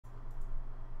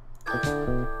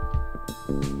Hello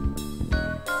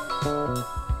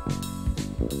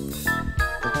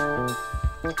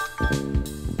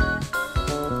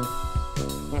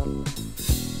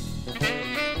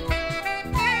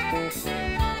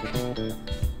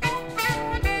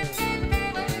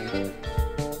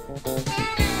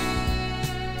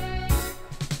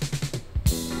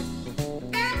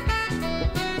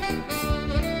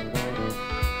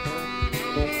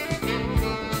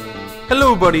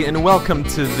everybody and welcome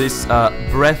to this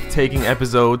breathtaking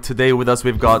episode. Today with us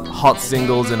we've got hot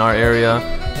singles in our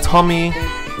area. Tommy,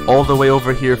 all the way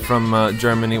over here from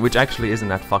Germany, which actually isn't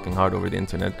that fucking hard over the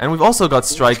internet. And we've also got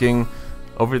Striking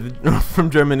over from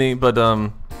Germany, but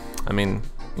I mean,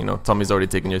 you know, Tommy's already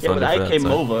taken your thunder. Yeah, but for I that, came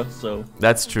so. over, so...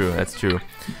 That's true, that's true.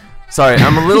 Sorry,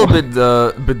 I'm a little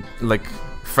bit like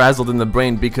frazzled in the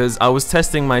brain because I was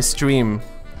testing my stream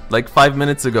like 5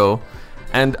 minutes ago.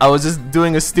 And I was just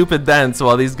doing a stupid dance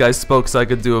while these guys spoke so I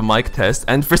could do a mic test.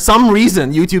 And for some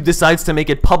reason, YouTube decides to make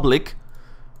it public.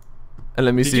 And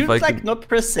let me see if I can... not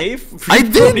press save? I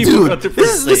did, dude!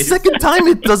 This is the second time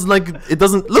it does it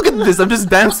doesn't... Look at this, I'm just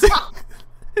dancing.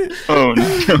 Oh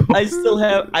no. I still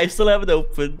have it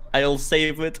open. I'll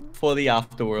save it for the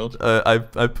afterworld.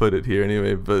 I put it here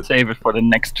anyway, but... Save it for the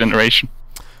next generation.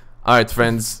 Alright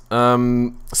friends,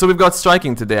 so we've got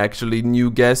Striking today actually,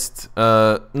 new guest,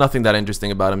 nothing that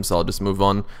interesting about him so I'll just move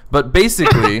on. But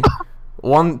basically,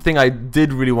 one thing I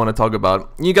did really want to talk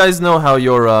about, you guys know how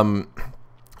your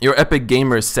Epic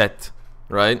Gamer set,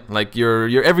 right? Like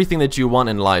your everything that you want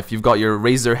in life. You've got your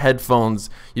Razer headphones,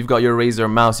 you've got your Razer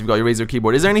mouse, you've got your Razer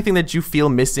keyboard. Is there anything that you feel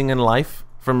missing in life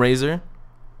from Razer?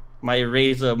 My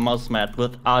Razer mouse mat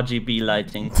with RGB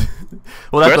lighting.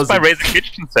 Well, Where's my Razer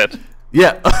kitchen set?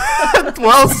 Yeah,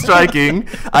 well, Striking,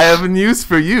 I have news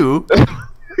for you.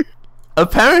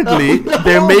 Apparently,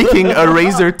 they're making a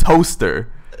Razer toaster.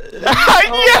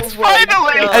 Yes,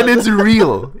 finally! And it's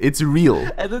real. It's real.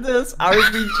 And it is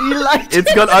RGB lighting.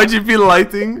 It's got RGB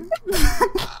lighting.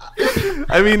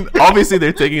 I mean, obviously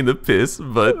they're taking the piss,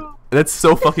 but that's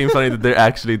so fucking funny that they're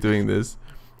actually doing this.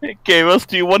 Hey, gamers,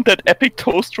 do you want that epic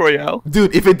toast royale?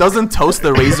 Dude, if it doesn't toast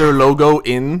the Razer logo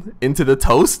into the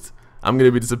toast, I'm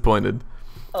gonna be disappointed.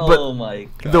 Oh my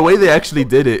god. The way they actually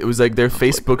did it, it was like their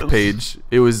Facebook page.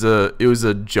 It was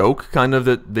a joke kind of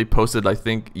that they posted I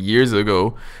think years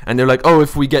ago, and they're like, oh,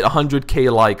 if we get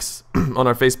 100k likes on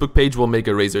our Facebook page, we'll make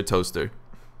a Razer toaster.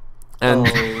 And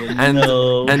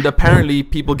and apparently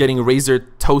people getting Razer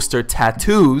toaster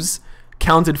tattoos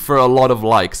counted for a lot of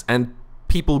likes, and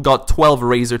people got 12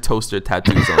 Razer toaster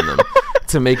tattoos on them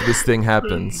to make this thing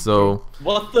happen. So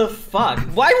what the fuck?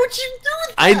 Why would you do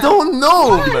that? I don't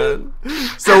know, man.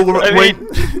 So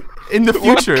in the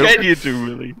future, what can you do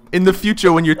really? In the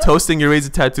future, when you're toasting your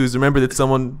Razer tattoos, remember that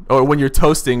someone, or when you're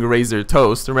toasting Razer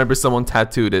toast, remember someone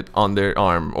tattooed it on their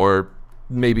arm, or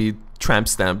maybe tramp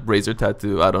stamp Razer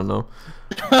tattoo. I don't know.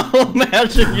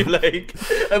 Imagine you like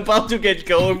about to get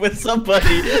going with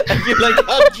somebody and you like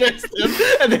undress them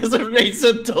and there's a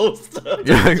Razer toaster.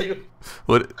 Yeah.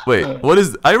 What? Wait. What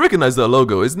is? I recognize that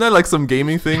logo. Isn't that like some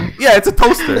gaming thing? Yeah, it's a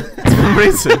toaster. It's from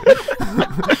Razer.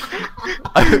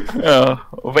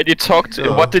 When you talked,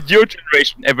 what did your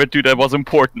generation ever do that was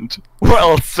important?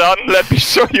 Well, son, let me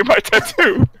show you my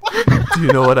tattoo. Do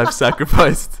you know what I've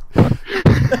sacrificed?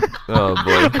 Oh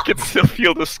boy. I can still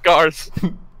feel the scars.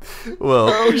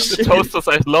 Well, the toasters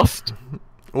I've lost.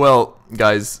 Well,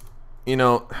 guys, you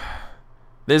know,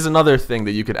 there's another thing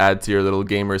that you could add to your little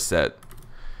gamer set.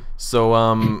 So,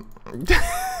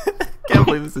 can't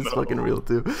believe this is fucking real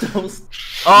too.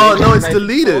 Oh no, it's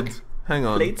deleted. Hang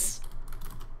on. Plates?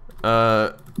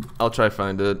 I'll try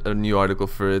find a new article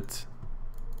for it.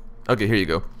 Okay, here you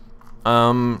go.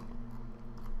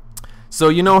 So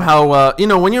you know how you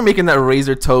know when you're making that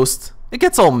Razer toast, it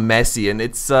gets all messy and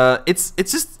it's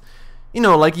just, you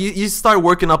know, like you start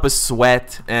working up a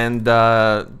sweat and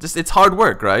just it's hard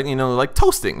work, right? You know, like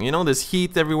toasting, you know, there's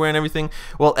heat everywhere and everything.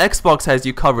 Well, Xbox has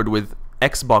you covered with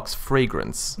Xbox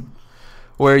Fragrance,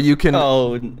 where you can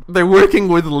they're working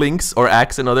with Lynx or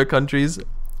Axe in other countries,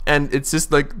 and it's just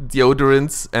like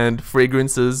deodorants and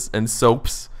fragrances and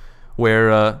soaps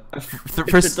where if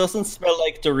it doesn't smell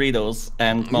like Doritos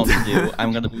and Mountain Dew,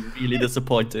 I'm gonna be really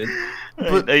disappointed.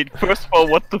 But first of all,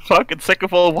 what the fuck? And second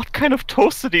of all, what kind of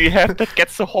toaster do you have that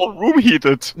gets the whole room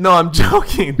heated? No, I'm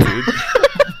joking, dude.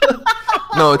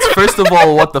 No, it's first of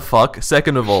all, what the fuck?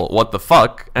 Second of all, what the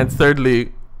fuck? And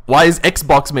thirdly, why is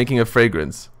Xbox making a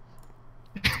fragrance?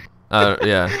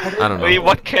 Yeah, I don't know. I mean,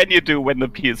 what can you do when the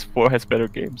PS4 has better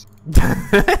games?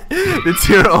 It's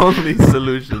your only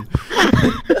solution.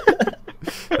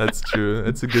 That's true.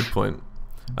 That's a good point.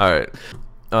 Alright.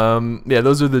 Yeah,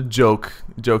 those are the joke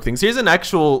things. Here's an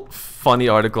actual funny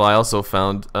article I also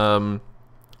found,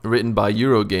 written by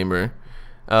Eurogamer.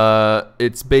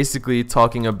 It's basically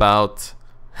talking about.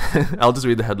 I'll just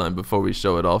read the headline before we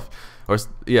show it off.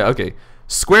 Yeah, okay.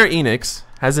 Square Enix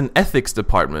has an ethics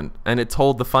department, and it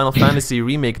told the Final Fantasy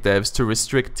remake devs to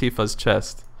restrict Tifa's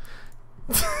chest.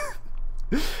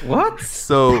 What?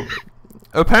 So,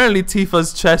 apparently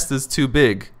Tifa's chest is too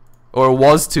big. Or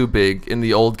was too big in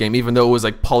the old game, even though it was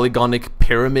like polygonic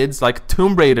pyramids, like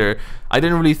Tomb Raider. I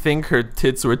didn't really think her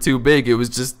tits were too big. It was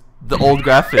just the old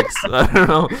graphics. I don't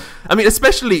know. I mean,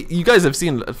 especially, you guys have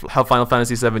seen how Final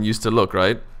Fantasy VII used to look,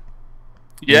 right?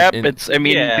 Yeah, the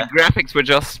graphics were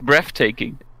just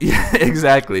breathtaking. Yeah,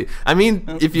 exactly. I mean,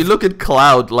 if you look at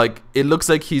Cloud, like, it looks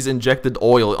like he's injected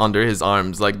oil under his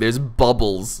arms. Like, there's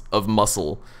bubbles of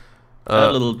muscle.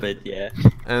 A little bit, yeah.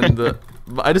 And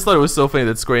I just thought it was so funny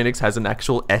that Square Enix has an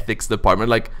actual ethics department.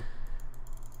 Like,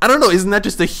 I don't know, isn't that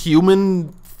just a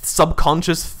human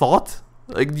subconscious thought?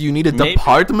 Like, do you need a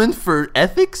department for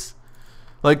ethics?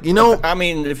 Like, you know... I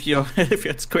mean, if you're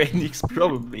at Square Enix,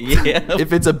 probably, yeah.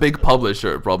 If it's a big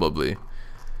publisher, probably.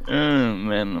 Oh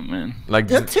man. Like,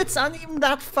 their tits aren't even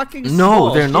that fucking small.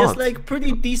 No, they're not. She has, like,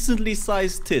 pretty decently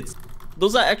sized tits.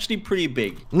 Those are actually pretty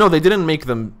big. No, they didn't make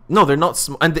them. No, they're not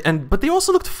small. But they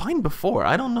also looked fine before.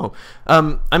 I don't know.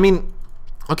 I mean,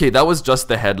 okay, that was just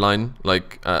the headline.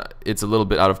 Like, it's a little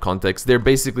bit out of context. They're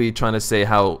basically trying to say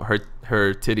how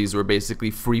her titties were basically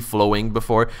free flowing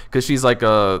before, because she's like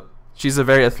she's a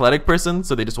very athletic person,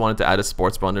 so they just wanted to add a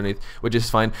sports bra underneath, which is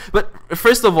fine. But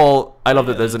first of all, I love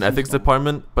that there's an ethics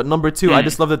department. But number two, I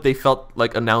just love that they felt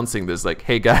like announcing this, like,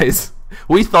 hey guys,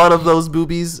 we thought of those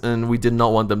boobies and we did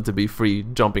not want them to be free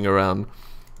jumping around.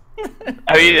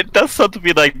 I mean, it does sound to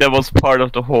be like that was part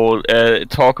of the whole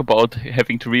talk about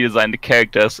having to redesign the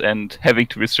characters and having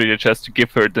to restrict her chest to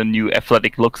give her the new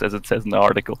athletic looks, as it says in the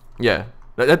article. Yeah.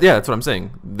 Yeah, that's what I'm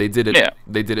saying. They did it. Yeah.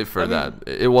 They did it for that.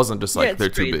 It wasn't just like they're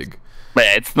too big. But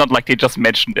yeah, it's not like they just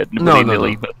mentioned it in no. in an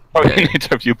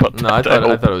interview. But no, I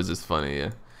thought it was just funny.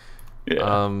 Yeah.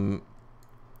 Yeah.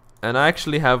 And I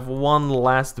actually have one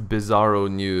last bizarro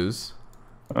news.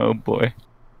 Oh boy.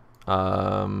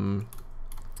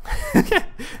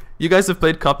 You guys have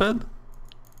played Cuphead?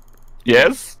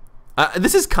 Yes.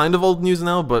 This is kind of old news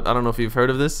now, but I don't know if you've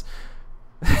heard of this.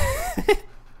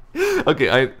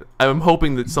 Okay, I'm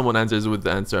hoping that someone answers with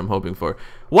the answer I'm hoping for.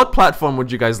 What platform would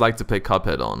you guys like to play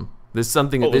Cuphead on? There's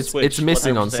something it's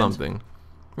missing 100%. On something.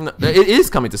 No, it is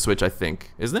coming to Switch, I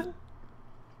think, isn't it?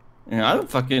 Yeah, I don't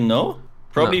fucking know.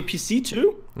 Probably PC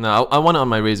too. No, I want it on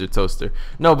my Razer toaster.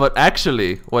 No, but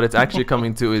actually, what it's actually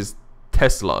coming to is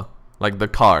Tesla, like the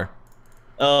car.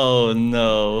 Oh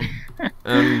no.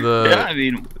 And yeah, I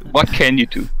mean, what can you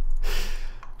do?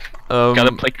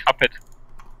 Gotta play Cuphead.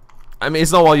 I mean,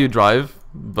 it's not while you drive,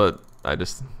 but I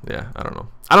don't know.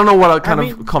 I don't know what kind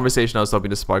of conversation I was hoping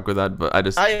to spark with that, but I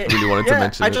really wanted to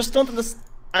mention it. I just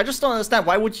don't understand.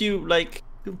 Why would you, like,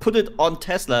 put it on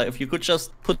Tesla if you could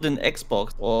just put an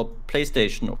Xbox or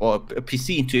PlayStation or a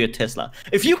PC into your Tesla?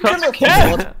 If you can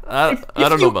afford,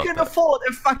 afford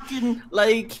a fucking,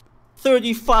 like,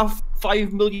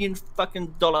 $35 million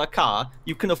fucking car,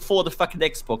 you can afford a fucking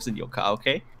Xbox in your car,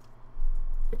 okay?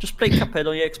 Just play Cuphead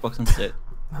on your Xbox instead.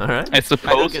 All right. I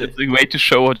suppose it's a way to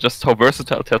show just how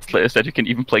versatile Tesla is, that you can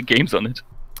even play games on it.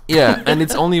 Yeah, and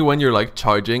it's only when you're like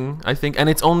charging, I think, and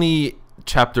it's only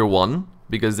chapter 1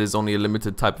 because there's only a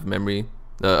limited type of memory,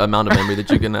 amount of memory that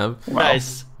you can have.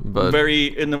 Nice, but very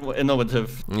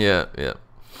innovative. Yeah.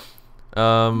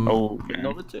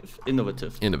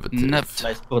 Innovative.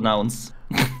 Nice pronounce.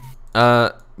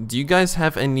 Do you guys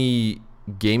have any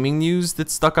gaming news that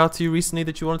stuck out to you recently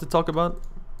that you wanted to talk about?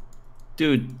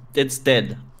 Dude, it's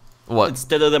dead. What? It's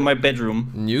deader than my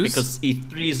bedroom. News? Because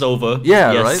E3 is over.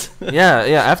 Yeah, yes. Right?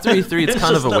 Yeah. After E3, it's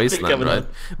kind of a wasteland, right?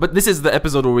 But this is the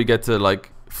episode where we get to,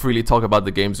 like, freely talk about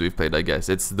the games we've played, I guess.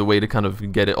 It's the way to kind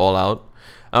of get it all out.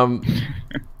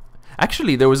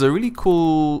 Actually, there was a really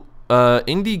cool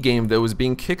indie game that was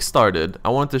being kickstarted. I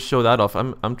wanted to show that off.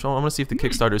 I'm going to see if the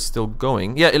Kickstarter is still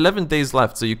going. Yeah, 11 days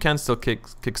left, so you can still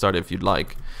kickstart it if you'd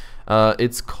like.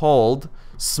 It's called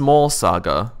Small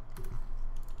Saga.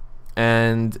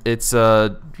 And it's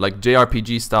a like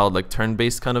JRPG style, like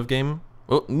turn-based kind of game.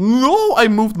 Oh no! I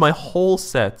moved my whole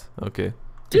set. Okay.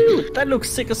 Dude, that looks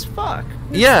sick as fuck.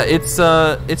 Yeah, it's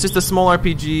just a small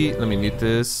RPG. Let me mute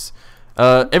this.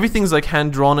 Everything's like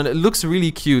hand drawn and it looks really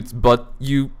cute. But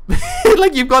you,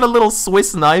 like, you've got a little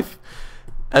Swiss knife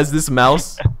as this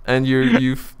mouse, and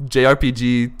you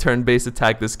JRPG turn-based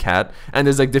attack this cat. And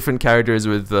there's like different characters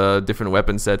with different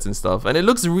weapon sets and stuff. And it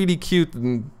looks really cute.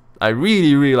 And I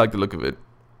really like the look of it.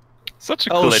 Such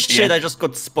a cool idea. shit! I just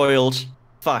got spoiled.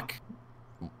 Fuck.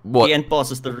 What? The end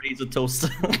boss is the Razer toaster.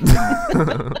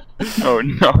 Oh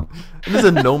no. There's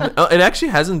a no. It actually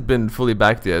hasn't been fully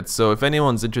backed yet. So if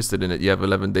anyone's interested in it, you have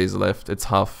 11 days left. It's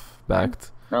half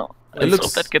backed. No. It looks.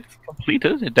 If that gets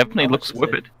completed, it definitely looks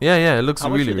worth it. Yeah, it looks How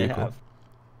much really, do they really cool.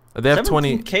 have? They have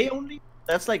 17K only?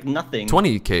 That's like nothing.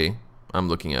 20K. I'm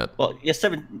looking at. Well, yeah,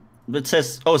 it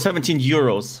says 17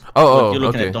 euros. Oh, You're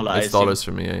looking okay. at dollar, It's dollars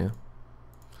for me. Yeah.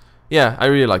 Yeah, I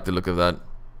really like the look of that.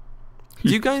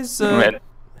 Do you guys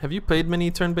have you played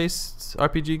many turn-based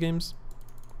RPG games?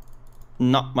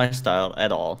 Not my style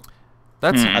at all.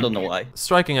 That's I don't know why.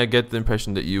 striking. I get the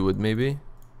impression that you would maybe.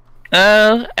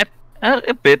 A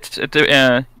bit.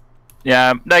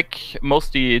 Yeah, like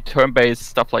mostly turn-based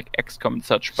stuff like XCOM and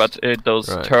such, but those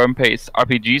turn-based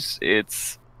RPGs,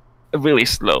 it's really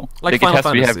slow. Like it Final has to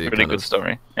have Fantasy, a really kind good of.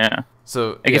 story. Yeah.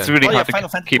 So It's really hard Final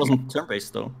to Fantasy keep. wasn't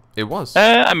turn-based though. It was.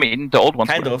 I mean, the old ones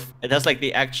Kind were. of. It has like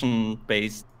the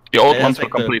action-based. The old it has, ones were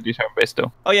like, the- completely turn-based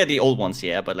though. Oh yeah, the old ones,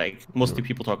 yeah, but like mostly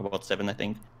people talk about 7, I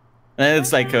think. And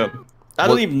it's like I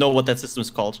don't even know what that system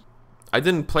is called. I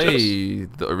didn't play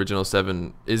the original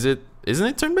 7. Isn't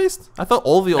it turn-based? I thought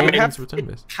all the old ones were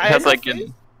turn-based. Kind has, of like, is,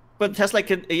 but it has like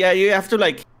you have to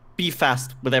like be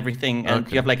fast with everything, and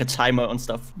you have like a timer and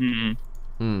stuff.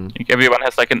 Like everyone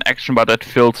has like an action bar that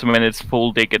fills when it's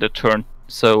full, they get a turn.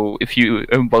 So if you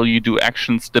while you do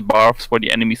actions, the bars for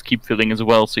the enemies keep filling as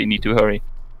well, so you need to hurry.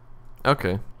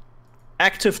 Okay.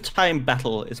 Active time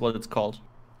battle is what it's called.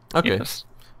 Okay. Yes.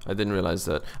 I didn't realize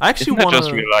that. I actually Isn't that want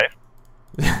just real life?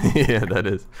 Yeah, that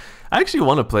is. I actually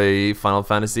want to play Final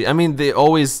Fantasy. I mean, they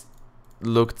always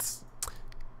looked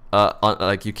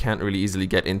like you can't really easily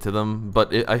get into them,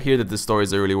 but I hear that the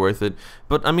stories are really worth it.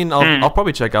 But I mean, I'll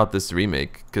probably check out this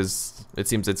remake because it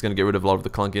seems it's gonna get rid of a lot of the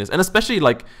clunkiness, and especially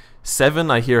like 7,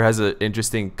 I hear has an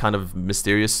interesting kind of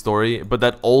mysterious story, but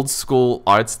that old school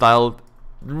art style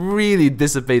really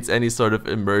dissipates any sort of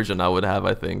immersion I would have,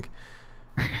 I think.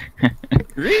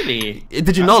 Really?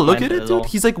 Did you not look at it, dude?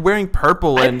 He's like wearing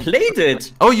purple I and... played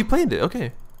it. Oh, you played it?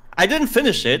 Okay. I didn't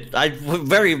finish it. I'm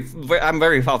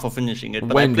very far from finishing it.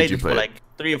 But When I played did you it play for it? like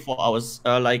 3 or 4 hours.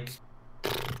 Like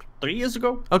 3 years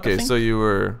ago. I Okay, think. so you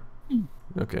were...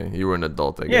 Okay, you were an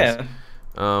adult, I guess. Yeah.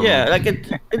 Yeah, like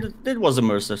it was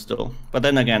immersive still. But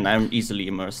then again, I'm easily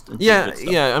immersed. Into good stuff.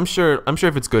 Yeah, I'm sure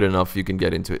if it's good enough, you can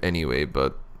get into it anyway,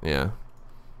 but yeah.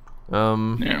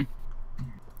 Yeah.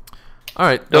 All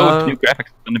right. Those new graphics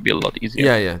are gonna be a lot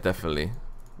easier. Yeah, definitely.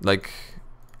 Like,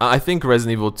 I think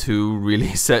Resident Evil 2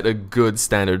 really set a good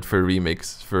standard for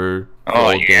remakes for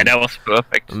Oh old yeah, games. that was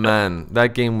perfect. Man,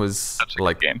 that game was Such a good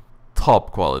like game.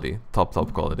 top quality, top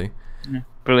quality. Yeah.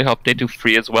 Really hope they do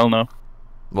 3 as well now.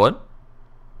 What?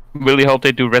 Really hope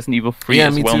they do Resident Evil 3 Yeah,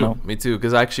 as me well too. now. Me too.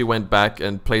 Because I actually went back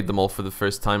and played them all for the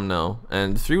first time now,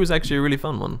 and 3 was actually a really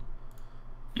fun one.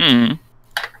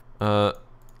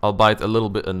 Albeit a little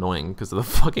bit annoying because of the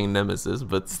fucking nemesis,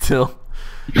 but still.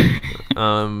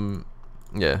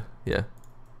 Yeah.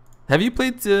 Have you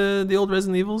played the old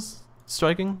Resident Evils,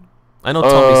 Striking? I know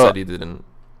Tommy said he didn't.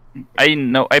 I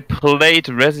know. I played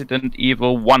Resident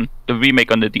Evil 1, the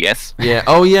remake on the DS. Yeah.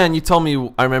 Oh yeah, and you told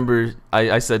me. I remember.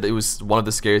 I said it was one of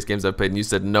the scariest games I played, and you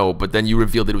said no. But then you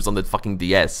revealed it was on the fucking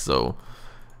DS. So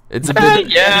it's a bit.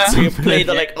 Yeah. So you played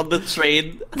like on the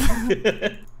train.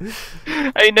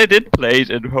 I mean, I did play it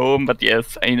at home, but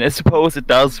yes, I mean, I suppose it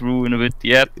does ruin a bit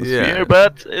the atmosphere. Yeah.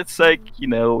 But it's like, you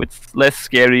know, it's less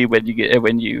scary when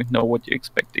you know what you're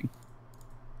expecting.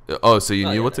 Oh, so you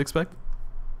knew what to expect?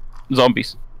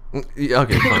 Zombies. Yeah,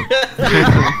 okay, fine.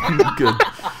 Good.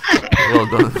 Well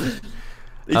done.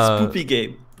 It's spoopy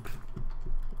game.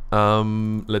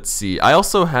 Let's see. I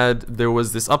also there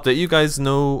was this update. You guys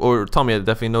know, or Tommy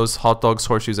definitely knows, hot dogs,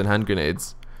 horseshoes, and hand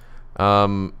grenades.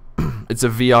 It's a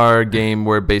VR game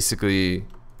where basically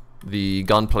the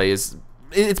gunplay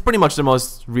it's pretty much the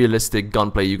most realistic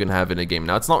gunplay you can have in a game.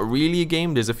 Now, it's not really a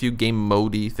game. There's a few game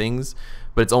mode-y things,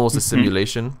 but it's almost a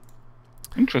simulation.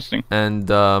 Interesting.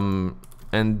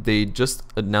 And they just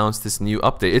announced this new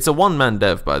update. It's a one-man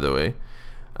dev, by the way.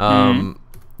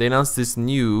 They announced this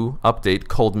new update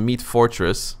called Meat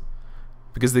Fortress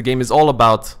because the game is all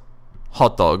about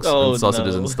hot dogs and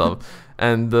sausages and stuff.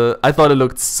 And I thought it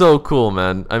looked so cool,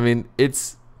 man. I mean,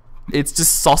 it's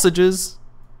just sausages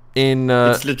in...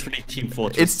 it's literally Team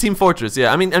Fortress. It's Team Fortress,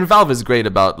 yeah. I mean, and Valve is great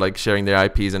about like sharing their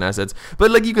IPs and assets.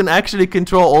 But like, you can actually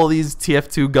control all these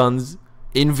TF2 guns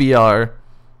in VR.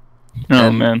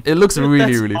 Oh man, it looks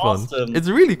really that's fun. awesome. It's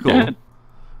really cool. Yeah.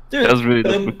 Dude, that's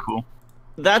really cool.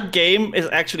 that game is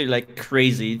actually like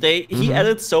crazy. He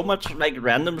added so much like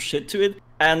random shit to it,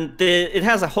 and it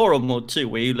has a horror mode too,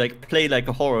 where you like play like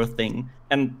a horror thing,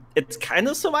 and it's kind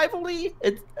of survival-y.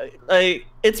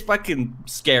 It's fucking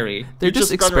scary. They're You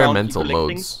just run around, experimental you collect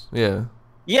things. modes. Yeah.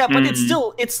 Yeah, but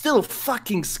it's still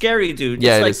fucking scary, dude.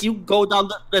 Yeah, it's it like is. you go down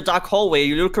the dark hallway,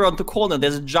 you look around the corner,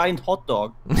 there's a giant hot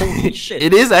dog. Holy shit!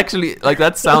 It is actually like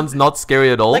that. Sounds not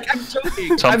scary at all. Like I'm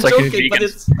joking, Sounds like a but vegan.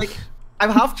 it's like I'm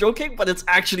half joking, but it's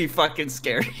actually fucking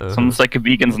scary. Sounds like a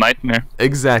vegan's nightmare.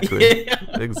 Exactly.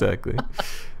 Yeah. Exactly.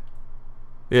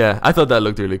 Yeah, I thought that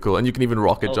looked really cool, and you can even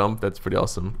rocket jump. That's pretty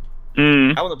awesome.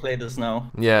 Mm. I want to play this now.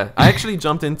 Yeah, I actually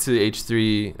jumped into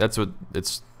H3. That's what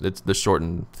it's the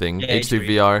shortened thing. Yeah, H3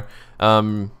 H3.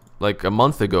 VR. Like a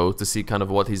month ago to see kind of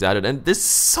what he's added, and there's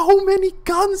so many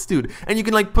guns, dude. And you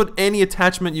can like put any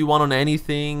attachment you want on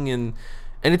anything, and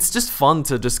it's just fun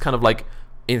to just kind of like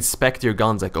inspect your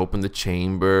guns, like open the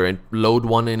chamber and load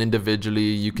one in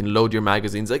individually. You can load your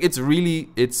magazines. Like it's really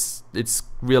it's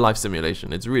real life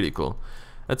simulation. It's really cool.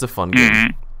 That's a fun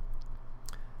game.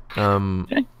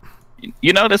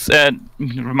 You know, this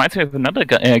reminds me of another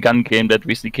gun game that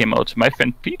recently came out. My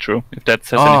friend Petro, if that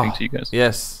says anything to you guys.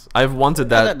 Yes, I've wanted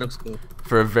Yeah, that that looks cool.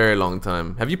 for a very long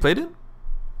time. Have you played it?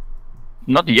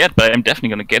 Not yet, but I'm definitely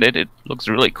gonna get it. It looks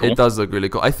really cool. It does look really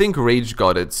cool. I think Rage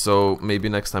got it, so maybe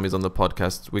next time he's on the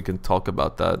podcast we can talk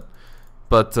about that.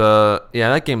 But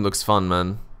yeah, that game looks fun,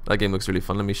 man. That game looks really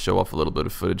fun. Let me show off a little bit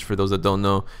of footage for those that don't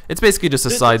know. It's basically just a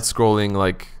side-scrolling,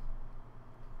 like,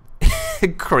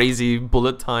 crazy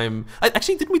bullet time.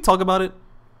 Actually, didn't we talk about it?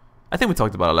 I think we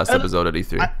talked about it last episode at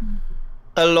E3.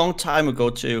 A long time ago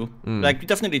too. Like we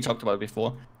definitely talked about it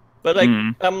before. But like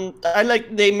I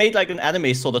like they made like an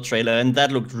anime sort of trailer, and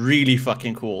that looked really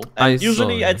fucking cool. And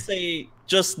usually I'd say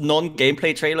just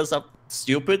non-gameplay trailers are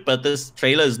stupid, but this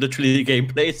trailer is literally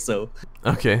gameplay, so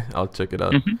Okay, I'll check it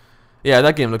out. Yeah,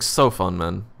 that game looks so fun,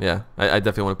 man. Yeah, I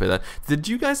definitely want to play that. Did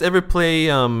you guys ever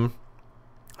play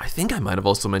I think I might have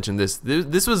also mentioned this.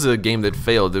 This was a game that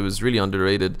failed. It was really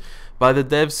underrated by the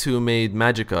devs who made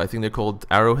Magicka. I think they're called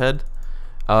Arrowhead.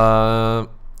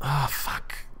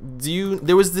 Fuck.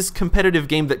 There was this competitive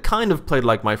game that kind of played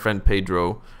like my friend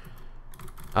Pedro.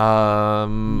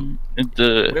 The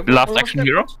Last Action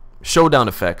Hero? Showdown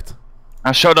Effect.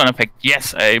 Showdown Effect.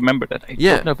 Yes, I remember that. I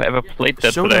don't know if I ever played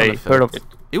that, but I heard of it.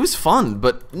 It was fun,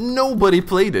 but nobody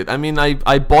played it. I mean,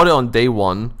 I bought it on day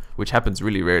one, which happens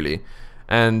really rarely,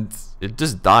 and it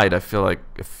just died. I feel like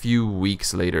a few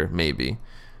weeks later, maybe.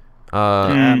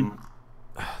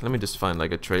 Let me just find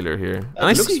like a trailer here.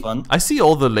 And looks fun. I see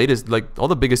all the latest, like all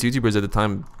the biggest YouTubers at the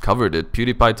time covered it.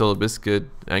 PewDiePie, Total Biscuit,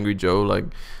 Angry Joe, like,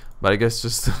 but I guess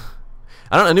just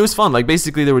I don't know. And it was fun. Like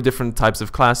basically there were different types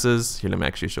of classes. Here, let me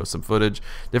actually show some footage.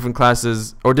 Different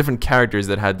classes or different characters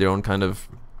that had their own kind of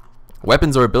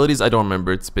weapons or abilities. I don't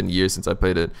remember. It's been years since I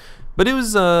played it. But it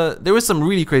was there was some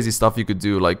really crazy stuff you could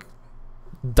do, like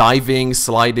diving,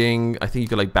 sliding. I think you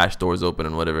could like bash doors open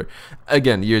and whatever.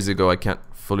 Again, years ago. I can't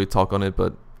fully talk on it,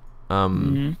 but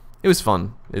it was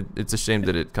fun. It's a shame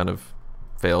that it kind of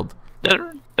failed.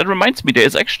 That reminds me, there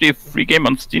is actually a free game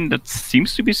on Steam that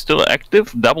seems to be still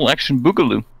active. Double Action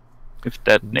Boogaloo. If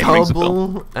that name rings a bell.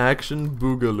 Double Action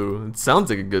Boogaloo. It sounds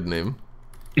like a good name.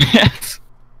 Yes.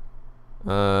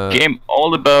 Game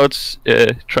all about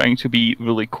trying to be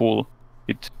really cool,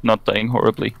 it not dying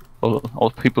horribly.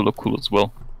 All people look cool as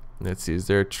well. Let's see, is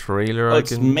there a trailer Oh, I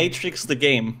it's can... Matrix the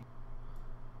game.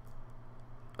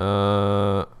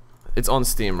 It's on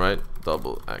Steam, right?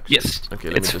 Double Action. Yes, Okay,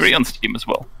 it's free on Steam as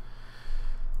well.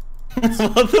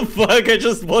 What the fuck? I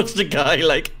just watched a guy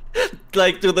like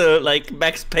do the like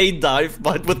Max Payne dive,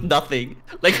 but with nothing.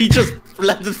 Like he just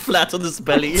landed flat on his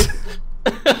belly.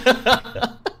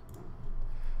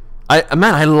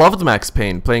 Man, I loved Max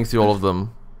Payne, playing through all of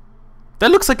them. That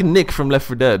looks like Nick from Left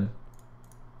 4 Dead.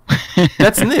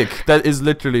 That's Nick. That is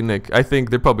literally Nick. I think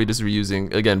they're probably just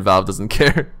reusing. Again, Valve doesn't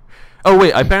care. Oh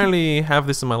wait, I apparently have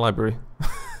this in my library.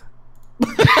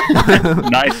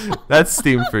 Nice. That's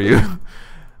Steam for you.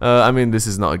 I mean, this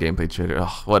is not a gameplay trailer.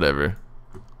 Ugh, whatever.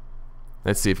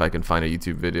 Let's see if I can find a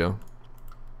YouTube video.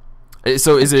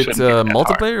 So is it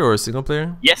multiplayer or single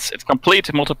player? Yes, it's complete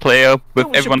multiplayer with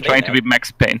everyone trying to be Max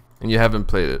Payne. And you haven't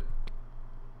played it?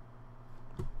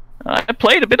 I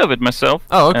played a bit of it myself.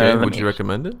 Oh, okay. Would you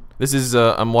recommend it? This is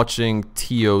I'm watching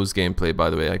Tio's gameplay,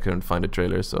 by the way. I couldn't find a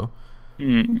trailer, so.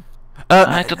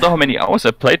 I don't know how many hours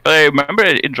I played, but I remember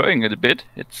enjoying it a bit.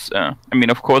 It's, I mean,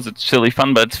 of course, it's silly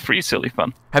fun, but it's free silly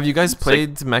fun. Have you guys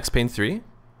played Max Payne 3?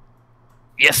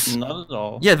 Yes. Not at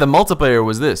all. Yeah, the multiplayer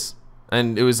was this,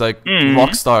 and it was like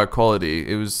rockstar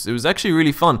quality. It was actually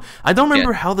really fun. I don't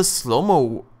remember how the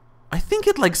slow-mo I think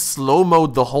it like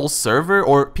slow-mode the whole server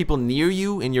or people near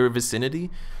you in your vicinity.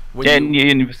 Yeah, in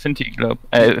the vicinity club,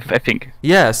 I think.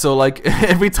 Yeah, so like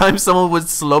every time someone would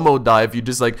slow-mo dive, you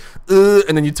just like,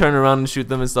 and then you turn around and shoot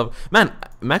them and stuff. Man,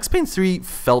 Max Payne 3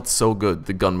 felt so good,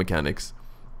 the gun mechanics.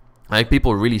 Like,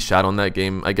 people really shat on that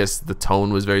game. I guess the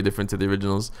tone was very different to the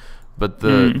originals. But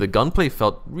the gunplay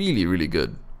felt really, really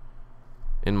good,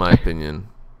 in my opinion.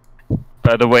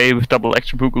 By the way, with Double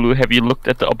Action Boogaloo, have you looked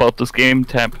at the About This Game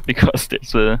tab? Because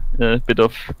there's a bit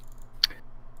of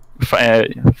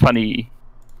funny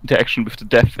interaction with the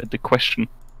dev and the question.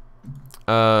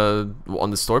 On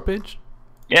the store page?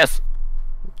 Yes.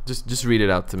 Just read it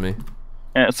out to me.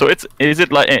 So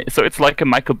it's like a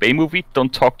Michael Bay movie.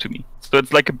 Don't talk to me. So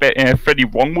it's like a Freddie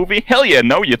Wong movie. Hell yeah!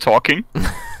 Now you're talking.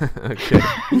 Okay.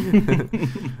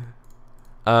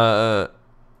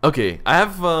 Okay. I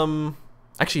have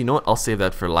Actually, you know what? I'll save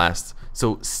that for last.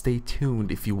 So stay tuned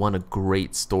if you want a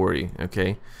great story.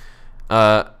 Okay.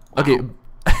 Okay.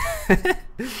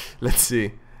 Let's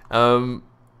see.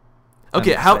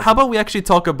 Okay. How about we actually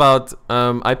talk about?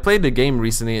 I played a game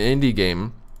recently, an indie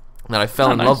game that I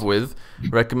fell in love with.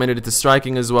 Recommended it to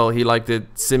Striking as well. He liked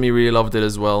it. Simi really loved it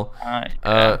as well.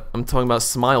 I'm talking about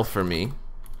Smile for Me.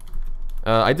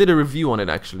 I did a review on it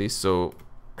actually, so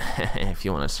if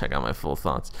you want to check out my full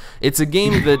thoughts. It's a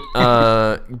game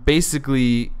that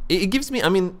basically it gives me, I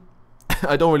mean,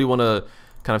 I don't really want to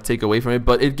kind of take away from it,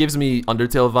 but it gives me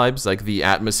Undertale vibes, like the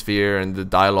atmosphere and the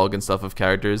dialogue and stuff of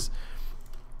characters.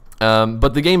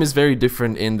 But the game is very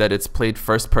different in that it's played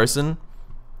first person.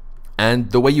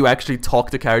 And the way you actually talk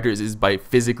to characters is by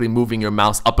physically moving your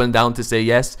mouse up and down to say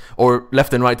yes, or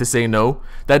left and right to say no.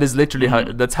 That is literally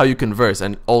that's how you converse,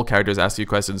 and all characters ask you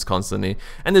questions constantly.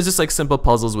 And there's just like simple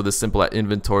puzzles with a simple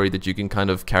inventory that you can kind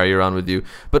of carry around with you.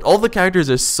 But all the characters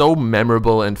are so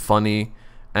memorable and funny,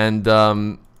 and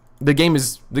the game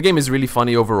is really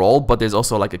funny overall. But there's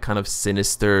also like a kind of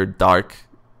sinister, dark,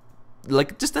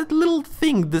 like just that little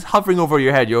thing that's hovering over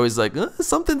your head. You're always like,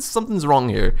 something's wrong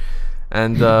here.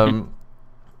 And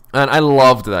I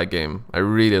loved that game. I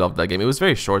really loved that game. It was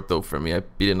very short though for me. I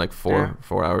beat it in like 4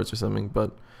 hours or something.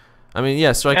 But I mean,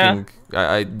 yeah, Striking.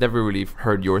 Yeah. I never really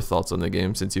heard your thoughts on the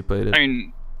game since you played it. I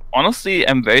mean, honestly,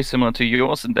 I'm very similar to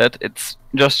yours in that it's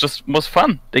just was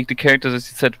fun. Like the characters,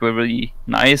 as you said, were really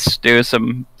nice. There were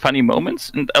some funny moments,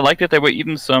 and I like that there were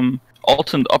even some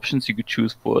alternate options you could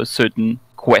choose for certain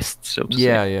quests. So to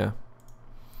say.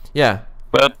 Yeah.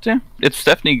 But yeah, it's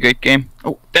definitely a great game.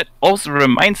 Oh, that also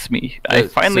reminds me. I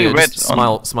finally read.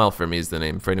 Smile for Me is the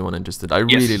name for anyone interested. I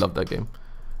really love that game.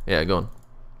 Yeah, go on.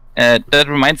 That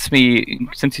reminds me,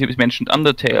 since you mentioned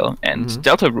Undertale and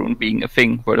Deltarune being a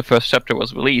thing where the first chapter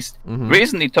was released.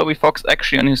 Recently, Toby Fox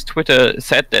actually on his Twitter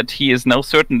said that he is now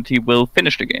certain that he will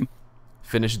finish the game.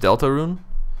 Finish Deltarune?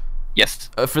 Yes.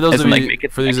 For those of you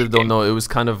that don't know, it was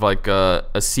kind of like a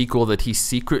sequel that he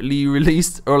secretly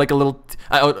released, or like a little.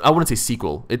 I wouldn't say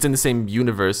sequel. It's in the same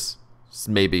universe,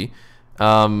 maybe,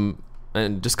 and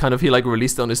just kind of he like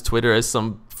released it on his Twitter as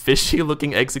some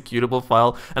fishy-looking executable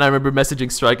file. And I remember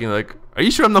messaging Striking like, "Are you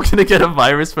sure I'm not gonna get a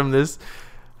virus from this?"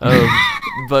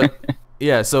 But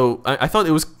yeah, so I thought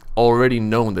it was already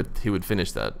known that he would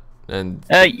finish that. And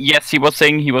yes, he was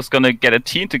saying he was gonna get a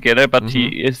team together, but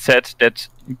he said that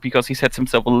because he sets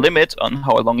himself a limit on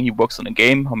how long he works on a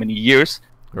game, how many years.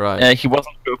 Right. He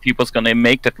wasn't sure if he was gonna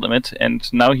make that limit,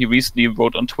 and now he recently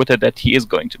wrote on Twitter that he is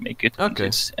going to make it. Okay.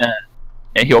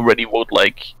 And he already wrote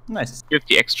like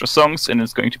 50 extra songs, and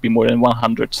it's going to be more than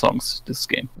 100 songs this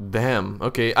game. Damn.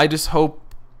 Okay. I just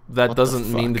hope that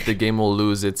doesn't mean that the game will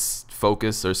lose its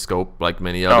focus or scope like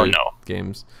many other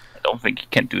games. I don't think he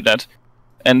can do that.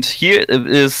 And here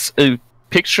is a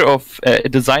picture of a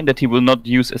design that he will not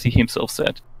use, as he himself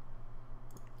said.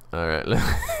 Alright.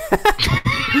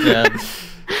 Yeah.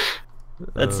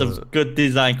 That's some good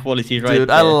design quality right dude,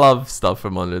 there. I love stuff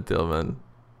from Undertale, man.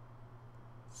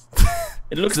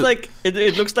 It looks like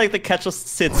the catcher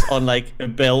sits on like a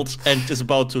belt and is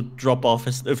about to drop off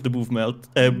if the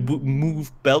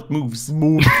belt moves.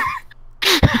 Move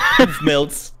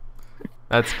melts.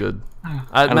 That's good.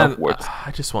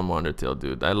 I just want more Undertale,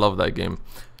 dude. I love that game.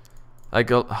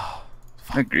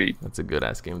 Agreed. That's a good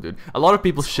ass game, dude. A lot of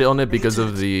people shit on it because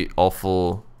of the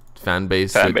awful fan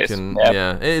base.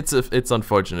 Yeah, it's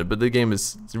unfortunate, but the game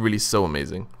is really so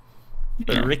amazing.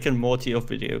 The Rick and Morty of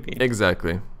video games.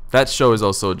 Exactly. That show is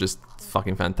also just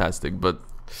fucking fantastic, but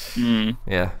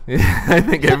yeah, I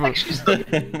think everyone. Is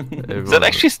that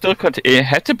actually still it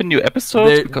had to be new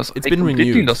episodes because it's been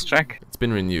renewed. Lost track. It's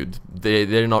been renewed.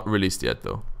 They're not released yet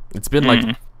though. It's been like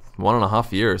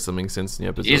 1.5 years or something since the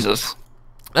episode. Jesus.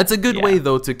 That's a good way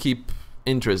though to keep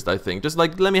interest, I think. Just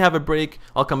like, let me have a break,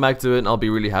 I'll come back to it, and I'll be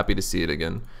really happy to see it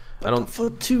again. I don't... For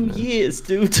 2 years,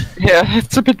 dude. Yeah,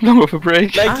 it's a bit long of a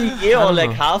break. Like a year or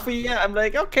like half a year, I'm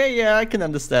like, okay, yeah, I can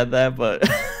understand that, but...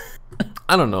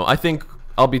 I don't know. I think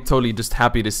I'll be totally just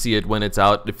happy to see it when it's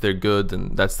out, if they're good,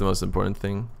 and that's the most important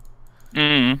thing.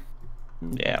 Mm.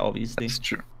 Yeah, obviously. That's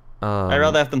true. I'd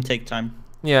rather have them take time.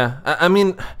 Yeah, I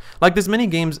mean, like there's many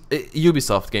games,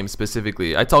 Ubisoft games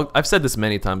specifically. I've said this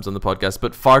many times on the podcast,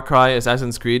 but Far Cry,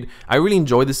 Assassin's Creed, I really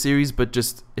enjoy the series, but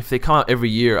just if they come out every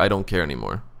year, I don't care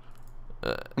anymore.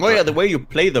 Well, yeah, the way you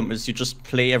play them is you just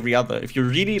play every other. If you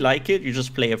really like it, you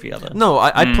just play every other. No,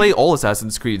 I play all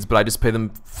Assassin's Creeds, but I just play them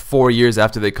 4 years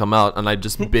after they come out, and I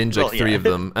just binge like 3 of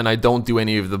them, and I don't do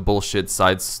any of the bullshit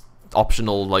sides,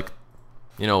 optional, like,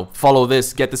 you know, follow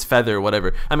this, get this feather,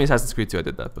 whatever. I mean, Assassin's Creed 2, I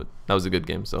did that, but that was a good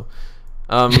game, so...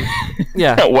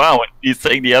 yeah. Wow, you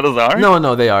saying the others are?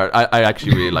 No, they are. I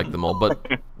actually really like them all, but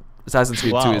Assassin's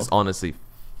Creed 2 is honestly...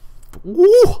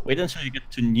 Woo! Wait until you get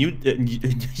to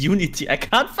Unity. I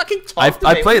can't fucking talk.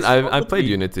 I played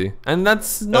Unity, and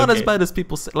that's not as bad as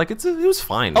people say. Like it was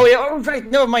fine. Oh yeah, right.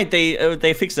 Never mind.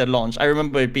 They fixed it at launch. I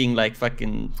remember it being like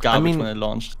fucking garbage when it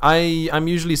launched. I'm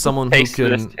usually someone who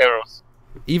can,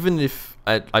 even if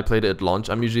I played it at launch,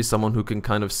 I'm usually someone who can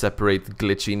kind of separate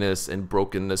glitchiness and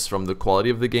brokenness from the quality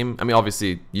of the game. I mean,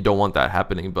 obviously you don't want that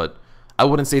happening, but I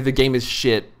wouldn't say the game is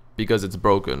shit because it's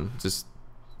broken. Just,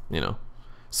 you know.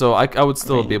 So I would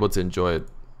still be able to enjoy it,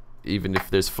 even if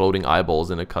there's floating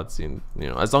eyeballs in a cutscene. You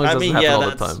know, as long as it doesn't happen all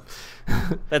the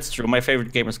time. That's true. My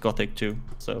favorite game is Gothic 2.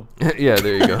 So yeah,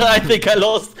 there you go. I think I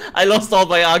lost all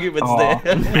my arguments there.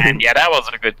 Man, yeah, that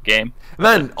wasn't a good game.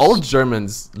 Man, all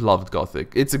Germans loved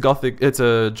Gothic. It's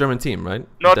a German team, right?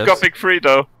 Not Gothic 3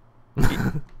 though.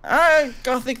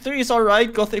 Gothic 3 is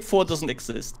alright. Gothic 4 doesn't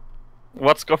exist.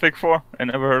 What's Gothic 4? I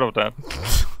never heard of that.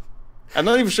 I'm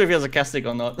not even sure if he has a casting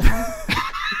or not.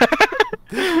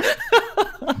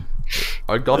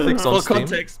 Are Gothics on Steam? For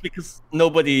context, because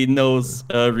nobody knows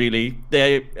really.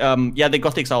 The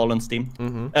Gothics are all on Steam.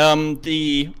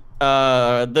 The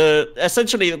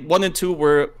essentially 1 and 2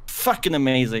 were fucking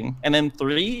amazing, and then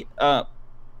 3,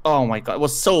 oh my god, it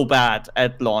was so bad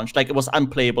at launch. Like it was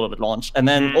unplayable at launch, and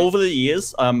then over the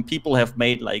years, people have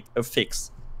made like a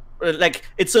fix. Like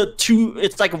it's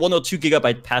like a 1 or 2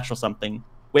 gigabyte patch or something,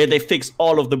 where they fix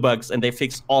all of the bugs and they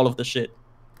fix all of the shit.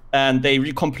 And they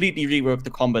completely reworked the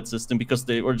combat system because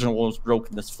the original one was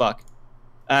broken as fuck.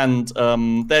 And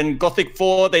then Gothic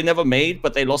 4 they never made,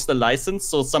 but they lost the license,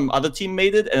 so some other team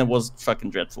made it, and it was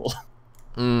fucking dreadful.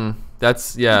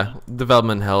 That's, yeah,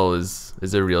 development hell is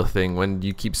a real thing when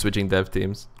you keep switching dev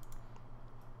teams.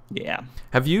 Yeah.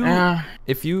 Have you,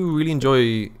 if you really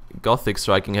enjoy Gothic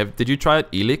striking, did you try it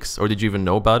Elix, or did you even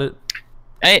know about it?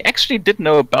 I actually did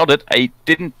know about it. I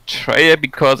didn't try it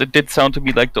because it did sound to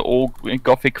me like the old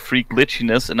Gothic 3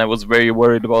 glitchiness, and I was very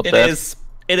worried about that.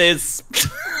 It is.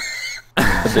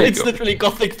 It's literally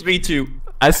Gothic 3 too.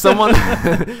 As someone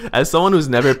who's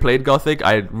never played Gothic,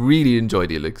 I really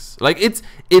enjoyed Elix. Like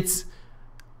it's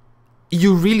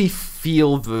you really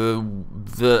feel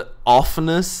the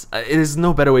offness. It is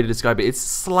no better way to describe it. It's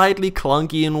slightly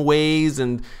clunky in ways,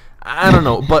 and I don't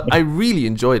know, but I really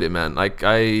enjoyed it, man. Like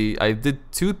I did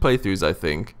 2 playthroughs, I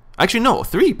think. Actually, no,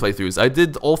 3 playthroughs. I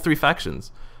did all 3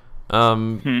 factions.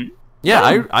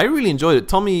 Yeah, I really enjoyed it.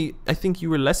 Tommy, I think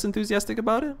you were less enthusiastic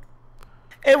about it.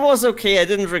 It was okay. I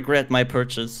didn't regret my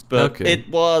purchase, but it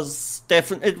was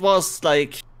definitely. It was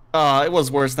like it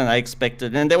was worse than I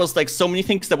expected, and there was like so many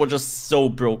things that were just so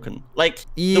broken. Like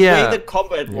the way the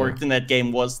combat worked in that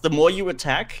game was the more you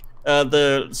attack,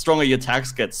 the stronger your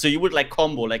attacks get. So you would like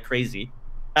combo like crazy.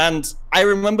 And I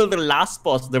remember the last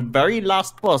boss, the very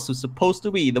last boss, who's supposed to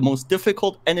be the most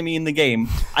difficult enemy in the game,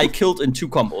 I killed in 2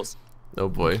 combos. Oh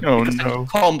boy. Oh no. I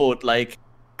comboed like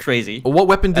crazy. What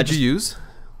weapon did you use?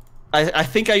 I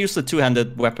think I used a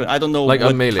 2-handed weapon. I don't know like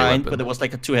what a melee kind, weapon. but it was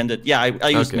like a 2-handed. Yeah, I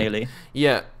used melee.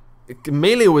 Yeah,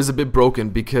 melee was a bit broken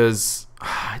because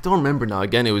I don't remember now.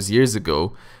 Again, it was years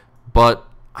ago, but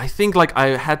I think like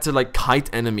I had to like kite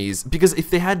enemies because if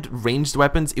they had ranged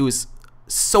weapons, it was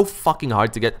so fucking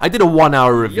hard to get. I did a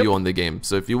 1-hour review on the game,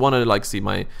 so if you want to like see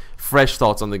my fresh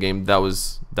thoughts on the game,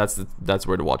 that's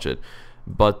where to watch it.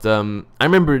 But I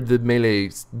remember the melee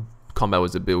combat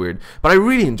was a bit weird, but I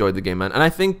really enjoyed the game, man. And I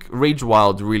think Rage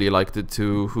Wild really liked it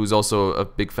too, who's also a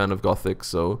big fan of Gothic.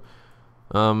 So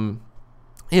yeah,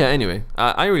 anyway,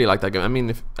 I really like that game. I mean,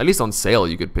 if at least on sale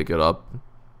you could pick it up.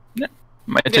 Yeah,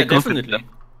 definitely.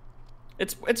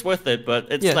 It's worth it, but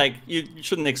it's like you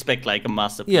shouldn't expect like a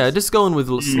masterpiece. Yeah, just go in with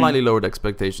slightly lowered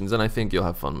expectations, and I think you'll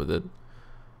have fun with it.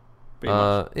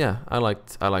 Yeah, I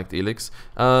liked Elix.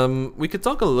 We could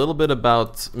talk a little bit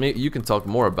about. Maybe you can talk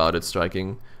more about it.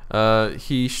 Striking.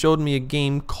 He showed me a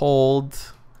game called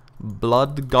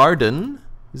Blood Garden.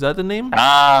 Is that the name?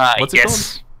 What's it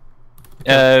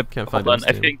called? Can't find it.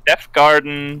 I think Death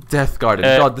Garden. Death Garden.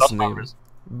 God, this name.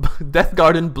 Death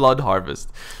Garden Blood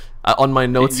Harvest. On my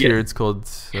notes here, it's called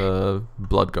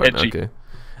Blood Garden. Edgy. Okay.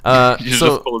 You should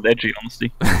just call it edgy,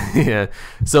 honestly. Yeah.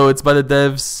 So it's by the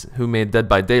devs who made Dead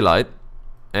by Daylight,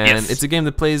 and it's a game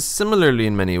that plays similarly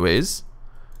in many ways.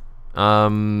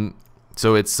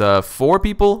 So it's 4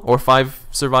 people or 5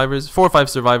 survivors, 4 or 5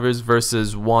 survivors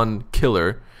versus 1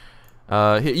 killer.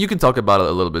 You can talk about it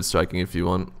a little bit, Striking, if you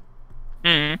want.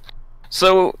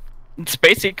 So it's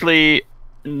basically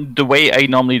the way I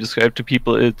normally describe to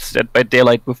people. It's Dead by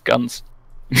Daylight with guns.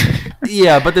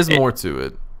 Yeah, but there's more to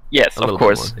it. Yes, of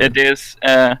course. It is.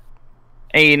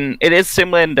 It is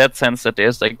similar in that sense that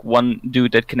there's like 1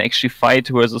 dude that can actually fight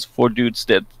versus 4 dudes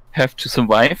that have to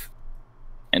survive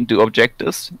and do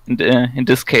objectives. In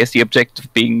this case, the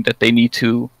objective being that they need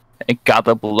to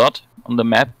gather blood on the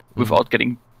map without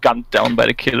getting gunned down by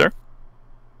the killer.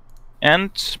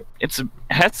 And it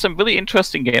has some really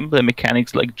interesting gameplay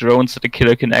mechanics, like drones that the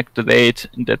killer can activate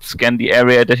that scan the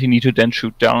area that you need to then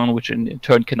shoot down, which in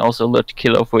turn can also alert the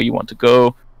killer of where you want to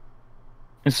go.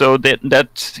 And so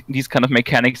that these kind of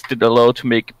mechanics did allow to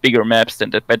make bigger maps than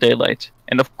Dead by Daylight.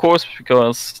 And of course,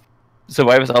 because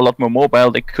survivors are a lot more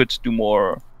mobile, they could do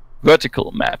more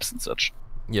vertical maps and such.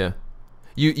 Yeah.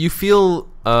 You feel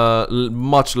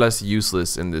much less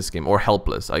useless in this game, or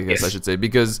helpless, I guess I should say,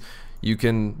 because you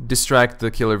can distract the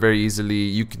killer very easily.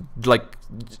 You can, like,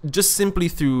 just simply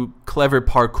through clever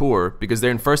parkour, because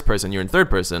they're in first person, you're in third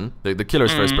person, the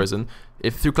killer's first person.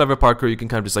 If through clever parkour you can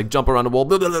kind of just like jump around the wall,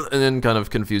 blah, blah, blah, and then kind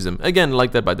of confuse them. Again,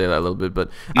 like Dead by Daylight a little bit,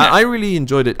 but I really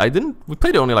enjoyed it. We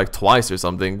played it only like twice or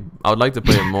something. I would like to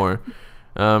play it more.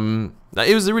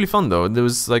 It was really fun though. There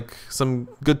was like some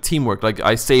good teamwork. Like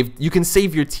you can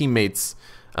save your teammates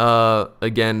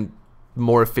again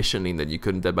more efficiently than you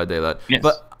could in Dead by Daylight. Yes.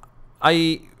 But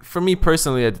for me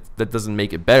personally, that doesn't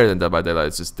make it better than Dead by Daylight.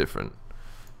 It's just different.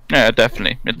 Yeah,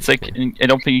 definitely. It's like, I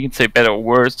don't think you can say better or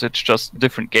worse. It's just a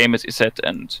different game, as you said.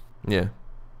 And yeah,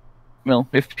 well,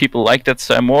 if people like that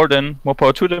style more, then more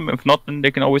power to them. If not, then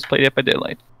they can always play Dead by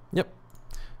Daylight. Yep.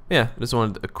 Yeah, just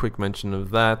wanted a quick mention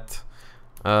of that.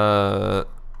 I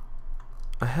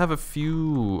have a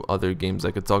few other games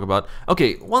I could talk about.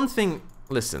 Okay, one thing.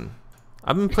 Listen,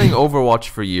 I've been playing Overwatch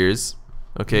for years.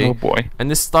 Okay. Oh boy. And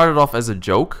this started off as a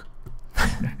joke.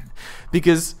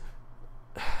 Because,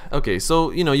 okay,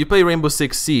 so, you play Rainbow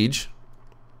Six Siege.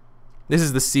 This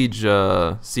is the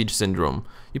Siege syndrome.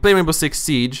 You play Rainbow Six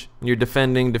Siege, and you're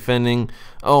defending.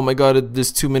 Oh my god,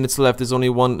 there's 2 minutes left. There's only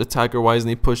 1 attacker. Why isn't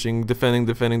he pushing?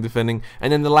 Defending.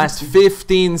 And then the last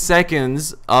 15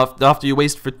 seconds after you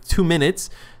waste for 2 minutes,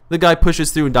 the guy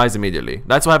pushes through and dies immediately.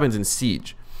 That's what happens in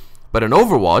Siege. But in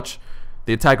Overwatch,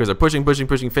 the attackers are pushing,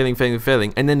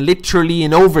 failing. And then literally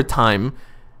in overtime,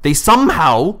 they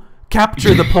somehow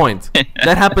capture the point.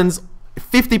 That happens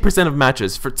 50% of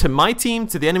matches. To my team,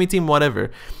 to the enemy team,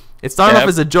 whatever. It started off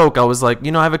as a joke. I was like,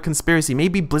 I have a conspiracy.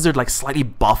 Maybe Blizzard like slightly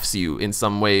buffs you in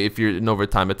some way if you're in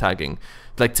overtime attacking,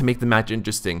 like to make the match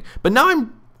interesting. But now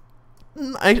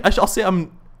I'll say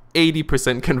I'm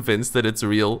 80% convinced that it's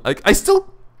real. Like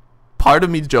part of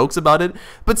me jokes about it,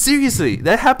 but seriously,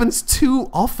 that happens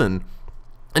too often.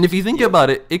 And if you think about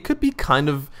it, it could be kind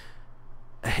of,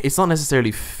 it's not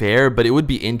necessarily fair, but it would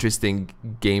be interesting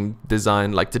game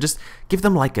design, like to just give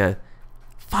them like a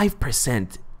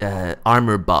 5%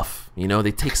 armor buff.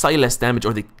 They take slightly less damage,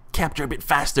 or they capture a bit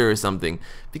faster or something.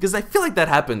 Because I feel like that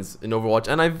happens in Overwatch,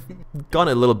 and I've gone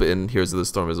a little bit in Heroes of the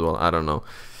Storm as well. I don't know,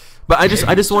 but I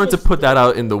just wanted to put that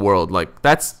out in the world. Like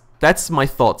that's my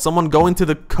thought. Someone go into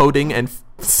the coding and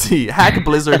hack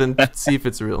Blizzard and see if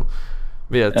it's real.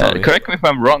 But yeah, correct me if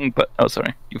I'm wrong, but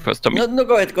sorry, you first, Tommy. No,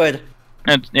 go ahead.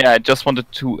 And I just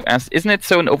wanted to ask: isn't it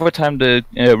so in overtime the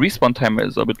respawn timer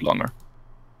is a bit longer?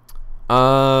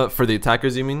 For the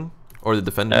attackers, you mean, or the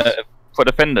defenders? For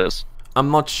defenders. I'm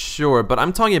not sure, but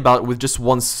I'm talking about with just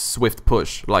one swift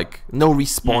push, like no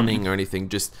respawning or anything.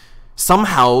 Just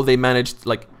somehow they managed,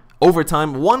 like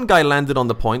overtime. One guy landed on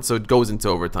the point, so it goes into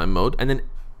overtime mode, and then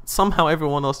somehow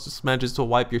everyone else just manages to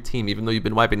wipe your team, even though you've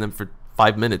been wiping them for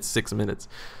 5 minutes, 6 minutes.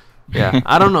 Yeah,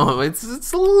 I don't know. It's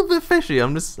a little bit fishy.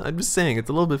 I'm just saying it's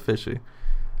a little bit fishy.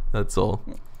 That's all.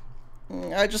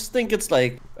 I just think it's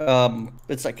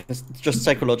just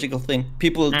psychological thing.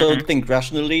 People don't think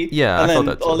rationally. Yeah, and I thought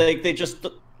that too. Or like they just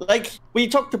like we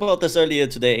talked about this earlier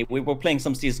today. We were playing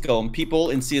some CS:GO, and people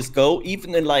in CS:GO,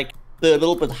 even in like the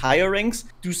little bit higher ranks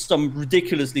do some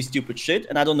ridiculously stupid shit,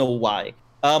 and I don't know why.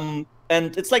 And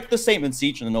it's like the same in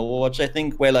Siege and in Overwatch, I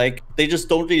think, where like they just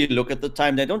don't really look at the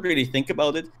time, they don't really think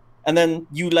about it, and then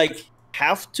you like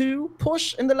have to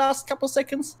push in the last couple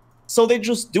seconds, so they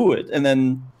just do it. And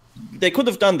then they could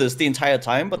have done this the entire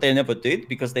time, but they never did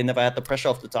because they never had the pressure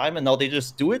of the time, and now they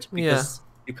just do it because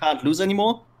you can't lose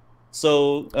anymore.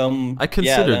 So I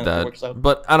considered that,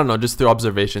 but I don't know, just through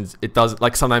observations, it does,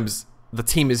 like, sometimes the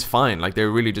team is fine, like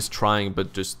they're really just trying,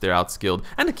 but just they're outskilled,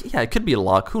 and it could be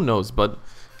luck, who knows, but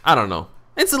I don't know.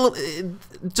 It's a little,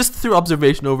 just through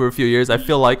observation over a few years, I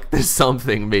feel like there's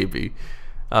something, maybe.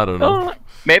 I don't know.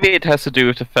 Maybe it has to do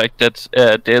with the fact that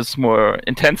there's more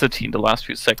intensity in the last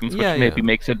few seconds, which maybe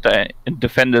makes it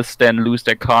defenders then lose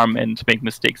their calm and make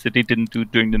mistakes that they didn't do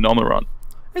during the normal run.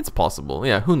 It's possible.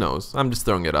 Yeah, who knows? I'm just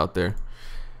throwing it out there.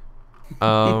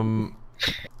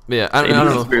 Yeah, I don't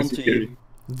know.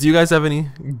 Do you guys have any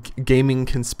gaming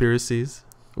conspiracies?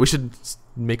 We should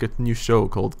make a new show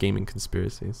called Gaming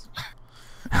Conspiracies.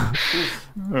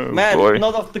 Man, boy.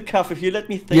 not off the cuff. If you let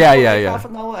me think half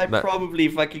an hour, I'd probably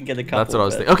fucking get a couple. That's what I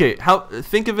was thinking. Okay,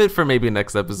 think of it for maybe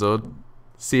next episode.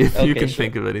 See if you can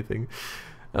think of anything.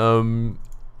 Alright.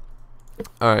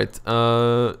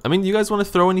 I mean, you guys want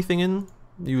to throw anything in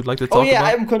you would like to talk about?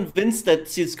 I'm convinced that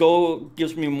CSGO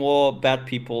gives me more bad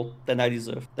people than I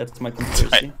deserve. That's my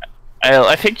conspiracy.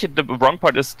 I think the wrong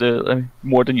part is the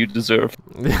more than you deserve.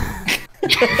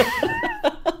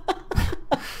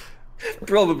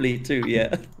 Probably too,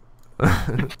 yeah.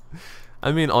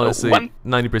 I mean, honestly,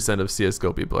 90% of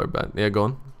CSGO people are bad. Yeah, go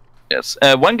on. Yes.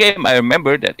 One game I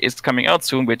remember that is coming out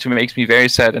soon, which makes me very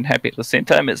sad and happy at the same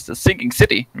time, is the Sinking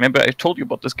City. Remember, I told you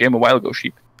about this game a while ago,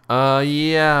 Sheep.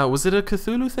 Yeah. Was it a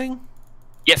Cthulhu thing?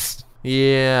 Yes.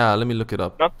 Yeah, let me look it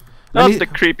up. Not the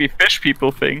creepy fish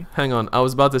people thing. Hang on, I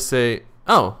was about to say...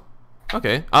 Oh,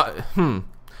 okay.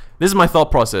 This is my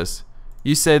thought process.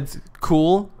 You said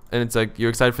cool, and it's like you're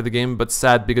excited for the game, but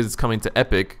sad because it's coming to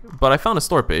Epic. But I found a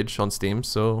store page on Steam,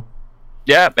 so...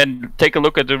 Yeah, and take a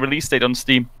look at the release date on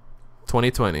Steam.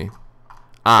 2020.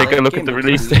 Take a look at the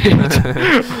release date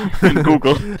in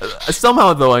Google.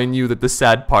 Somehow, though, I knew that the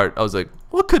sad part, I was like,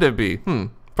 what could it be?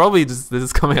 Probably just this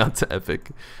is coming out to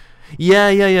Epic.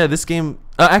 Yeah. This game...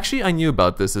 actually, I knew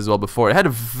about this as well before. It had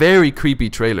very creepy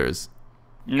trailers.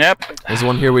 Yep. There's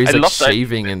one here where he's like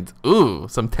shaving and... Ooh,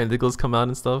 some tentacles come out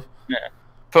and stuff. Yeah.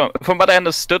 From what I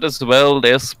understood as well,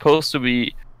 there's supposed to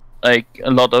be like a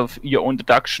lot of your own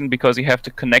deduction because you have to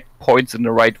connect points in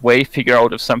the right way, figure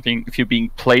out if you're being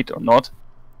played or not.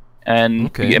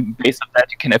 And based on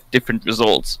that, you can have different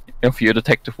results of your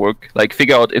detective work. Like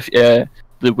figure out if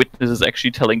the witness is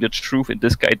actually telling the truth and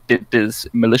this guy did this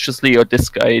maliciously or this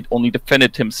guy only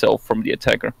defended himself from the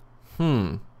attacker.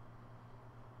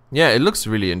 Yeah, it looks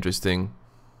really interesting.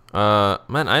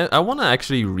 Man, I want to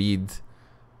actually read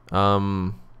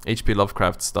H.P.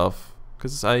 Lovecraft stuff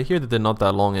because I hear that they're not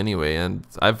that long anyway, and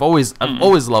I've always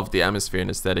loved the atmosphere and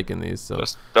aesthetic in these. So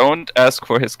just don't ask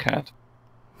for his cat.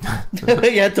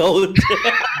 Yeah, don't.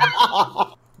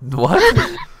 What?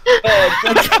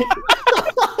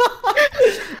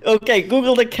 Okay,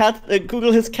 Google the cat.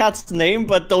 Google his cat's name,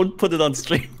 but don't put it on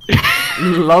stream.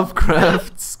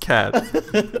 Lovecraft's cat.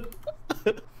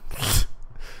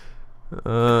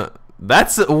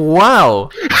 That's wow.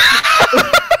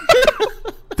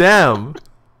 Damn.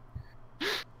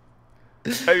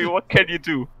 I mean, what can you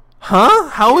do? Huh?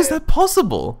 How is that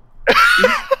possible?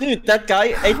 Dude, that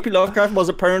guy, H.P. Lovecraft, was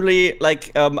apparently,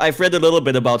 like, I've read a little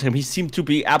bit about him. He seemed to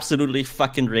be absolutely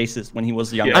fucking racist when he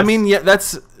was young. Yes. I mean, yeah,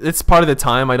 it's part of the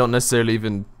time. I don't necessarily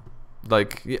even,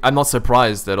 like, I'm not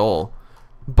surprised at all.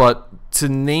 But to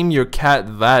name your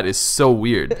cat that is so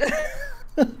weird.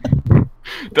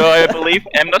 Though I believe,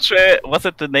 I'm not sure, was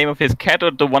it the name of his cat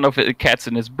or the one of the cats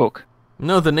in his book?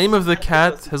 No, the name of the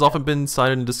cat has often been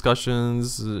cited in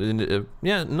discussions.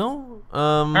 Yeah, no?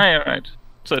 Alright.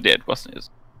 So yeah, it wasn't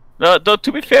his. Though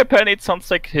to be fair, apparently it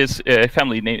sounds like his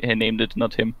family named it,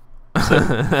 not him. So.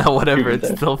 Whatever, it's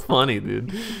still funny,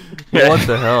 dude. Yeah. What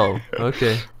the hell?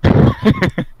 Okay.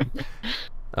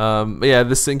 Yeah,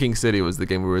 The Sinking City was the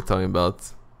game we were talking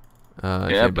about.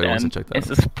 If anybody wants to check that out.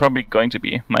 This is probably going to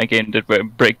be my game that will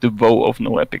break the woe of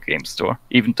no Epic Games Store.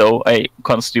 Even though I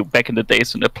constantly, back in the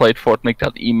days when I played Fortnite,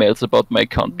 got emails about my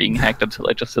account being hacked until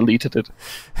I just deleted it.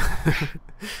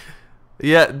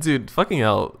 Yeah, dude, fucking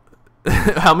hell.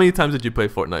 How many times did you play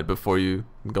Fortnite before you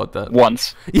got that?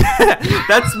 Once. Yeah,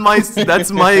 that's my experience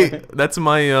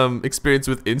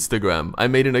with Instagram. I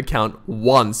made an account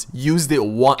once, used it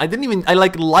once. I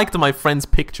liked my friend's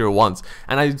picture once,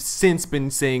 and I've since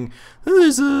been saying, oh,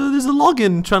 there's a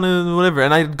login trying to whatever,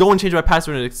 and I go and change my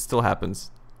password and it still happens.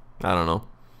 I don't know.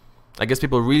 I guess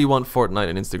people really want Fortnite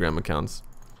and Instagram accounts.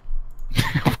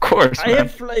 Of course. I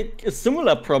have like a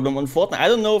similar problem on Fortnite. I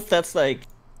don't know if that's like,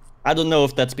 I don't know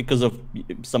if that's because of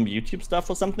some YouTube stuff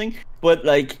or something, but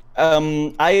like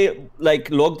I like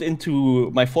logged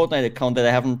into my Fortnite account that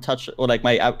I haven't touched, or like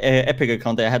my Epic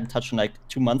account that I hadn't touched in like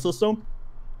 2 months or so,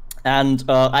 and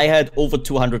I had over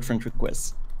 200 friend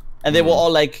requests, and they were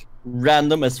all like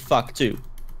random as fuck too.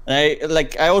 And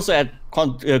I also had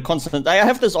constant. I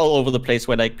have this all over the place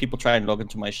where like people try and log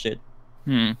into my shit.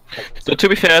 So to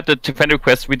be fair, the friend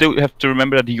request, we do have to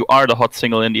remember that you are the hot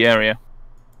single in the area.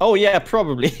 Oh yeah,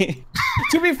 probably.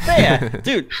 To be fair,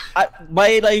 dude, I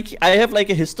have like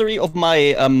a history of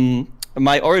my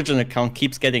my Origin account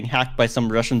keeps getting hacked by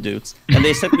some Russian dudes, and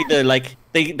they sent me the like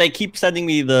they keep sending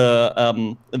me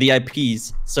the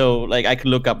IPs, so like I can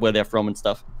look up where they're from and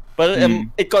stuff. But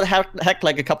it got hacked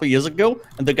like a couple years ago,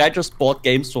 and the guy just bought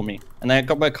games for me, and I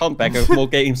got my account back with more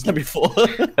games than before.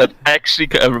 That actually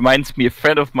reminds me, a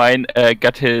friend of mine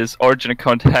got his Origin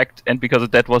account hacked, and because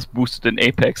of that was boosted in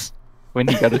Apex when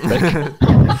he got it back.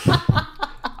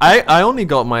 I only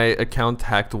got my account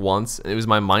hacked once. It was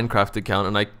my Minecraft account,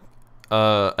 and I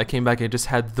came back and it just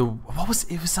had the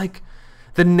it was like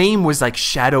the name was like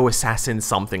Shadow Assassin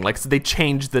something, like so they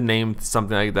changed the name to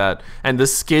something like that, and the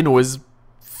skin was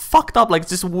fucked up, like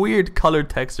just weird colored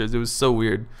textures. It was so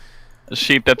weird.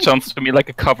 Sheep, that sounds to me like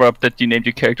a cover up that you named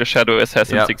your character Shadow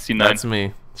Assassin 69. That's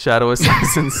me, Shadow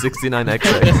Assassin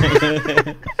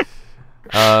 69XX.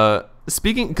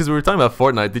 Speaking, because we were talking about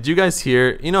Fortnite, did you guys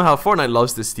hear? You know how Fortnite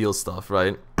loves to steal stuff,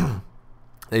 right?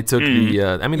 They took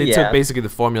the, I mean, they took basically the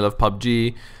formula of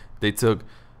PUBG. They took,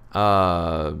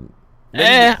 I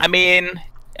mean,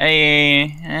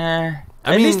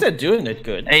 at least they're doing it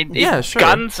good. Yeah, sure.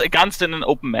 Guns in an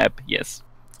open map, yes.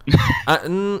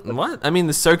 What? I mean,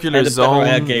 the circular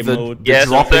zone, the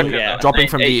dropping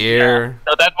from the air. Yeah.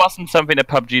 No, that wasn't something that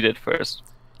PUBG did first.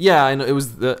 Yeah, I know it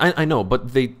was. I know,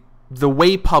 but the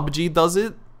way PUBG does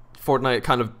it, Fortnite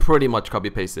kind of pretty much copy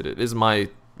pasted it. Is my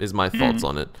thoughts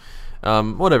on it.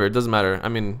 Whatever, it doesn't matter. I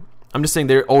mean, I'm just saying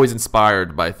they're always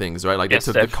inspired by things, right? Like they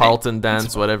took the Carlton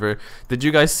dance, whatever. Did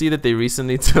you guys see that they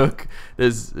recently took?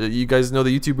 You guys know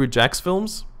the YouTuber Jax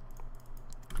Films?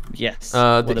 Yes.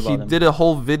 He did a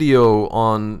whole video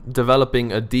on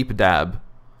developing a deep dab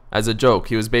as a joke.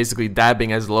 He was basically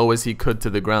dabbing as low as he could to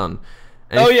the ground.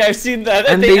 And I've seen that.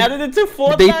 And they added it to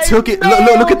Fortnite. They took it. No!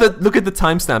 Look at the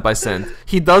timestamp I sent.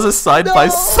 He does a side by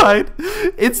side.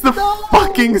 It's the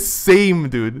fucking same,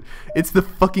 dude. It's the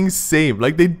fucking same.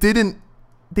 Like they did.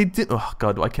 Oh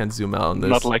god, I can't zoom out on this.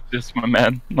 Not like this, my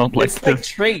man. Not like this. It's like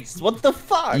traced. What the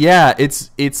fuck? Yeah,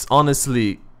 it's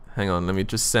honestly. Hang on, let me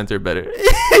just center better.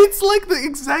 It's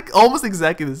like almost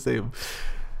exactly the same.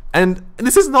 And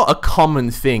this is not a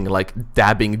common thing, like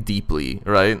dabbing deeply,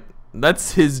 right?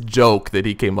 That's his joke that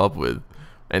he came up with.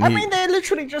 And I mean, they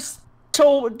literally just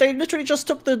took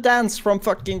the dance from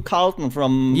fucking Carlton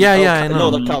from I know.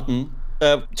 No, not Carlton.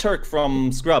 Turk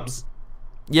from Scrubs.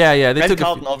 Yeah, they took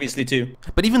Carlton obviously too.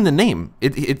 But even the name,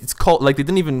 it's called, like, they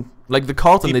didn't even, like, the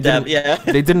Carlton, Deep dab,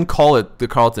 they didn't call it the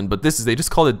Carlton, but they just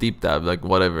call it Deep Dab, like,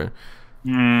 whatever.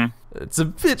 It's a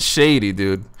bit shady,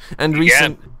 dude. And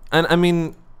and I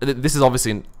mean, this is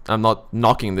obviously, I'm not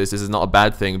knocking this is not a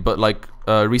bad thing, but like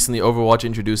recently Overwatch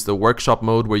introduced the workshop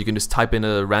mode where you can just type in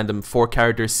a random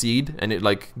 4-character seed and it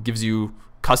like gives you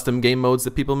custom game modes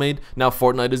that people made. Now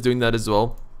Fortnite is doing that as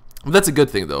well. That's a good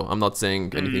thing though. I'm not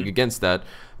saying anything against that,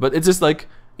 but it's just like,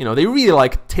 you know, they really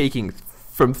like taking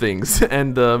from things.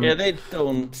 And yeah, they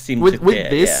don't seem with care,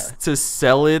 this to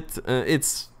sell it,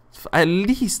 it's at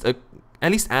least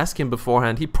ask him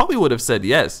beforehand. He probably would have said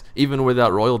yes, even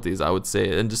without royalties, I would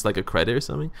say, and just like a credit or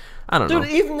something. I don't know. Dude,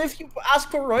 even if you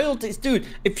ask for royalties, dude,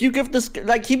 if you give this,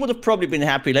 like, he would have probably been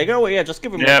happy. Like, oh yeah, just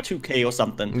give him like 2K or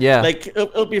something. Yeah. Like,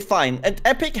 it'll be fine. And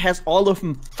Epic has all of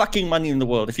the fucking money in the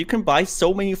world. If you can buy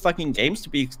so many fucking games to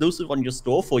be exclusive on your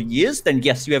store for years, then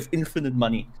yes, you have infinite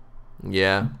money.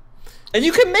 Yeah. And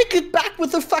you can make it back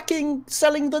with the fucking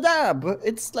selling the dab.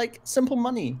 It's like simple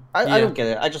money. I don't get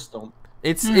it. I just don't.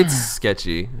 It's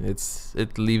sketchy.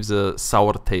 It leaves a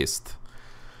sour taste.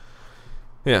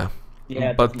 Yeah.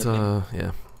 Yeah. But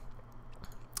yeah.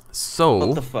 So.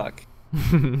 What the fuck?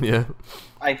 Yeah.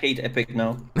 I hate Epic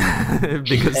now.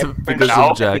 because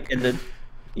of Jack.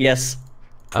 Yes.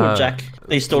 Poor Jack.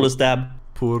 They stole his dab.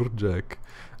 Poor Jack.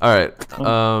 All right.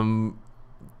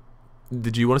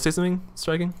 Did you want to say something,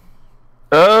 Striking?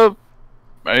 I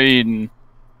mean.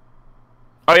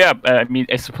 Oh yeah, I mean,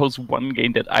 I suppose one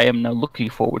game that I am now looking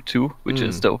forward to, which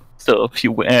is still a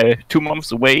few 2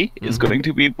 months away, is going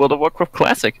to be World of Warcraft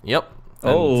Classic. Yep,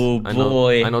 Oh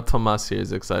boy. I know Tomas here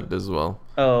is excited as well.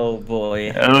 Oh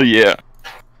boy. Oh yeah.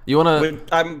 You wanna?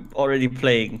 I'm already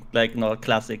playing like not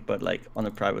classic, but like on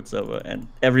a private server, and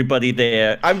everybody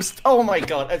there. Oh my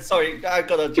god! I'm sorry. I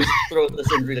gotta just throw this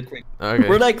in really quick. Okay.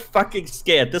 We're like fucking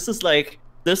scared. This is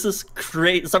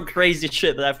some crazy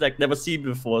shit that I've like never seen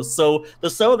before. So the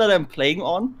server that I'm playing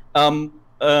on,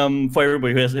 for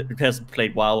everybody who hasn't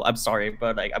played WoW, I'm sorry,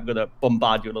 but like I'm gonna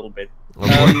bombard you a little bit.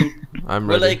 I'm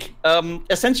ready. Like,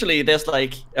 essentially, there's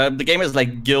like the game is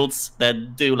like guilds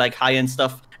that do like high-end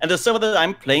stuff, and the server that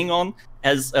I'm playing on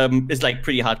has is like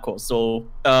pretty hardcore. So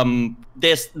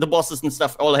there's the bosses and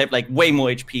stuff all have like way more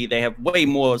HP. They have way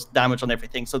more damage on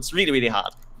everything. So it's really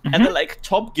hard. And the like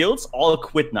top guilds all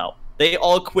quit now. They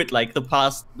all quit like the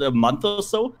past month or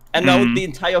so, and now the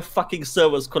entire fucking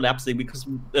server is collapsing because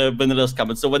Vanilla's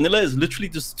coming. So Vanilla is literally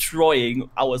destroying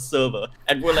our server,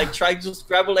 and we're like trying to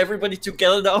scramble everybody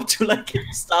together now to like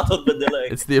start on Vanilla.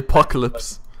 It's the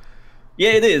apocalypse.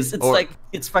 Yeah, it is. It's like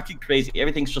it's fucking crazy.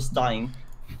 Everything's just dying.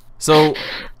 So,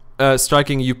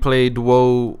 Striking, you played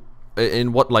WoW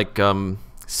in what like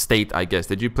state? I guess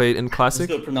did you play it in Classic?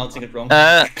 I'm still pronouncing it wrong.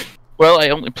 Well, I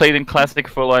only played in Classic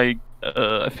for like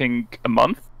I think a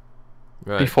month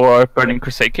before Burning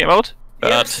Crusade came out.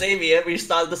 Yeah, same here. We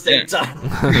started the same time.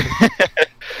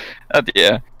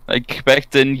 Yeah, like back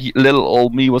then, little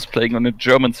old me was playing on a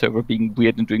German server, being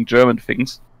weird and doing German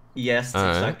things. Yes,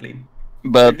 exactly.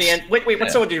 But in the end, wait,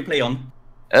 what server did you play on?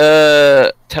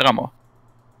 Terramore.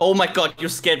 Oh my god, you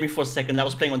scared me for a second. I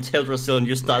was playing on Teldrassil and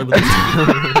you started with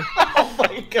Oh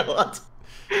my god.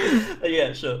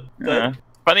 Yeah, sure.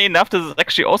 Funny enough, this is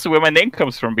actually also where my name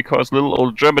comes from, because little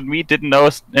old German me didn't know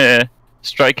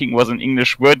striking was an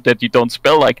English word that you don't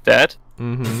spell like that.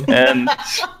 And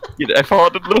I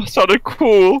thought it sounded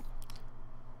cool.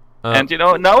 And you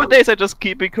know, nowadays I just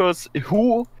keep, because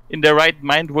who in their right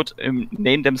mind would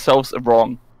name themselves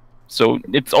wrong? So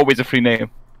it's always a free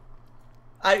name.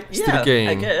 I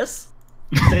guess.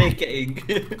 Taking.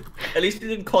 At least you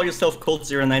didn't call yourself Colt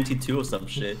 092 or some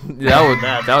shit. That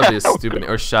would be a stupid,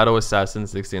 or Shadow Assassin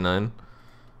 69.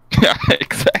 Yeah,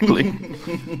 exactly.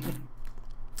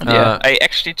 I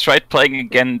actually tried playing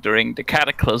again during the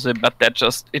Cataclysm, but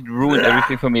it ruined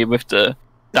everything for me with the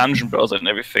dungeon browser and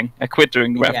everything. I quit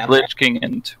during Wrath of the Lich King,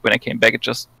 and when I came back, it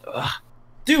just.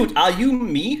 Dude, are you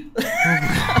me?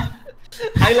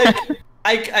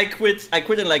 I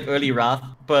quit in like early Wrath,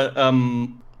 but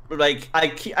like I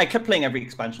kept playing every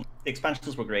expansion. The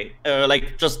expansions were great.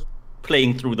 Like just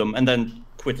playing through them and then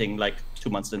quitting like 2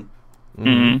 months in.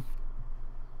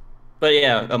 But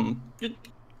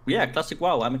yeah, classic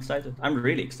WoW. I'm excited. I'm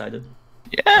really excited.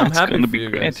 Yeah, I'm happy for you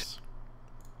guys.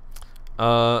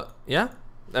 Yeah.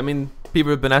 I mean,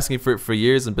 people have been asking for it for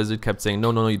years, and Blizzard kept saying,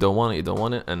 no, you don't want it,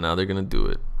 and now they're gonna do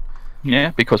it.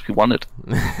 Yeah, because we want it.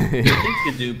 You think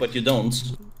you do, but you don't.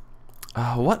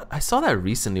 What? I saw that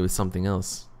recently with something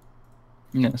else.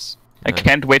 Yes. I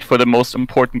can't wait for the most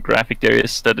important graphic there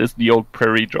is. That is the old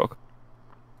prairie dog.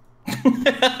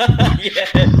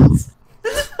 Yes.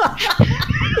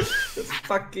 This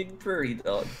fucking prairie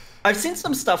dog. I've seen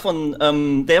some stuff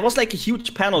on. There was like a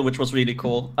huge panel which was really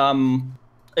cool.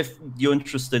 If you're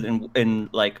interested in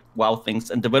like WoW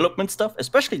things and development stuff,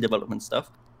 especially development stuff,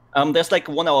 there's like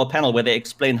a 1 hour panel where they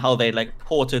explain how they like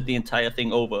ported the entire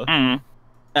thing over.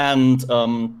 And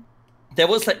there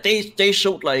was like they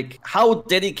showed like how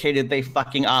dedicated they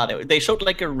fucking are. They showed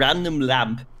like a random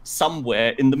lamp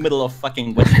somewhere in the middle of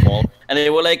fucking Westfall, and they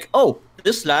were like, "Oh,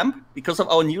 this lamp, because of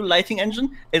our new lighting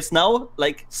engine, is now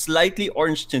like slightly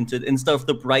orange tinted instead of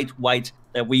the bright white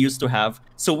that we used to have.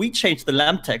 So we changed the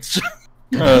lamp texture."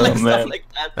 Like stuff like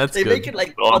that. They make it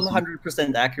like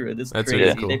 100% accurate. It's crazy.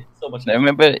 Really cool. They put so much. I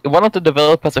remember one of the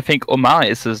developers, I think Omar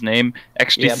is his name,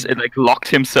 actually like locked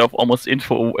himself almost in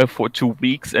for 2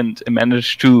 weeks and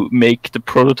managed to make the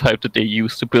prototype that they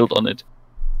used to build on it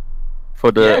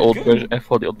for the old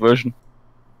version.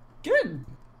 Good.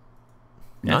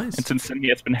 Yeah. Nice. And since then he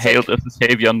has been hailed as the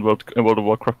savior on World of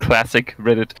Warcraft Classic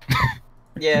Reddit.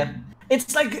 Yeah.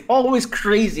 It's like always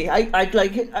crazy.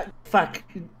 Fuck.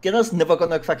 Getter's never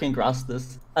gonna fucking grasp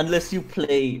this unless you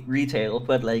play retail.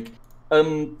 But like,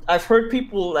 I've heard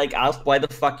people like ask why the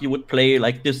fuck you would play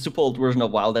like this super old version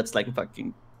of WoW that's like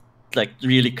fucking, like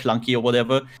really clunky or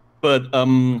whatever. But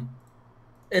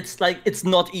it's like it's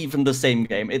not even the same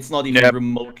game. It's not even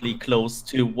remotely close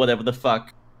to whatever the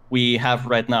fuck we have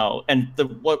right now. And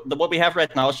what we have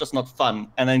right now is just not fun.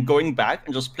 And then going back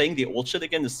and just playing the old shit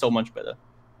again is so much better.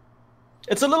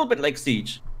 It's a little bit like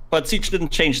Siege, but Siege didn't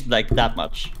change like that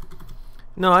much.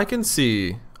 No, I can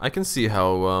see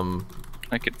how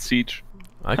Like it's Siege.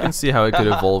 I can see how it could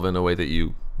evolve in a way that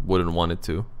you wouldn't want it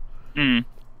to. Mm.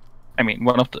 I mean,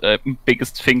 one of the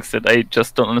biggest things that I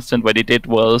just don't understand why they did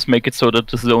was make it so that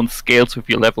the zone scales with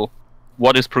your level.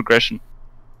 What is progression?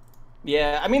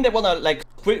 Yeah, I mean they wanna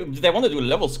do a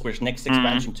level squish next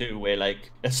expansion too, where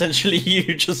like essentially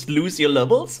you just lose your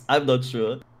levels. I'm not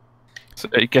sure. So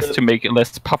I guess to make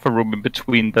less buffer room in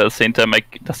between, the same time,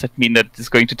 like, does that mean that it's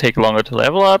going to take longer to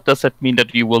level up? Does that mean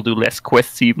that you will do less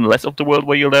quests, even less of the world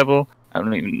where you level? I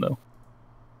don't even know.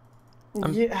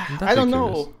 Yeah, I don't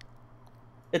know.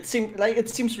 It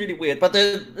seems really weird, but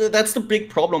that's the big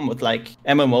problem with like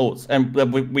MMOs, and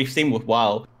we've seen with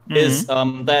WoW. Is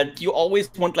that you always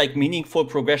want like meaningful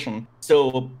progression.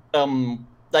 So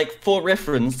like for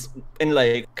reference, in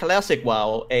like classic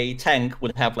WoW, a tank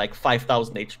would have like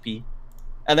 5,000 HP,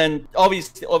 and then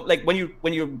obviously like when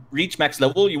you reach max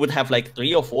level, you would have like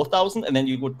 3,000 or 4,000, and then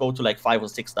you would go to like 5,000 or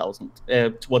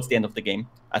 6,000 towards the end of the game,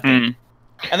 I think.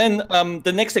 And then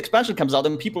the next expansion comes out,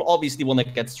 and people obviously want to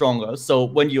get stronger. So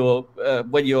when you're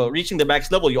reaching the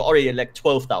max level, you're already at like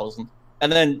 12,000.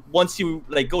 And then once you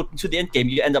like go to the end game,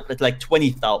 you end up at like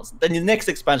 20,000. Then the next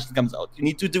expansion comes out, you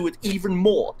need to do it even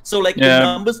more. So like the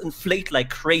numbers inflate like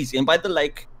crazy. And by the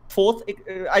like fourth,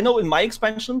 I know in my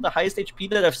expansion, the highest HP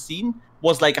that I've seen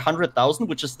was like 100,000,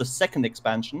 which is the second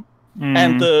expansion.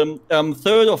 And the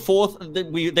third or fourth,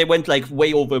 they went like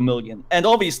way over 1 million. And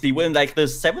obviously we're in like the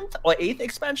 7th or 8th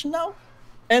expansion now,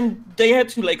 and they had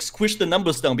to like squish the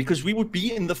numbers down because we would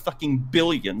be in the fucking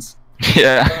billions.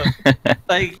 Yeah.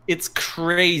 Like it's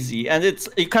crazy, and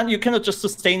you cannot just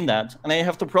sustain that. And I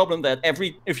have the problem that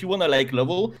if you want to like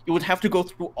level, you would have to go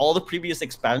through all the previous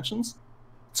expansions.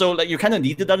 So like you kind of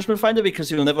need the dungeon finder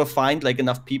because you'll never find like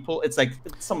enough people. It's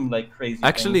some like crazy.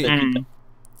 Actually,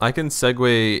 I can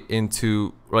segue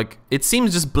into like it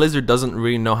seems just Blizzard doesn't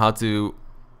really know how to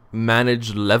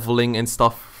manage leveling and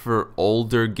stuff for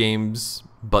older games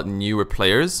but newer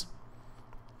players.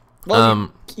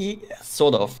 Well,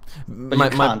 sort of.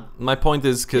 But my point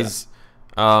is because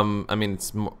I mean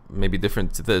it's maybe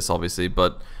different to this obviously,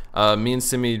 but me and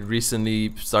Simi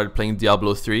recently started playing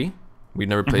Diablo 3. We'd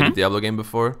never played a Diablo game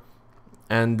before,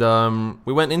 and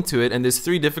we went into it, and there's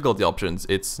 3 difficulty options.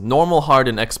 It's normal, hard,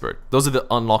 and expert. Those are the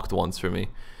unlocked ones for me.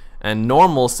 And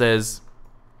normal says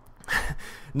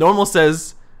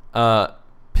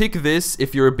pick this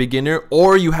if you're a beginner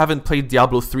or you haven't played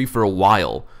Diablo 3 for a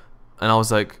while. And I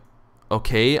was like,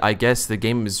 okay, I guess the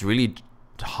game is really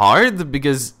hard,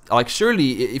 because like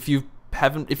surely if you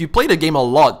played a game a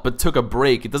lot but took a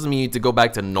break, it doesn't mean you need to go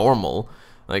back to normal.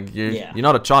 Like you're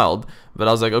not a child. But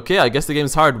I was like, okay, I guess the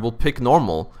game's hard. We'll pick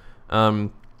normal.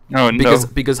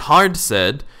 Because hard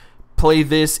said play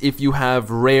this if you have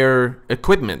rare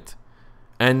equipment.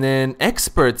 And then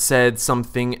expert said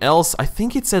something else. I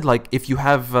think it said like if you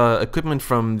have equipment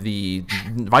from the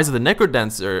Rise of the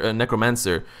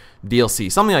Necromancer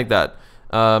DLC, something like that.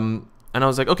 And I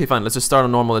was like, okay, fine, let's just start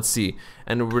on normal. Let's see.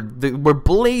 And we're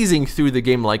blazing through the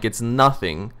game like it's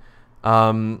nothing.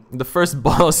 The first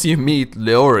boss you meet,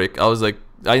 Leoric, I was like,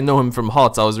 I know him from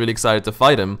HOTS. I was really excited to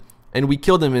fight him, and we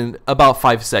killed him in about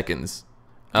 5 seconds.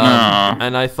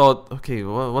 And I thought, okay,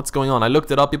 what's going on? I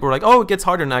looked it up. People were like, oh, it gets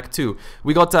harder in Act 2.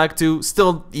 We got to Act 2,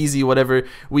 still easy, whatever.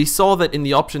 We saw that in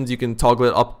the options you can toggle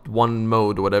it up one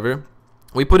mode, whatever.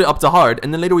 We put it up to hard,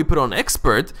 and then later we put it on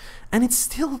expert, and it's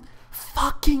still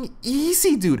fucking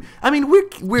easy, dude. I mean,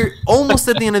 we're almost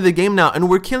at the end of the game now, and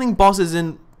we're killing bosses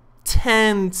in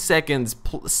 10 seconds,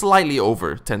 slightly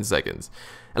over 10 seconds.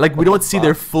 Like, we don't see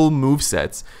their full move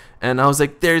sets. And I was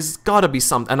like, there's gotta be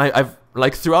something. And I've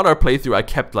like throughout our playthrough,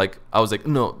 I was like,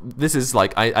 no, this is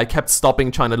like, I kept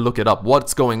stopping trying to look it up.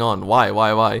 What's going on?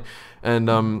 Why?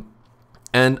 And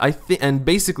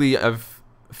basically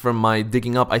from my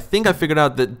digging up, I think I figured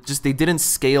out that just they didn't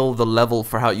scale the level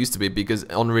for how it used to be, because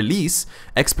on release,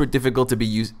 expert difficulty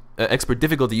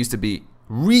used to be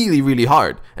really, really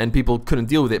hard, and people couldn't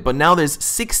deal with it. But now there's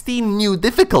 16 new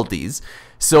difficulties,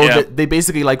 so that they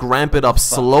basically like ramp it up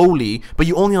slowly, but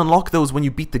you only unlock those when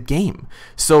you beat the game.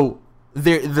 So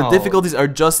the difficulties are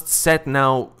just set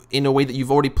now in a way that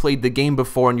you've already played the game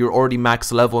before and you're already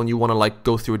max level and you want to like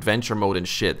go through adventure mode and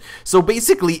shit. So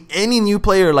basically any new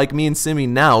player like me and Simi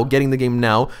now, getting the game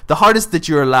now, the hardest that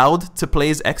you're allowed to play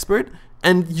is expert,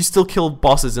 and you still kill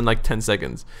bosses in like 10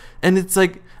 seconds. And it's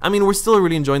like, I mean, we're still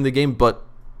really enjoying the game, but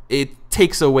it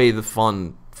takes away the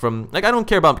fun from, like, I don't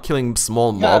care about killing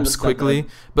small mobs quickly,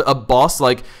 but a boss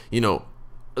like, you know,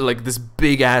 like this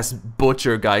big ass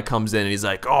butcher guy comes in and he's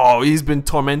like, oh, he's been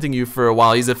tormenting you for a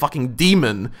while, he's a fucking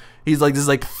demon, he's like, there's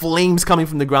like flames coming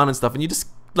from the ground and stuff, and you just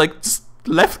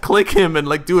left click him and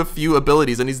like do a few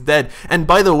abilities and he's dead. And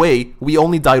by the way, we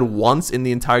only died once in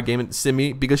the entire game at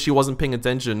Simi because she wasn't paying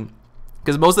attention.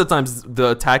 Because most of the times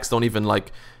the attacks don't even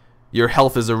like, your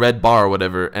health is a red bar or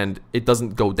whatever, and it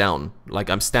doesn't go down. Like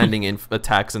I'm standing in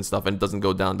attacks and stuff, and it doesn't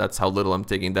go down. That's how little I'm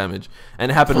taking damage. And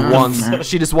it happened once.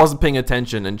 She just wasn't paying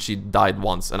attention, and she died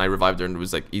once, and I revived her, and it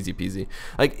was like easy peasy.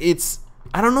 Like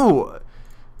I don't know.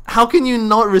 How can you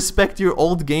not respect your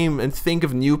old game and think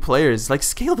of new players? Like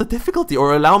scale the difficulty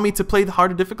or allow me to play the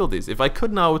harder difficulties. If I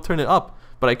could now, I would turn it up,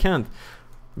 but I can't.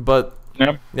 But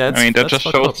yeah, I mean that just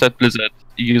shows that Blizzard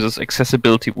uses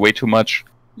accessibility way too much.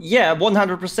 Yeah,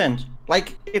 100%.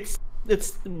 Like it's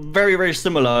very very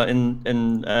similar in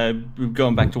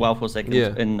going back to WoW for a second.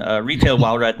 Yeah. In retail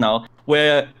WoW right now,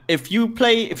 where if you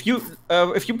play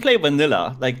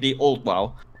vanilla like the old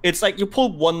WoW, it's like you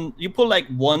pull like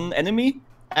one enemy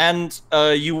and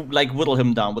you like whittle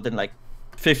him down within like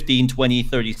 15, 20,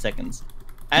 30 seconds,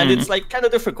 and it's like kind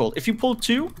of difficult. If you pull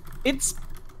two, it's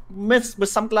with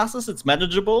some classes it's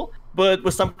manageable, but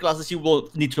with some classes you will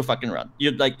need to fucking run.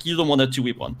 You don't want a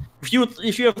 2v1.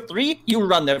 If you have three, you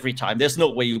run every time. There's no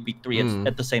way you beat three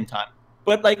at the same time.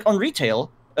 But like on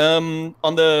retail, on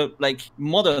the like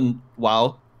modern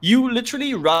WoW, you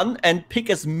literally run and pick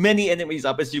as many enemies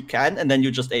up as you can, and then you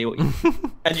just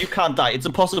AoE, and you can't die. It's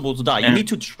impossible to die. You need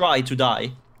to try to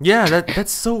die. Yeah,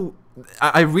 that's so.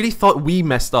 I really thought we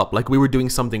messed up. Like we were doing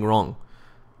something wrong.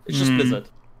 It's just Blizzard.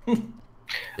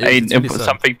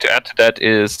 Something to add to that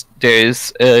is there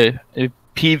is a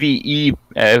PvE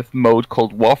mode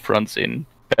called Warfronts in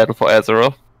Battle for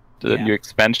Azeroth, the new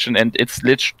expansion, and it's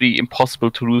literally impossible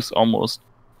to lose almost.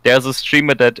 There's a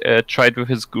streamer that tried with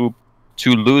his group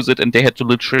to lose it, and they had to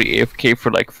literally AFK for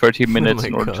like 30 minutes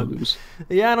in order to lose.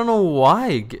 Yeah, I don't know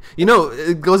why. You know,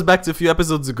 it goes back to a few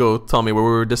episodes ago, Tommy, where we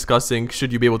were discussing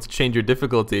should you be able to change your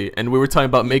difficulty, and we were talking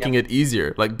about making it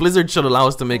easier. Like Blizzard should allow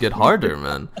us to make it harder,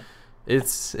 man.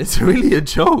 It's really a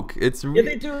joke. It's really... Yeah,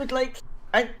 they do it like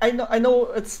I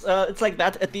know it's like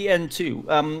that at the end too.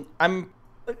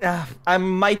 I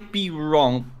might be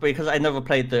wrong because I never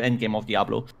played the end game of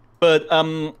Diablo, but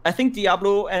I think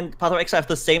Diablo and Path of Exile have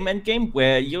the same end game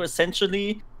where you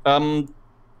essentially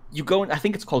you go in, I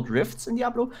think it's called Rifts in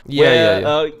Diablo.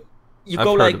 Yeah. You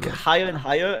go like higher and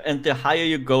higher, and the higher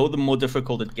you go, the more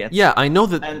difficult it gets. Yeah, I know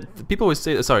that. And people always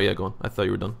say. Sorry, yeah, go on. I thought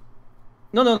you were done.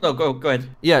 No, go ahead.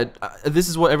 Yeah, this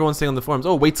is what everyone's saying on the forums.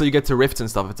 Oh, wait till you get to Rifts and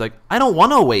stuff. It's like, I don't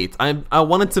want to wait. I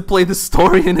wanted to play the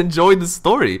story and enjoy the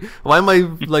story. Why am I,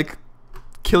 like,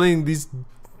 killing these,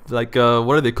 like, what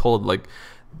are they called? Like,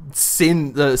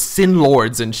 sin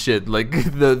lords and shit. Like,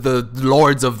 the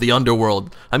lords of the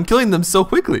underworld. I'm killing them so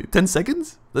quickly. 10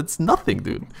 seconds? That's nothing,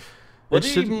 dude. What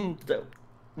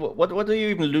do you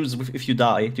even lose if you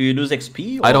die? Do you lose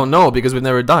XP? Or? I don't know because we've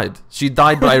never died. She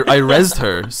died, but I rezzed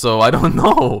her, so I don't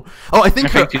know. Oh, I think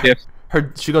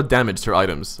she got damaged, her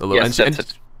items a little.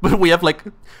 Yes, but we have like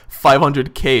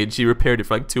 500k, and she repaired it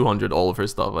for like 200. All of her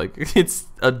stuff, like it's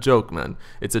a joke, man.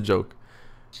 It's a joke.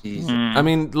 I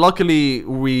mean, luckily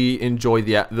we enjoy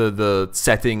the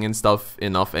setting and stuff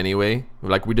enough anyway.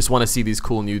 Like we just want to see these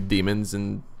cool new demons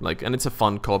and it's a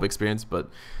fun co-op experience. But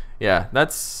yeah,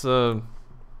 that's.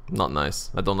 Not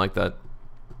nice. I don't like that.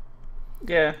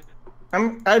 Yeah,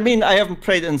 I mean, I haven't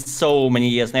played in so many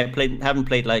years, and haven't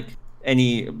played like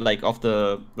any of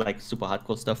the super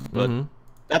hardcore stuff. But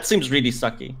that seems really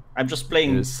sucky. I'm just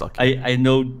playing. It is sucky. I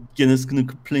know Guinness gonna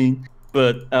complain,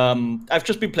 but I've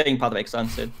just been playing Path of Exile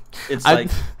instead. It's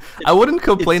I wouldn't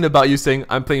complain about you saying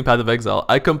I'm playing Path of Exile.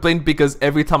 I complained because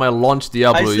every time I launch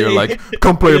Diablo, you're like,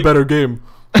 come play a better game.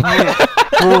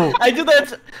 I do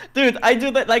that, dude. I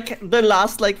do that like the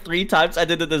last 3 times. I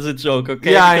did it as a joke,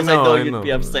 okay? Yeah, because I know you'd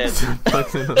be upset. But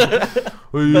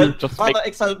Path of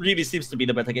Exile really seems to be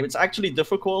the better game. It's actually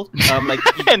difficult.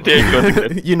 And there you go.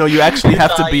 You know, you actually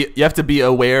have to be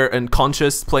aware and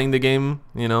conscious playing the game.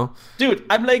 You know, dude.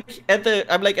 I'm at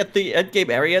the end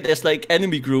game area. There's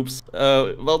enemy groups.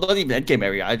 Well, not even end game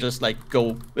area. I just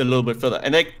go a little bit further,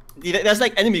 and there's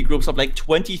enemy groups of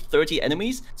 20, 30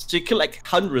 enemies, so you kill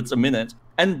hundreds a minute,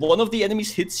 and one of the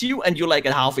enemies hits you and you're at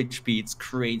half HP. It's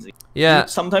crazy. Yeah. You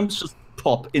sometimes just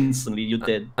pop instantly, you're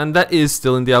dead. And that is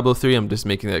still in Diablo 3. I'm just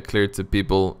making that clear to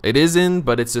people. It is in,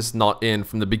 but it's just not in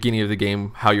from the beginning of the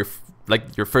game, how your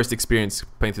first experience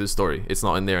playing through the story. It's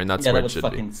not in there, and that's where it should be.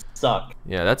 That would fucking suck.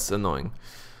 Yeah, that's annoying.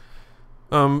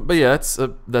 But yeah,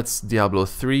 that's Diablo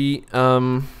 3.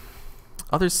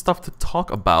 Other stuff to talk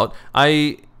about.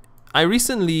 I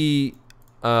recently,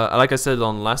 like I said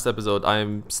on last episode,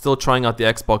 I'm still trying out the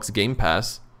Xbox Game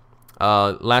Pass.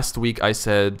 Last week I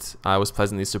said I was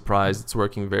pleasantly surprised. It's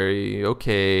working very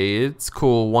okay. It's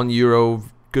cool. €1,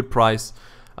 good price.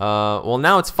 Well,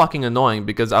 now it's fucking annoying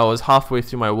because I was halfway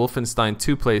through my Wolfenstein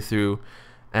 2 playthrough,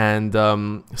 and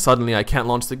suddenly I can't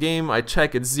launch the game. I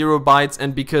check, it's 0 bytes,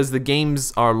 and because the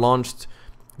games are launched,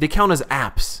 they count as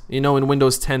apps. You know, in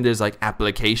Windows 10 there's like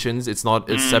applications, it's not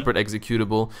a separate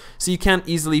executable, so you can't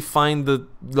easily find the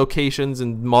locations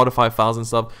and modify files and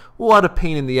stuff. What a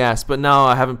pain in the ass. But now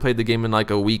I haven't played the game in like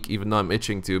a week, even though I'm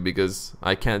itching to, because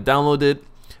I can't download it.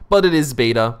 But it is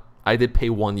beta. I did pay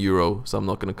 €1, so I'm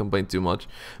not gonna complain too much.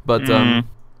 But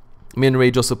me and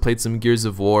Rage also played some Gears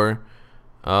of War.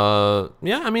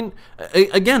 Yeah, I mean,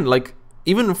 again, like,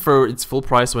 even for its full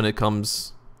price when it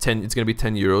comes, it's gonna be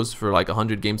 €10 for like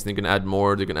 100 games. And they're gonna add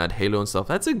more. They're gonna add Halo and stuff.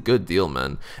 That's a good deal,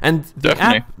 man. And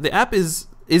the app is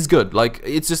good. Like,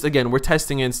 it's just, again, we're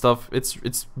testing it and stuff.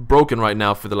 It's broken right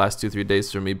now for the last 2-3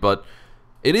 days for me, but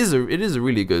it is a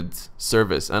really good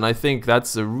service, and I think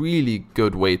that's a really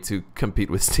good way to compete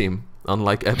with Steam,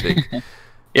 unlike Epic.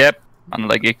 Yep,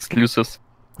 unlike exclusives.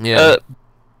 Yeah.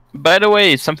 By the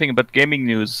way, something about gaming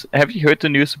news. Have you heard the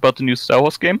news about the new Star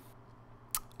Wars game?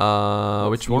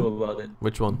 Which one?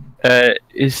 Which one?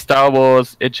 Is Star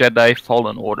Wars a Jedi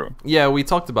Fallen Order? Yeah, we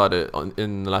talked about it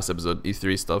in the last episode,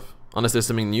 E3 stuff. Unless there's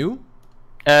something new?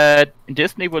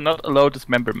 Disney will not allow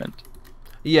dismemberment.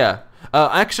 Yeah.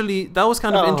 Actually, that was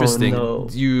kind of interesting. No.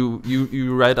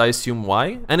 You read, I assume,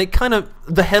 why? And it kind of,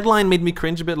 the headline made me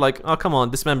cringe a bit, like, oh, come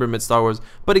on, dismemberment, Star Wars.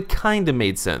 But it kind of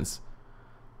made sense.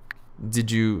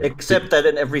 Did you... Except that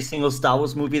in every single Star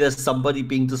Wars movie, there's somebody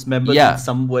being dismembered in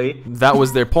some way. That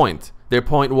was their point. Their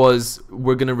point was,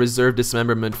 we're going to reserve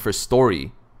dismemberment for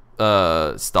story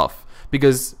stuff.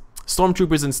 Because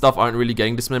stormtroopers and stuff aren't really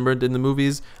getting dismembered in the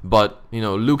movies, but, you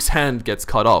know, Luke's hand gets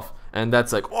cut off. And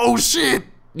that's like, oh shit!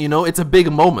 You know, it's a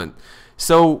big moment.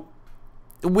 So,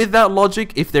 with that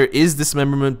logic, if there is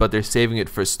dismemberment, but they're saving it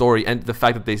for story, and the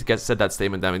fact that they said that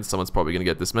statement, that means someone's probably going to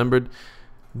get dismembered,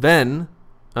 then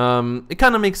it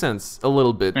kind of makes sense a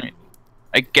little bit.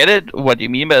 I get it, what you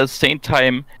mean, but at the same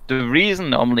time, the reason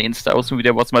normally in Star Wars movie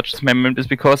there was much dismemberment is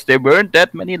because there weren't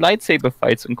that many lightsaber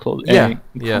fights in close. Yeah,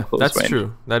 that's range.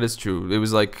 True. That is true. It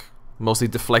was like mostly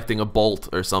deflecting a bolt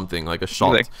or something, like a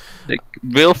shot. Like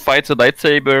Will fights a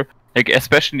lightsaber, like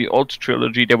especially in the old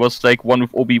trilogy, there was like one with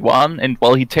Obi-Wan, and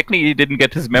while he technically didn't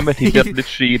get dismembered, he got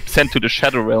literally sent to the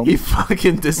Shadow Realm. He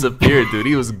fucking disappeared, dude.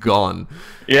 He was gone.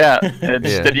 Yeah, and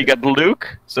then you got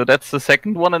Luke, so that's the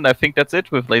second one, and I think that's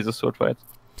it with laser sword fights.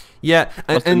 Yeah,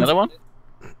 and another one?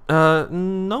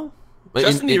 No.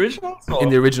 Just in the original? In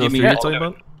the original 3 you're talking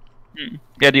about?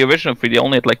 Yeah, the original 3, they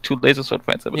only had like 2 laser sword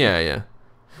fights. Yeah.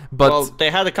 But well, they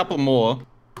had a couple more.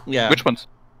 Yeah. Which ones?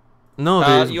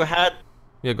 No, you had.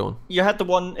 Yeah, go on. You had the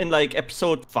one in like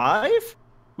episode 5.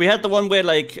 We had the one where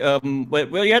like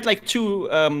where you had like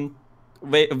 2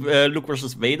 Luke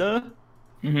versus Vader.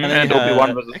 And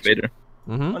Obi-Wan versus Vader.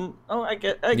 I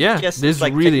guess there's it's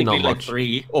like really not like much.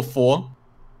 3 or 4.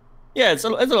 Yeah, it's a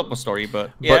lot more story,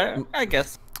 but yeah, I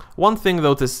guess. One thing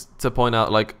though to point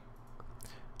out, like,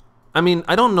 I mean,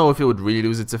 I don't know if it would really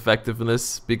lose its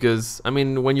effectiveness, because, I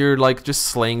mean, when you're, like, just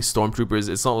slaying stormtroopers,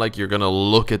 it's not like you're gonna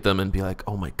look at them and be like,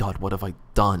 oh my god, what have I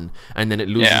done? And then it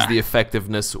loses the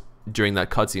effectiveness during that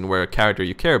cutscene where a character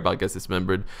you care about gets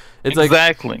dismembered. It's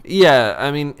exactly. Yeah, I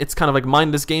mean, it's kind of like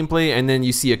mindless gameplay, and then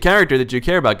you see a character that you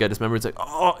care about get dismembered, it's like,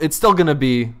 oh, it's still gonna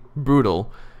be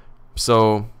brutal.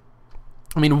 So,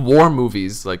 I mean, war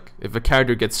movies, like, if a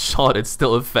character gets shot, it's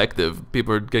still effective.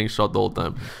 People are getting shot the whole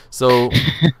time. So...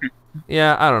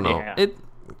 Yeah, I don't know.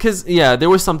 Because there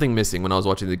was something missing when I was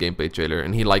watching the gameplay trailer,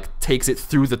 and he like takes it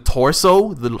through the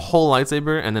torso, the whole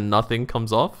lightsaber, and then nothing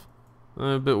comes off.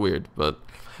 A bit weird, but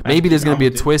maybe there's gonna be a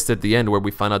twist at the end where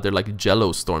we find out they're like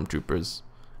Jello stormtroopers,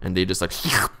 and they just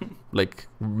like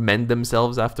mend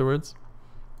themselves afterwards.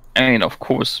 I mean, of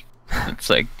course, it's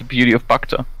like the beauty of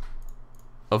Bacta.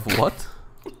 Of what?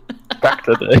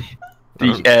 Bacta,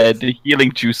 the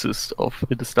healing juices of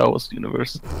the Star Wars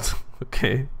universe.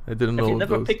 Okay, I didn't know. Have you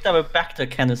never picked up a Bacta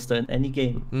canister in any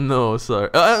game? No, sorry.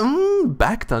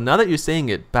 Bacta. Now that you're saying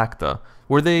it, Bacta.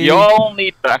 Were they? You all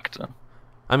need Bacta.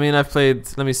 I mean, I've played.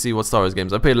 Let me see what Star Wars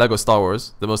games. I played Lego Star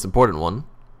Wars, the most important one.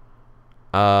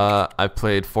 I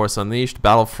played Force Unleashed,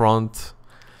 Battlefront,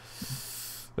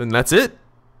 and that's it.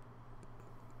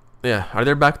 Yeah, are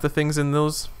there Bacta things in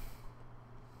those?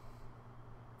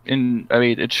 I mean,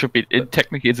 it should be.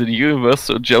 Technically, it's in the universe,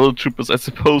 so Jello Troopers, I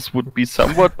suppose, would be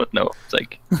somewhat, but no, it's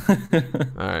like.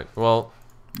 Alright, well,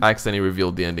 I accidentally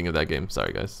revealed the ending of that game.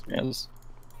 Sorry, guys. Yes.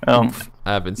 I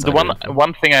have been. The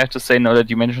one thing I have to say now that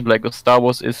you mentioned Lego Star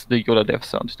Wars is the Yoda death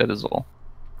sound. That is all.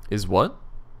 Is what?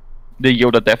 The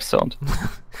Yoda death sound.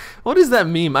 What is that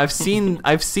meme? I've seen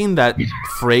that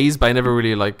phrase, but I never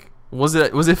really like. Was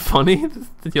it funny?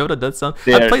 The Yoda death sound.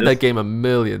 I played that game a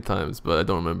million times, but I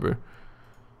don't remember.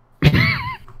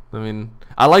 I mean,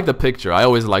 I like the picture. I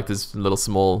always like this little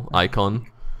small icon.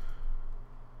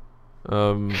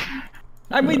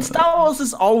 I mean, Star Wars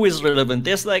is always relevant.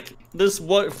 There's like this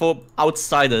one for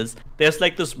outsiders. There's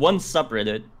like this one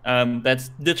subreddit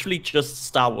that's literally just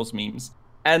Star Wars memes.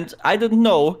 And I didn't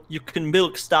know you can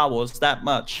milk Star Wars that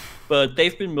much, but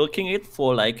they've been milking it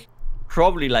for like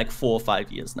probably like 4 or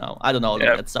 5 years now. I don't know how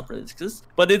long that subreddit exists,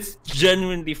 but it's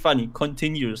genuinely funny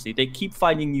continuously. They keep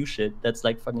finding new shit that's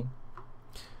like funny.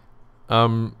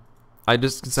 I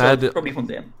just So had it, probably from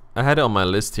there. I had it on my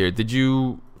list here. Did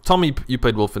you tell me you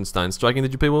played Wolfenstein? Striking,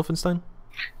 did you play Wolfenstein?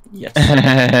 Yes.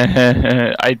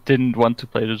 I didn't want to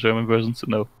play the German version, so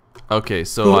no. Okay,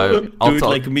 so I'll do it talk.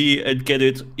 like me and get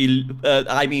it.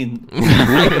 I mean,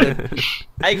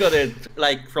 I got it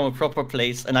like from a proper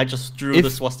place, and I just drew the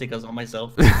swastikas on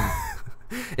myself.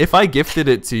 If I gifted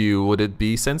it to you, would it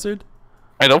be censored?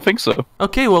 I don't think so.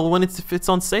 Okay, well when if it's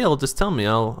on sale, just tell me.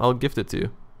 I'll gift it to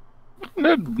you.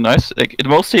 No, nice. Like, it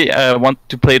mostly want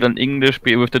to play it in English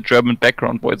with the German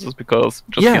background voices because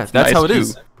it just Yeah, gets that's nice how it too.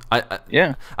 is.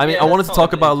 Yeah. I mean, Yeah, I wanted that's to how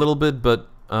talk it about it a is. little bit, but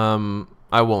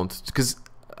I won't, because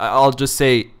I'll just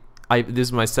say this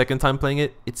is my second time playing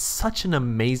it. It's such an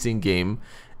amazing game.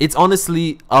 It's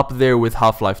honestly up there with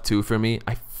Half-Life 2 for me.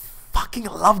 I fucking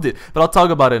loved it. But I'll talk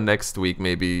about it next week,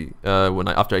 maybe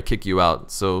after I kick you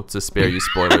out. So to spare you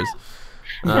spoilers.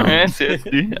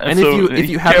 Seriously. And so if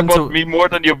you care happen about to me more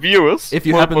than your viewers, if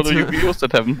you more happen than to- your viewers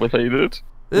that haven't played it.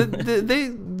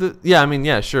 Yeah, I mean,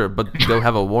 yeah, sure, but they'll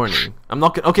have a warning. I'm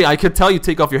not gonna, okay, I could tell you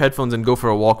take off your headphones and go for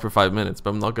a walk for 5 minutes, but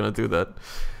I'm not gonna do that.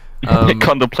 I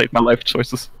contemplate my life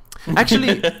choices.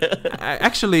 Actually,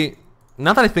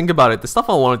 now that I think about it, the stuff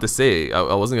I wanted to say,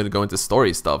 I wasn't gonna go into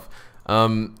story stuff,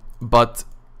 but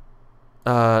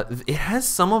it has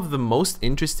some of the most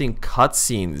interesting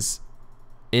cutscenes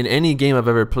in any game I've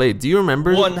ever played. Do you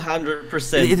remember?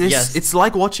 100%. It is. Yes. It's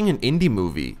like watching an indie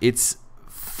movie. It's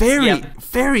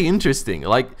very interesting.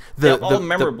 Like They're all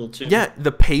memorable too. Yeah,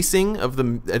 the pacing of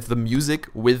the music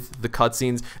with the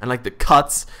cutscenes and like the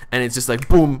cuts, and it's just like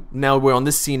boom. Now we're on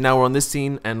this scene. Now we're on this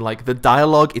scene, and like the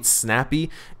dialogue, it's snappy.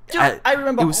 Dude, I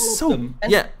remember it was all of so them.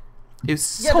 And yeah. It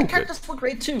was yeah, so the good. characters were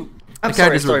great too. I'm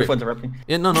characters were sorry great. for interrupting.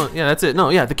 Yeah, no, yeah, that's it. No,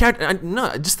 yeah, the character,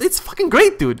 no, just it's fucking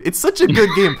great, dude. It's such a good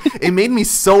game. It made me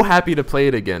so happy to play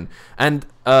it again. And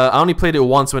I only played it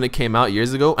once when it came out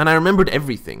years ago, and I remembered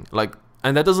everything. Like,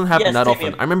 and that doesn't happen Yes, that same often.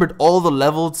 here. I remembered all the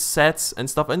level sets and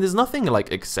stuff, and there's nothing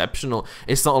like exceptional.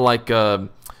 It's not like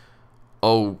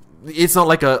it's not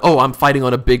like I'm fighting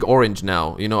on a big orange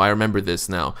now. You know, I remember this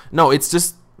now. No, it's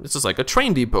just like a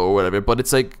train depot or whatever. But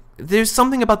it's like there's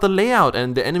something about the layout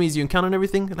and the enemies you encounter and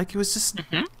everything. Like it was just,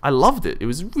 I loved it. It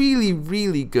was really,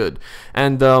 really good.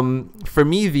 And for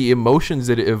me, the emotions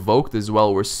that it evoked as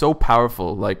well were so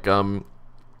powerful. Like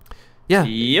yeah.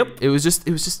 Yep. It was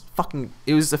just fucking,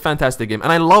 it was a fantastic game.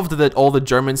 And I loved that all the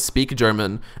Germans speak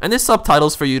German. And there's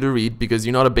subtitles for you to read because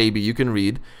you're not a baby, you can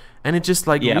read. And it just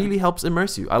like really helps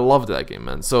immerse you. I loved that game,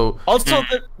 man. So also,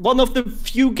 one of the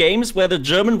few games where the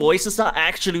German voices are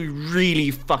actually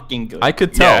really fucking good. I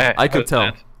could tell. Yeah, I could heard tell.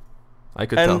 that. I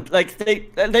could tell. And like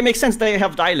they make sense. They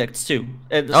have dialects too.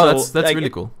 Oh, that's like, really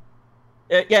cool.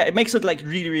 Yeah, it makes it like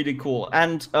really, really cool.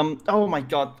 And oh my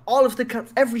god, all of the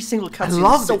cuts, every single I cutscene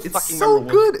loved is so it. It's fucking so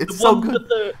memorable. good. The It's so one good. with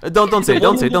the- Don't say. the Don't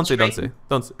one say. with Don't the say. Don't train. say.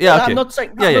 Don't say. Yeah. Okay. I'm not saying.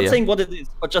 Yeah, I'm yeah, not saying what it is,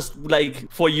 but just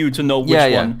like for you to know which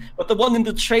Yeah. one. But the one in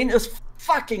the train is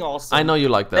fucking awesome. I know you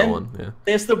like that Then one. Yeah.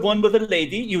 There's the one with the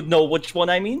lady. You know which one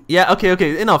I mean. Yeah.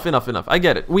 Okay. Enough. I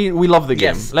get it. We love the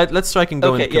game. Yes. Let's strike and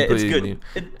go Okay, in yeah, it's completely.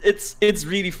 good. It's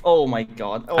really. Oh my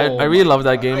god. Oh I really my love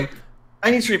that God. game. I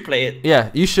need to replay it.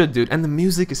 Yeah, you should, dude. And the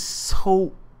music is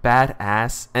so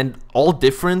badass and all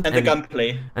different. And the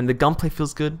gunplay. And the gunplay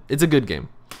feels good. It's a good game.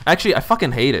 Actually, I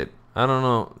fucking hate it. I don't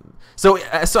know. So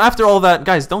after all that,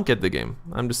 guys, don't get the game.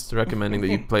 I'm just recommending that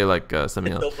you play like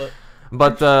something else.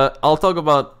 But I'll talk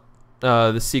about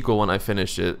the sequel when I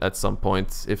finish it at some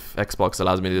point, if Xbox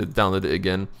allows me to download it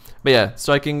again. But yeah,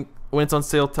 Striking, when it's on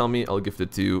sale, tell me, I'll gift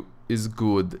it to you. Is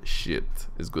good shit.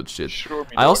 Sure,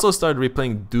 I also started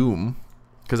replaying Doom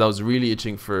because I was really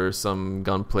itching for some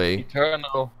gunplay.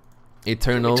 Eternal.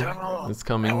 It's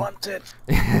coming. I want it.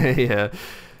 Yeah.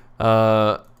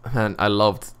 Man, I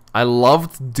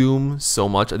loved Doom so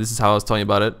much. This is how I was talking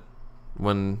about it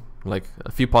when like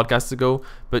a few podcasts ago.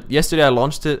 But yesterday I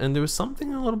launched it and there was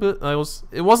something a little bit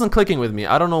it wasn't clicking with me.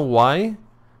 I don't know why.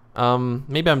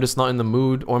 Maybe I'm just not in the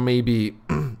mood, or maybe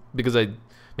because it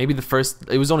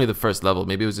was only the first level.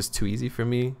 Maybe it was just too easy for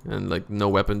me and like no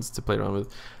weapons to play around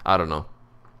with. I don't know.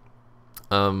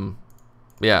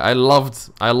 Yeah, I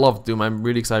loved Doom. I'm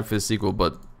really excited for the sequel,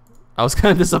 but I was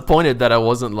kind of disappointed that I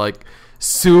wasn't like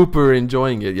super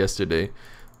enjoying it yesterday.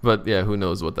 But yeah, who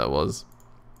knows what that was.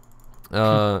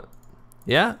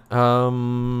 Yeah,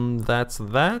 that's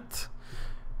that.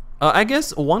 I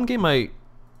guess one game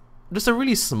just a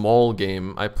really small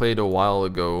game I played a while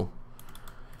ago.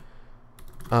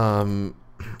 And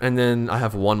then I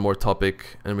have one more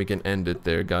topic and we can end it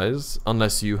there, guys.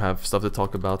 Unless you have stuff to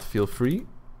talk about, feel free.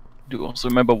 Do you also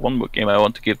remember one more game I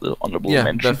want to give the honorable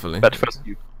mention? Yeah, definitely. But first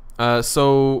you.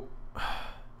 So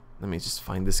let me just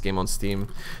find this game on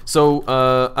Steam. So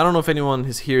I don't know if anyone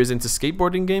here is into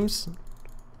skateboarding games.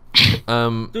 Dude,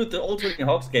 the old Tony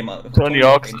Hawk's game. Tony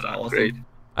Hawk's games are awesome. great.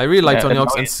 I really like Tony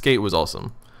Hawk's, and Skate was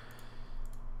awesome.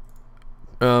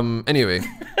 Anyway.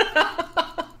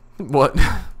 What?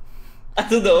 I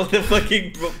don't know, the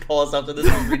fucking pause after this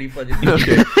was really funny.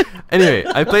 Okay. Anyway,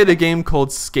 I played a game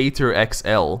called Skater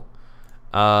XL,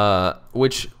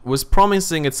 which was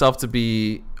promising itself to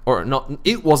be, or not,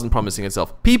 it wasn't promising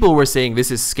itself. People were saying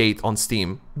this is Skate on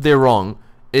Steam. They're wrong.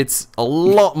 It's a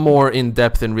lot more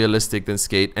in-depth and realistic than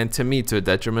Skate, and to me, to a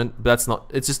detriment. That's not,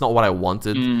 it's just not what I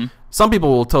wanted. Some people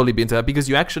will totally be into that because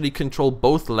you actually control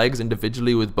both legs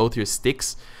individually with both your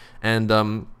sticks,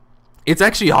 and it's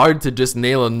actually hard to just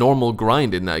nail a normal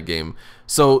grind in that game.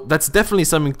 So that's definitely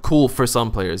something cool for some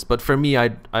players, but for me,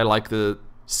 I like the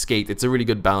Skate. It's a really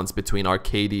good balance between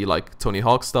arcadey, like Tony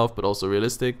Hawk stuff, but also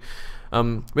realistic.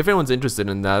 If anyone's interested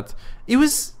in that,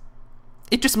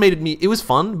 it just made me, it was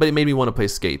fun, but it made me want to play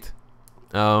Skate.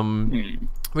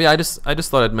 Yeah, I just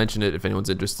thought I'd mention it if anyone's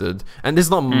interested. And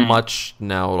there's not much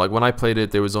now. Like when I played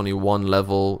it, there was only one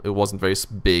level. It wasn't very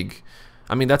big.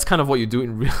 I mean, that's kind of what you do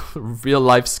in real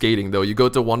life skating, though. You go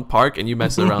to one park and you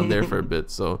mess around there for a bit.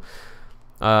 So,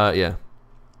 yeah,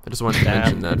 I just wanted to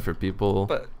mention that for people.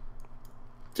 But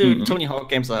dude, Tony Hawk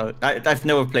games are. I've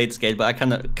never played Skate, but I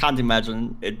can't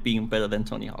imagine it being better than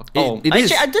Tony Hawk.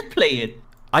 Actually, I did play it.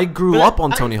 I grew up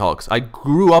on Tony Hawk's. I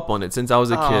grew up on it since I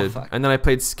was a kid, fuck. and then I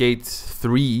played Skate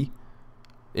 3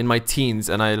 in my teens,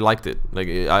 and I liked it. Like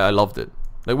I loved it.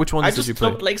 Like which ones did you play?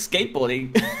 I just don't like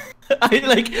skateboarding. I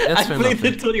play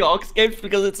the Tony Hawk's games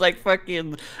because it's like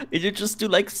fucking. You just do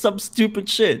like some stupid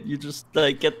shit. You just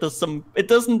like get some. It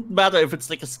doesn't matter if it's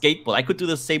like a skateboard. I could do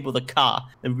the same with a car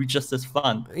and be just as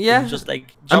fun. Yeah. You just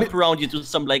like jump around. You do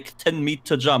some like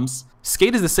 10-meter jumps.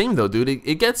 Skate is the same though, dude.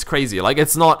 It gets crazy. Like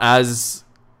it's not as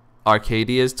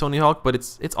arcadey as Tony Hawk, but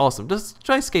it's awesome. Just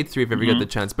try Skate 3 if you ever get the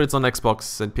chance. But it's on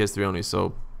Xbox and PS3 only,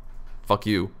 so fuck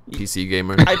you, PC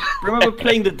gamer. I remember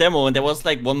playing the demo, and there was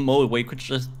like one mode where you could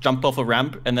just jump off a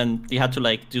ramp, and then you had to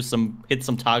like hit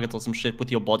some targets or some shit with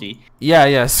your body.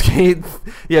 Yeah, Skate.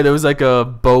 Yeah, there was like a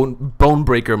bone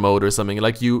breaker mode or something.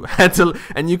 Like you had to,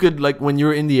 and you could like when you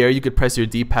were in the air, you could press your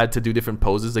D-pad to do different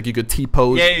poses. Like you could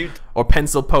T-pose or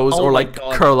pencil pose or like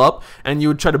curl up, and you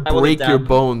would try to break your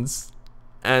bones.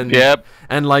 And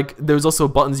and like there's also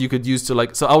buttons you could use to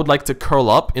like, so I would like to curl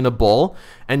up in a ball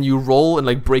and you roll and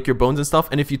like break your bones and stuff,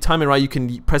 and if you time it right you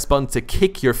can press button to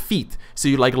kick your feet, so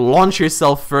you like launch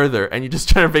yourself further and you just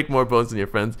try to break more bones than your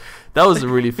friends. That was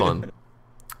really fun.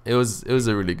 It was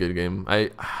a really good game. I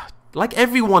like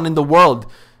everyone in the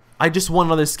world, I just want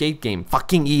another Skate game.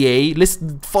 Fucking EA,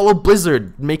 follow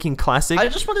Blizzard making classic. I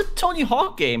just want a Tony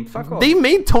Hawk game. Fuck off. They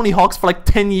made Tony Hawk's for like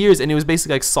 10 years, and it was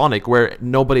basically like Sonic, where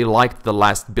nobody liked the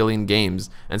last billion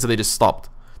games, and so they just stopped.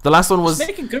 The last one was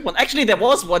making a good one. Actually, there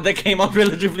was one that came out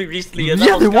relatively recently. And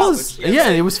there was. Yeah,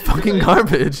 it was fucking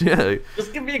garbage. Yeah.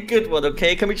 Just give me a good one,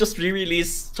 okay? Can we just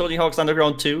re-release Tony Hawk's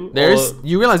Underground 2?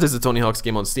 You realize there's a Tony Hawk's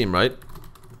game on Steam, right?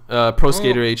 Pro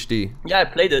Skater HD. Yeah, I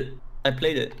played it.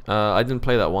 I didn't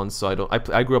play that one, so I don't.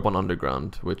 I grew up on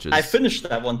Underground, which is. I finished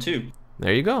that one too.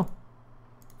 There you go.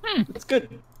 It's good.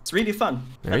 It's really fun.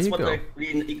 That's what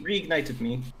reignited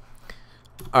me.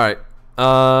 All right.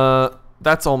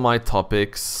 That's all my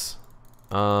topics.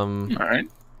 All right.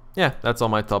 Yeah, that's all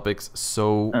my topics.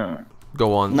 So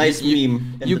go on. Nice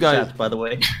meme in the chat, by the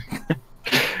way.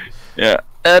 Yeah.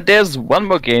 There's one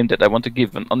more game that I want to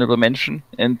give an honorable mention,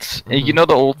 and you know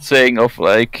the old saying of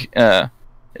like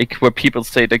where people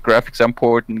say that graphics are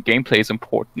important, gameplay is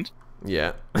important.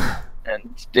 Yeah.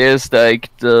 And there's like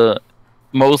the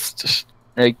most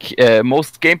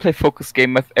gameplay focused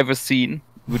game I've ever seen,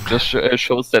 which just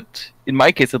shows that, in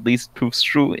my case at least, proves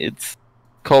true. It's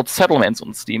called Settlements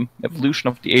on Steam, Evolution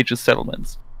of the Ages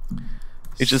Settlements,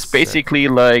 which is basically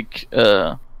like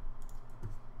how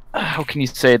can you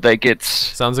say it? Like it's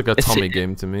sounds like a Tommy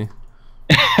game to me.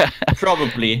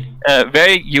 Probably.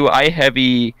 Very UI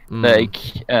heavy, like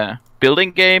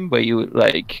building game where you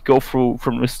like go through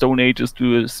from the Stone Ages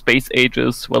to the Space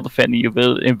Ages while defending your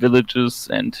villages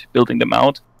and building them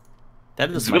out.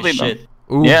 That is really shit.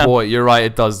 Ooh boy, you're right.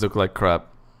 It does look like crap.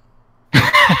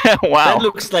 Wow. That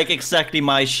looks like exactly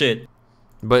my shit.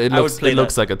 But it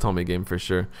looks like a Tommy game for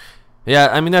sure. Yeah,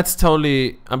 I mean that's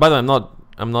totally. And by the way,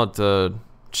 I'm not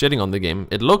shitting on the game.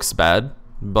 It looks bad,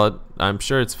 but I'm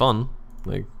sure it's fun.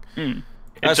 Like,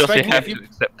 It's just you have to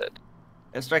accept it.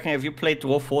 Striking, have you played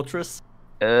Dwarf Fortress?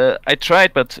 I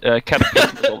tried, but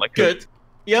Caterpillar all like Good.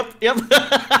 Yep.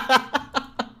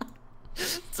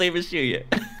 Same issue, yeah.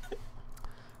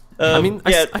 I mean,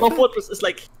 Dwarf Fortress is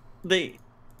like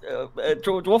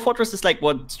Dwarf Fortress is like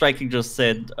what Striking just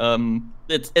said.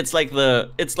 It's like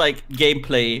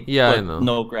gameplay, yeah, but I know.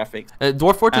 no graphics.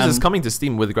 Dwarf Fortress is coming to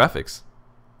Steam with graphics.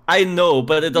 I know,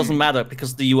 but it doesn't matter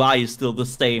because the UI is still the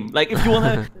same. Like if you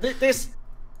wanna,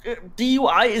 the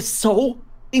UI is so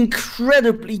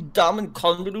incredibly dumb and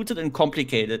convoluted and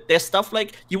complicated. There's stuff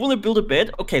like you want to build a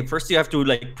bed. Okay, first you have to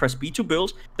like press B to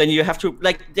build. Then you have to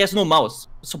like there's no mouse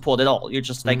support at all. You're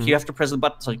just like you have to press the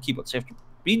buttons on the keyboard. So you have to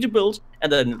B to build,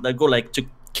 and then go like to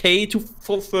K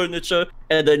for furniture,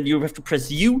 and then you have to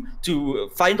press U to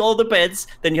find all the beds.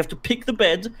 Then you have to pick the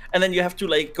bed, and then you have to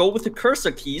like go with the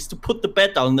cursor keys to put the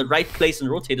bed down in the right place and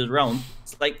rotate it around.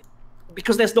 It's like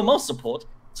because there's no mouse support,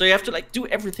 so you have to like do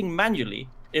everything manually.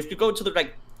 If you go to the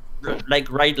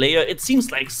right layer, it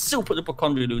seems like super duper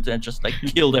convoluted and just like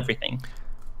killed everything.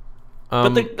 But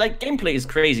the like gameplay is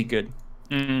crazy good.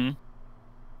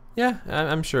 Yeah,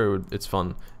 I'm sure it's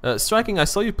fun. Striking, I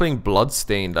saw you playing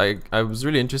Bloodstained. I was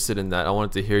really interested in that. I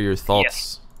wanted to hear your thoughts.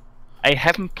 Yes. I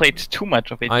haven't played too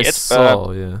much of it I yet, saw,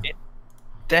 but yeah. it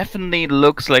definitely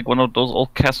looks like one of those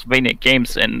old Castlevania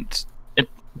games, and it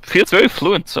feels very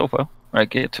fluent so far.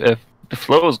 Like the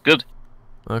flow is good.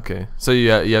 Okay, so you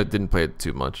didn't play it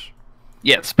too much.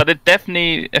 Yes, but it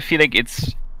definitely, I feel like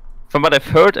it's, from what I've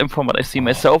heard and from what I see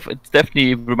myself, it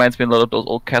definitely reminds me a lot of those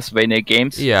old Castlevania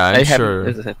games. Yeah, I'm sure.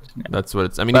 Yeah. That's what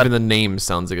it's. I mean, even the name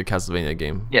sounds like a Castlevania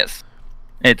game. Yes,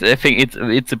 I think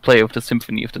it's a play of the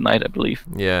Symphony of the Night, I believe.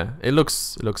 Yeah, it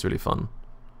looks really fun.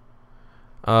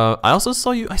 I also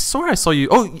saw you. I saw you.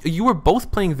 Oh, you were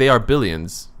both playing They Are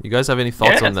Billions. You guys have any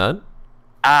thoughts on that?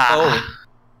 Now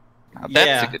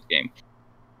that's a good game.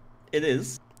 It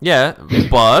is. Yeah,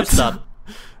 but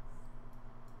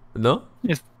no.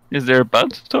 Is there a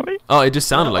but, Tommy? Oh, it just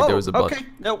sounded like there was a but. Okay.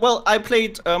 No, well, I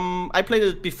played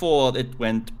it before it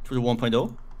went to the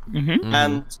 1.0.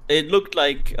 And it looked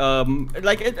like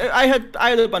I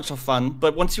had a bunch of fun,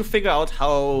 but once you figure out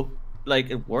how like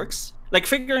it works, like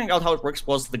figuring out how it works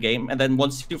was the game, and then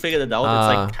once you figured it out,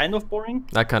 it's like kind of boring.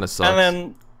 That kind of sucks. And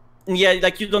then yeah,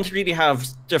 like you don't really have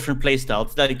different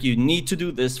playstyles. Like you need to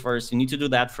do this first, you need to do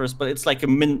that first, but it's like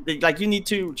like you need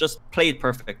to just play it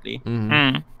perfectly.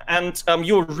 And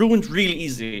you're ruined really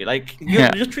easy. Like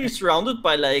you're literally surrounded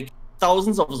by like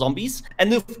thousands of zombies,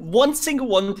 and if one single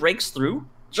one breaks through,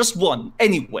 just one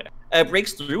anywhere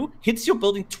breaks through, hits your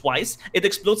building twice, it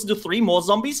explodes into 3 more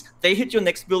zombies, they hit your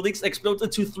next buildings, explodes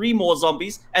into 3 more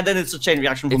zombies, and then it's a chain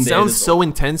reaction from there. It sounds so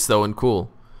intense though and cool.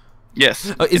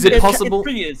 Yes. Is it possible?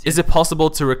 Is it possible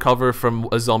to recover from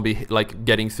a zombie like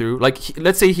getting through? Like,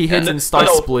 let's say he hits and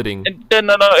starts splitting.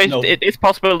 No. It is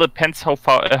possible. It depends how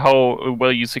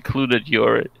well you secluded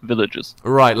your villages.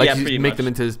 Right, like you make them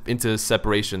into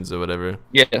separations or whatever.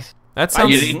 Yes. That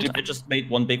sounds. I just made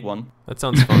one big one. That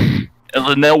sounds fun.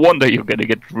 No wonder you're gonna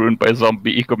get ruined by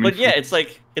zombie coming. But yeah, it's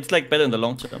like better in the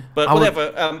long term. But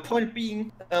whatever. Point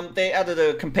being, they added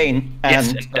a campaign. And,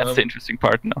 yes, that's the interesting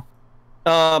part now.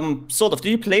 Sort of. Do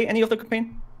you play any of the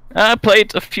campaign? I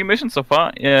played a few missions so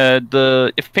far.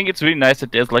 I think it's really nice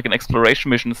that there's like an exploration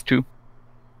missions too.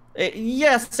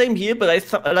 Yeah, same here. But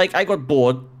I got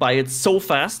bored by it so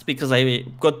fast because I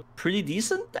got pretty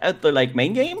decent at the like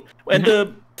main game. And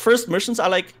the first missions are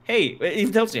like, hey,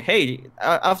 it tells you, hey,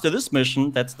 after this mission,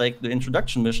 that's like the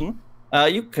introduction mission.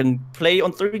 You can play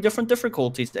on 3 different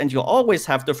difficulties, and you always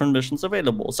have different missions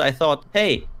available. So I thought,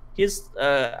 hey.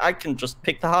 I can just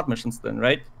pick the hard missions then,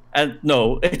 right? And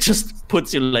no, it just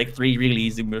puts you like 3 really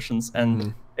easy missions,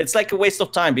 and it's like a waste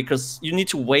of time because you need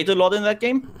to wait a lot in that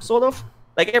game, sort of.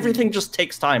 Like everything just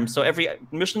takes time, so every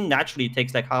mission naturally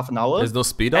takes like half an hour. There's no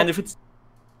speed up? And if it's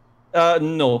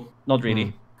no, not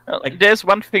really. Like, there's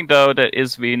one thing though that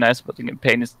is really nice about the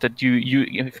campaign is that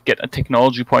you get a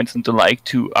technology points and the like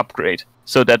to upgrade.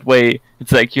 So that way,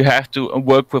 it's like you have to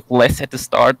work with less at the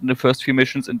start in the first few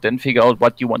missions, and then figure out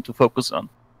what you want to focus on.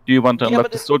 Do you want to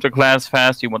unlock the soldier class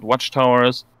fast? Do you want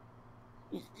watchtowers?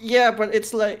 Yeah, but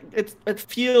it's like it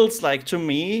feels like to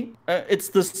me it's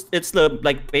the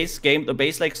like base game, the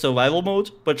base like survival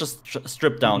mode, but just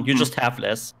stripped down. You just have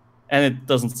less. And it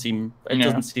doesn't seem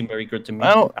very good to me.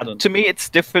 Well, to me it's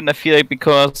different. I feel like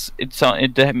because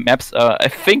the maps are, I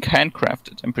think,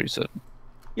 handcrafted. I'm pretty certain.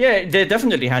 Yeah, they're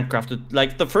definitely handcrafted.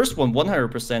 Like the first one,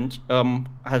 100%.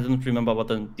 I don't remember what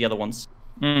the other ones.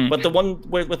 But the one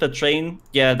with the train,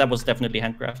 yeah, that was definitely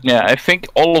handcrafted. Yeah, I think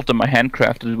all of them are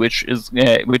handcrafted,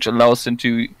 which allows them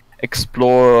to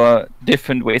explore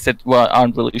different ways that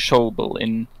aren't really showable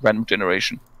in random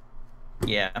generation.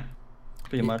 Yeah,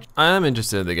 pretty much. I am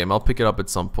interested in the game. I'll pick it up at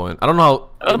some point. I don't know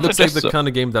how. It looks like the kind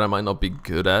of game that I might not be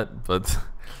good at, but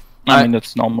I mean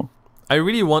that's normal. I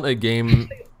really want a game.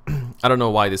 I don't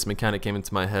know why this mechanic came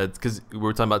into my head because we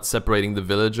were talking about separating the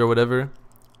village or whatever.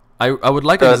 I would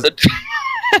like a.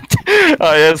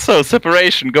 Oh yeah, so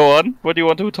separation. Go on. What do you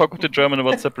want to talk with the German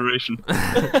about separation?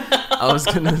 I was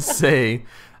gonna say,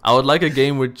 I would like a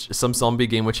game some zombie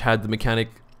game which had the mechanic,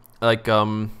 like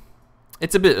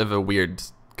it's a bit of a weird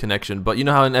connection, but you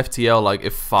know how in FTL, like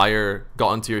if fire got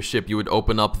onto your ship, you would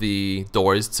open up the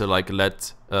doors to like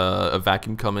let a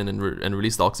vacuum come in and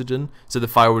release the oxygen, so the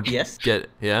fire would get.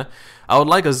 Yeah, I would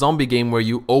like a zombie game where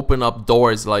you open up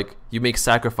doors, like you make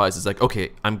sacrifices, like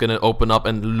okay, I'm gonna open up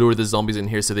and lure the zombies in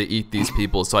here so they eat these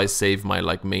people, so I save my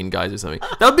like main guys or something.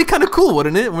 That would be kind of cool,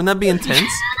 wouldn't it? Wouldn't that be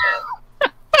intense?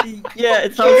 Yeah,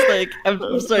 it sounds like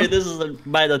I'm sorry, this is a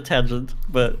minor tangent,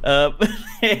 but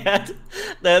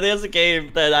there's a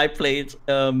game that I played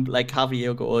like half a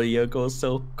year ago or a year ago or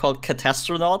so called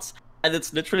Catastronauts, and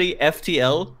it's literally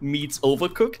FTL meets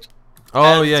Overcooked.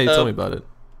 Oh, and, yeah, you told me about it.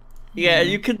 Yeah,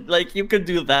 you can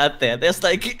do that there. There's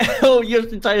like, oh, your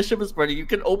entire ship is burning. You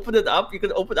can open it up. You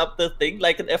can open up the thing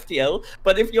like an FTL,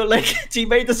 but if your like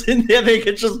teammate is in there, they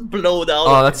can just blow down.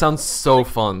 Oh, that sounds so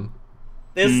fun.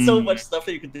 There's so much stuff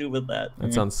that you can do with that.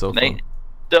 That sounds so fun.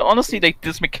 Honestly, like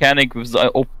this mechanic with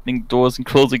opening doors and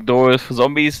closing doors for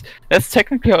zombies, that's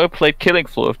technically how I played Killing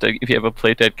Floor. If you ever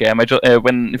played that game,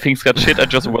 when things got shit, I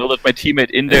just welded my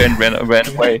teammate in there and ran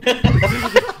away.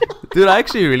 Dude, I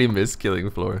actually really miss Killing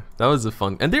Floor. That was a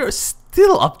fun, and they're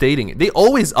still updating it. They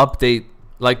always update.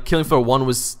 Like Killing Floor 1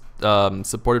 was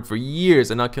supported for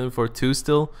years, and now Killing Floor 2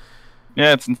 still.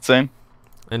 Yeah, it's insane.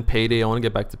 And Payday, I want to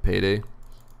get back to Payday.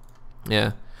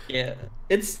 Yeah. Yeah,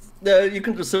 it's you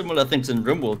can do similar things in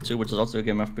RimWorld too, which is also a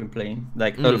game I've been playing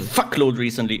like a fuckload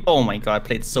recently. Oh my god, I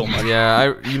played so much.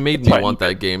 Yeah, you made me want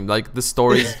that game. Like the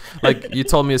stories, like you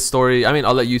told me a story. I mean,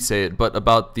 I'll let you say it, but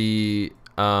about the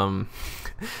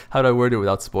how do I word it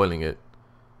without spoiling it?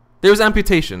 There was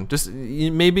amputation. Just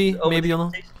maybe you'll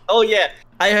know. Oh yeah,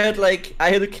 I had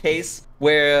a case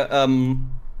where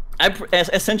I'm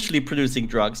essentially producing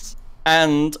drugs.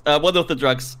 And one of the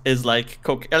drugs is like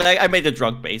coke. Like I made a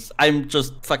drug base. I'm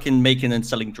just fucking making and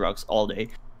selling drugs all day.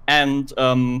 And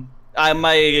I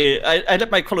let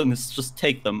my colonists just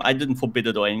take them. I didn't forbid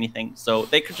it or anything, so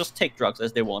they could just take drugs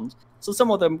as they want. So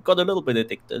some of them got a little bit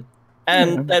addicted.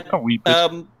 And a wee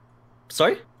bit.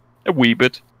 Sorry? A wee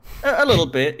bit. A little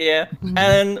bit, yeah.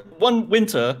 And one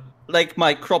winter, like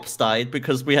my crops died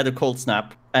because we had a cold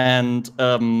snap, and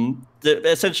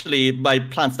essentially my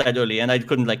plants died early, and I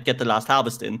couldn't like get the last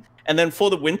harvest in. And then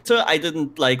for the winter, I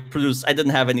didn't like produce. I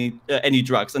didn't have any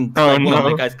drugs, and one of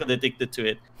my guys got addicted to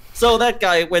it. So that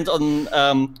guy went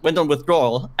on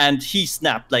withdrawal, and he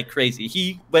snapped like crazy.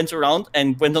 He went around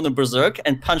and went on a berserk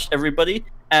and punched everybody,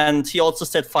 and he also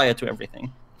set fire to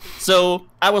everything. So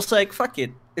I was like, fuck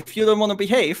it. If you don't want to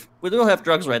behave, we don't have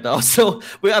drugs right now, so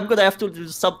I'm gonna have to do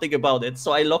something about it.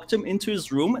 So I locked him into his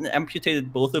room and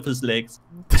amputated both of his legs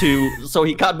so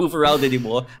he can't move around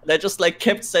anymore. And I just like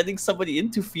kept sending somebody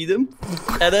in to feed him.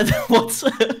 And then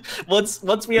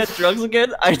once we had drugs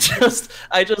again, I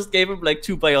just gave him like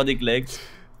 2 bionic legs.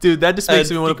 Dude, that just makes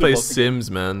me want to play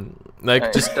Sims, man.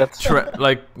 Like just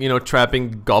like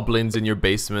trapping goblins in your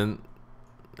basement.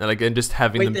 And just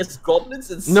having them. There's goblins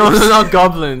in Sims? No, not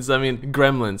goblins. I mean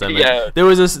gremlins. Yeah. There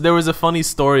was a funny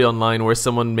story online where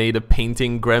someone made a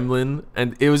painting gremlin,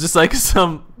 and it was just like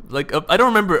I don't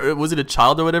remember, was it a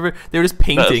child or whatever? They were just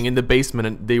painting in the basement,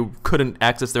 and they couldn't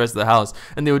access the rest of the house,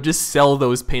 and they would just sell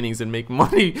those paintings and make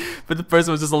money. But the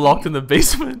person was just locked in the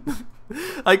basement.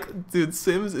 Like, dude,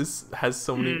 Sims has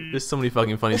so many. There's so many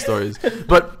fucking funny stories.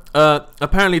 But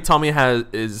apparently Tommy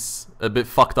is a bit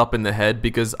fucked up in the head,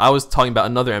 because I was talking about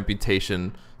another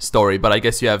amputation story, but I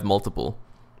guess you have multiple.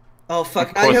 Oh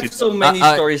fuck! I have so many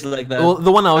stories like that. Well,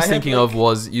 the one I was thinking of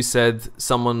was, you said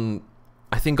someone,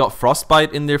 I think, got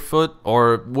frostbite in their foot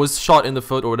or was shot in the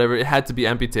foot or whatever. It had to be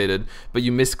amputated, but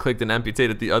you misclicked and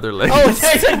amputated the other leg. Oh,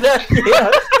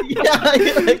 yeah.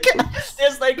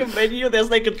 There's like a menu.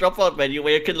 There's like a drop-out menu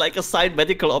where you can like assign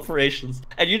medical operations,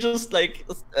 and you just like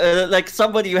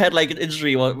somebody who had like an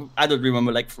injury, or I don't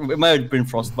remember, like it might have been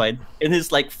frostbite in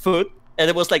his like foot, and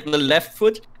it was like the left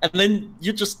foot, and then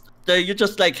you just you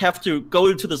just like have to go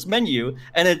into this menu,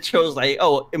 and it shows like,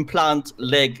 oh, implant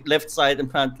leg left side,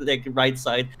 implant leg right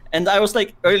side. And I was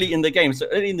like early in the game, so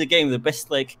early in the game, the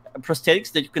best like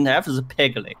prosthetics that you can have is a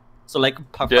peg leg. So like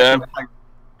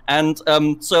and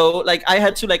so like I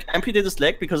had to like amputate this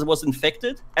leg because it was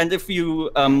infected. And if you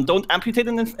don't amputate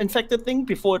an infected thing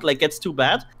before it like gets too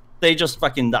bad, they just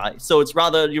fucking die. So it's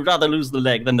you'd rather lose the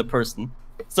leg than the person.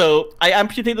 So I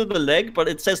amputated the leg, but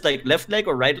it says like left leg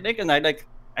or right leg, and I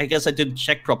guess I didn't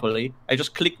check properly. I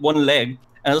just clicked one leg,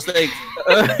 and I was like,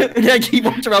 and I keep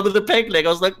walking around with the peg leg. I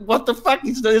was like, what the fuck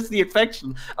is this? The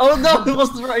infection? Oh no, it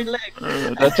was the right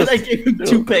leg. That's just, I gave him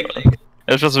 2 peg legs.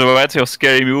 It just reminds me of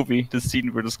Scary Movie, the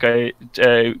scene where this guy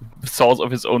saws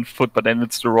off his own foot, but then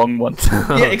it's the wrong one.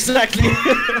 Yeah, exactly.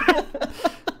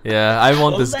 Yeah, I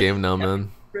want this game now,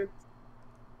 man.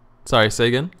 Sorry, say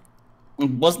again?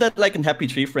 Was that like in Happy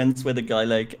Tree Friends where the guy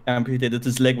like amputated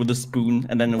his leg with a spoon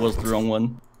and then it was the wrong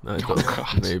one? I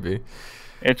don't, maybe.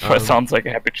 It sounds like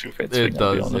a Happy Tree Friends. It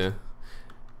does, yeah.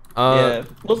 Yeah,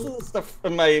 most of the stuff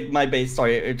in my base.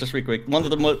 Sorry, just real quick. One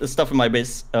of the stuff in my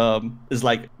base is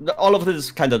like all of it is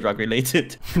kind of drug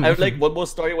related. I have like one more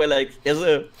story where like there's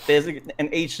an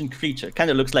ancient creature, kind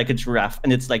of looks like a giraffe,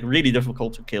 and it's like really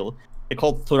difficult to kill. They're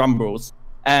called Thrumbos,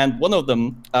 and one of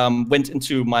them went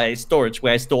into my storage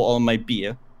where I store all my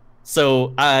beer.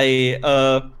 So I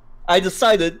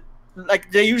decided.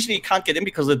 Like they usually can't get in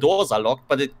because the doors are locked,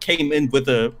 but it came in with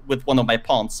one of my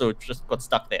pawns, so it just got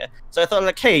stuck there. So I thought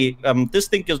like, hey, this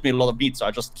thing gives me a lot of meat, so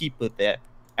I just keep it there,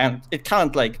 and it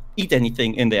can't like eat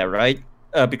anything in there, right?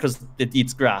 Because it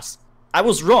eats grass. I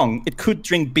was wrong. It could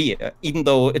drink beer, even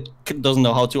though it doesn't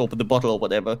know how to open the bottle or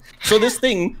whatever. So this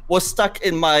thing was stuck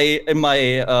in my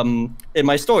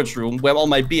storage room where all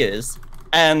my beer is,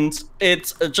 and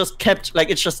it just kept like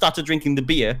it just started drinking the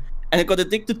beer. And it got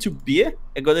addicted to beer.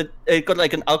 It got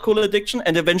like an alcohol addiction,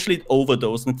 and eventually it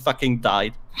overdosed and fucking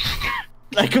died,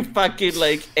 like a fucking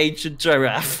like ancient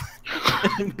giraffe.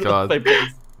 God,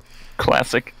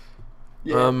 classic.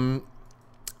 Yeah.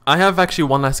 I have actually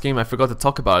one last game I forgot to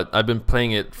talk about. I've been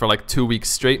playing it for like 2 weeks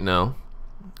straight now.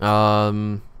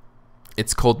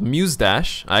 It's called Muse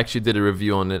Dash. I actually did a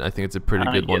review on it. I think it's a pretty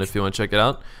good one if you want to check it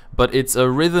out. But it's a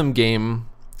rhythm game.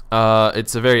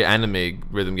 It's a very anime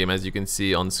rhythm game, as you can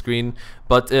see on screen.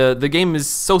 But the game is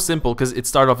so simple because it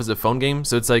started off as a phone game.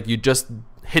 So it's like you just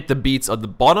hit the beats at the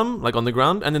bottom, like on the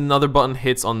ground, and then another button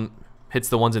hits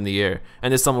the ones in the air.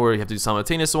 And there's some where you have to do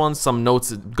simultaneous ones. Some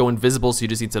notes go invisible, so you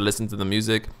just need to listen to the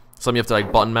music. Some you have to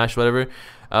like button mash, whatever.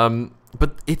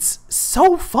 But it's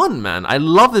so fun, man. I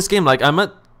love this game. Like I'm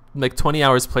at like 20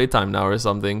 hours playtime now or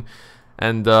something,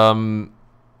 and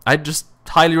I just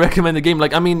highly recommend the game.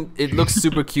 Like, I mean, it looks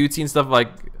super cutesy and stuff. Like,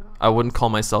 I wouldn't call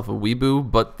myself a weeboo,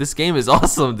 but this game is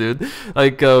awesome, dude.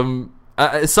 Like, some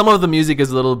of the music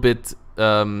is a little bit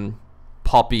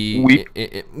poppy.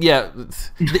 Yeah,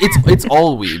 it's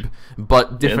all weeb,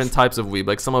 but different types of weeb.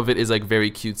 Like, some of it is like very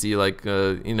cutesy, like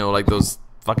you know, like those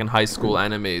fucking high school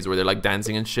animes where they're like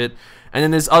dancing and shit. And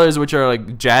then there's others which are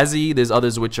like jazzy. There's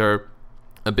others which are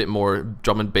a bit more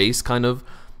drum and bass kind of.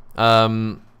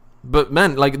 But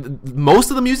man, like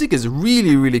most of the music is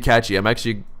really, really catchy. I'm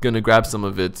actually gonna grab some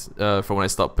of it for when I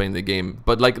stop playing the game.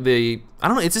 But like I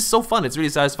don't know, it's just so fun. It's really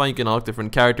satisfying. You can unlock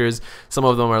different characters. Some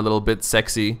of them are a little bit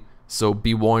sexy, so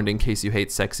be warned in case you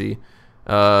hate sexy.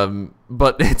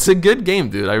 But it's a good game,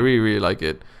 dude. I really, really like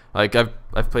it. Like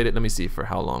I've played it. Let me see for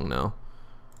how long now.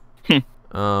 It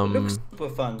looks super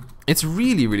fun. It's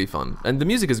really, really fun, and the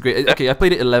music is great. Okay, I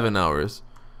played it 11 hours.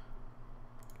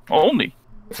 Only.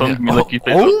 Something Yeah. like you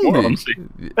said Only? before, honestly.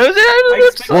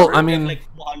 Well, I mean, like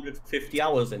 450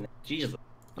 hours in it. Jesus,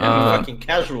 you're fucking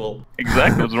casual.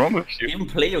 Exactly, what's wrong with You you? even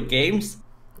play your games?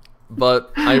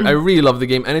 but I really love the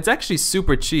game, and it's actually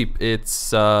super cheap.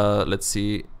 It's let's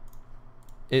see,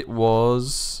 it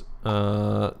was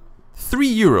 €3.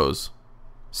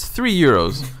 It's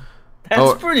 €3.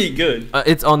 That's pretty good.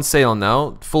 It's on sale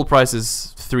now. Full price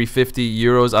is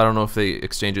 €350. I don't know if they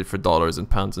exchange it for dollars and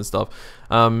pounds and stuff.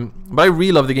 But I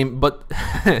really love the game. But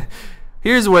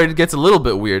here's where it gets a little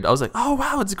bit weird. I was like, oh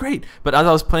wow, it's great. But as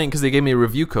I was playing, because they gave me a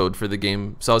review code for the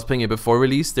game, so I was playing it before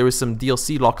release, there was some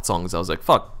DLC locked songs. I was like,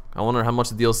 fuck, I wonder how much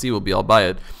the DLC will be. I'll buy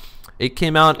it. It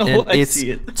came out and it's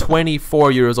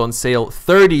 €24 on sale,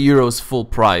 €30 full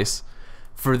price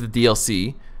for the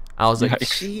DLC. I was like,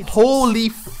 holy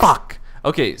fuck.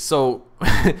 Okay, so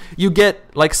you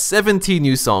get like 17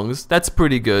 new songs. That's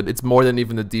pretty good. It's more than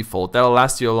even the default. That'll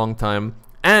last you a long time.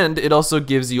 And it also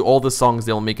gives you all the songs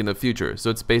they'll make in the future. So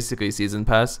it's basically a season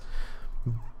pass.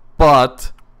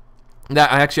 But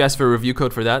I actually asked for a review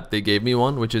code for that. They gave me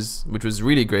one, which was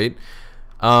really great.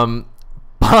 But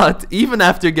But even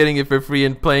after getting it for free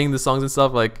and playing the songs and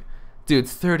stuff, like, dude,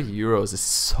 30 euros is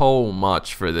so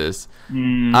much for this.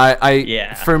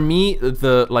 Yeah. For me,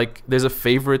 there's a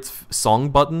favorite song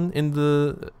button in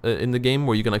the game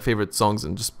where you can like favorite songs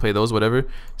and just play those, whatever,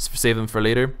 save them for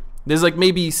later. There's like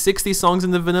maybe 60 songs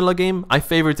in the vanilla game. I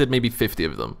favorited maybe 50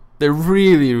 of them. They're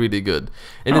really, really good.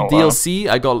 In the DLC,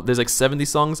 there's like 70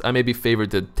 songs. I maybe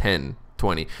favorited 10,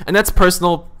 20. And that's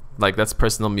personal, like that's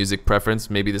personal music preference.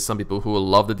 Maybe there's some people who will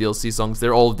love the DLC songs.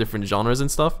 They're all different genres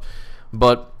and stuff.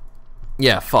 But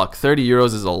yeah, fuck, 30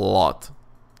 euros is a lot.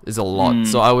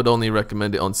 So I would only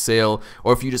recommend it on sale,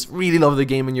 or if you just really love the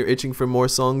game and you're itching for more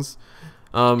songs.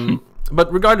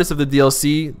 But regardless of the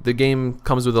DLC, the game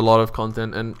comes with a lot of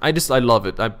content, and I love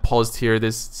it. I paused here.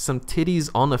 There's some titties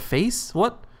on a face.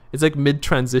 What? It's like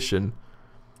mid-transition.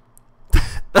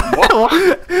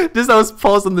 Just I was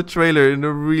paused on the trailer in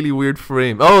a really weird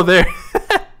frame. Oh, there.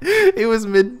 It was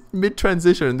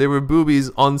mid-transition. There were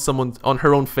boobies on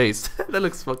her own face. That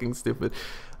looks fucking stupid.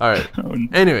 All right.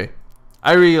 Anyway,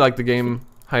 I really like the game.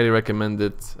 Highly recommend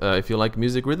it if you like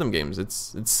music rhythm games.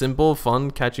 It's simple,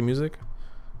 fun, catchy music.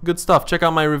 Good stuff. Check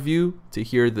out my review to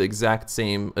hear the exact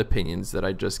same opinions that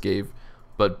I just gave,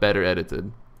 but better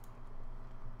edited.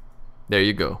 There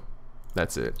you go.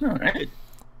 That's it. All right.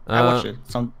 I watched it.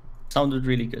 Sounded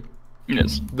really good.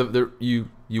 Yes. You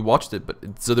watched it, but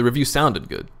so the review sounded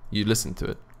good. You listened to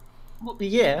it. Well,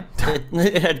 yeah,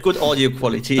 it had good audio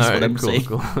quality. Is what I'm saying.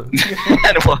 Cool.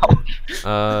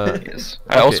 Yes.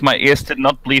 Also, my ears did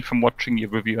not bleed from watching your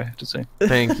review. I have to say.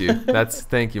 Thank you.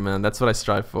 Thank you, man. That's what I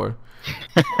strive for.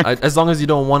 As long as you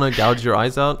don't want to gouge your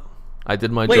eyes out, I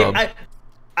did my job.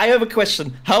 I have a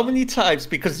question. How many times?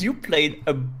 Because you played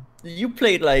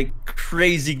like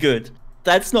crazy good.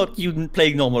 That's not you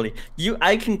playing normally.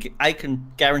 I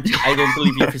can guarantee. I don't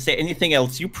believe you if you say anything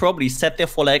else. You probably sat there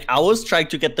for like hours trying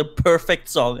to get the perfect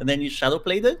song, and then you shadow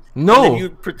played it. No. And then you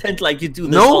pretend like you do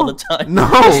this all the time. No.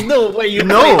 There's no way you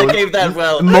play the game that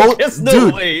well. There's no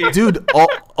way. Dude,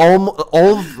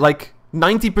 all like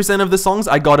 90% of the songs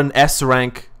I got an S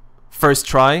rank first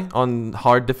try on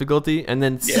hard difficulty, and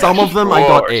then some of them I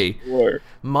got A.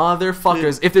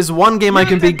 Motherfuckers! If there's one game I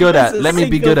can be good at, let me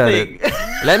be good at it.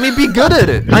 Let me be good at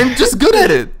it. I'm just good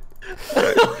at it.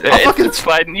 It's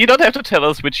fine. You don't have to tell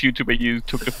us which YouTuber you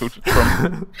took the footage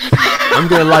from. I'm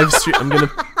gonna live stream.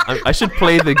 I should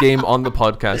play the game on the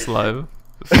podcast live.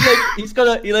 He's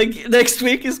gonna next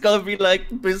week he's gonna be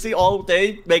like busy all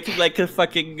day making like a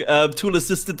fucking tool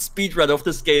assisted speedrun of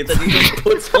this game that he just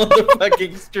puts on the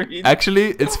fucking screen.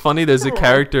 Actually, it's funny, there's a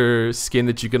character skin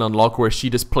that you can unlock where she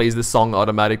just plays the song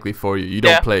automatically for you. You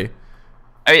don't play.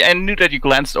 I knew that you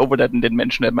glanced over that and didn't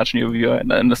mention that much in your review,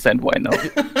 and I understand why now.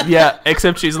 Yeah,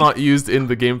 except she's not used in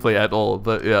the gameplay at all,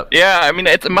 but yeah. Yeah, I mean,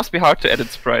 it must be hard to edit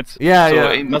sprites. Yeah, so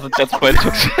yeah. It mustn't, that's why it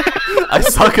took... I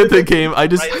suck at the game. I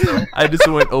just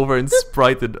went over and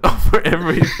sprited over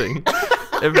everything.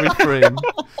 Every frame.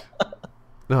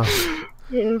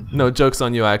 No, joke's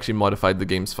on you, I actually modified the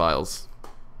game's files.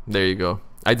 There you go.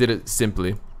 I did it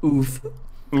simply. Oof.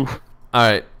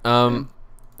 Alright,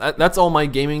 that's all my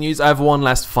gaming news. I have one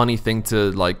last funny thing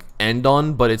to like end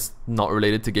on, but it's not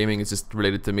related to gaming. It's just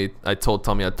related to me. I told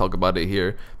Tommy I'd talk about it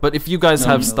here. But if you guys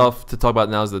have stuff to talk about,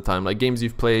 now's the time. Like games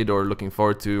you've played or looking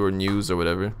forward to, or news or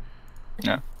whatever.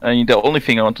 Yeah, I mean, the only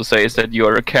thing I want to say is that you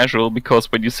are a casual,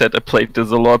 because when you said I played this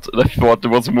a lot, I thought it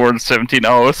was more than 17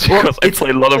 hours, because I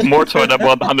play a lot of more, so I'm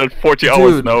about 140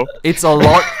 hours now. It's a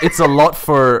lot. It's a lot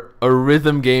for a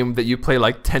rhythm game that you play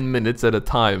like 10 minutes at a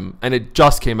time, and it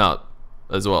just came out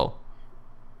as well.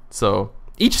 So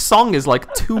each song is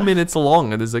like 2 minutes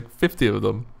long, and there's like 50 of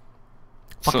them.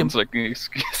 Sounds like an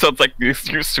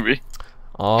excuse to me.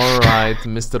 All right,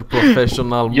 Mr.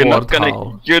 Professional. You're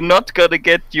not gonna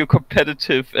get your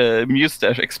competitive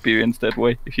mustache experience that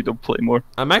way if you don't play more.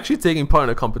 I'm actually taking part in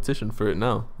a competition for it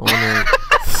now.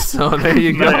 So there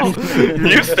you go.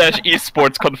 Mustache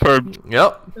esports confirmed.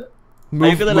 Yep. Are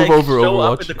you gonna like over show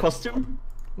Overwatch. up in the costume?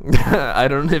 I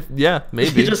don't know if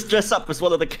maybe. You just dress up as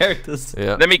one of the characters.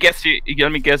 Yeah. Let me guess.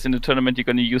 In the tournament you're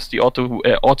gonna use the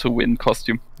auto win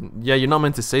costume. Yeah, you're not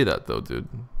meant to say that though, dude.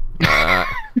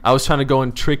 I was trying to go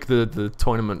and trick the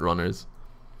tournament runners.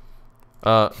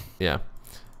 Yeah. Yeah.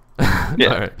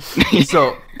 Alright.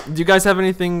 So, do you guys have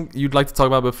anything you'd like to talk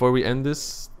about before we end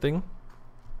this thing?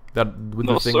 The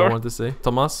thing I wanted to say,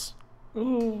 Thomas?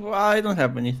 Ooh, I don't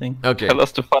have anything. Okay. Tell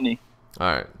us the funny.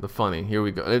 All right, the funny. Here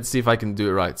we go. Let's see if I can do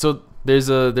it right. So there's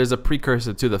a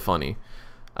precursor to the funny.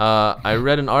 I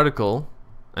read an article,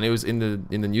 and it was in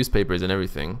the newspapers and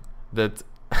everything, that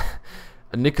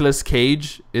Nicolas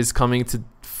Cage is coming to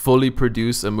fully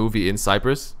produce a movie in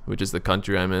Cyprus, which is the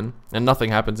country I'm in, and nothing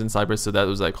happens in Cyprus, so that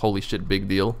was like, holy shit, big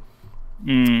deal.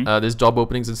 There's job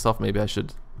openings and stuff. Maybe I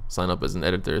should sign up as an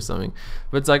editor or something.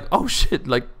 But it's like, oh shit,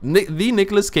 like the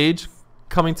Nicolas Cage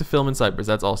coming to film in Cyprus.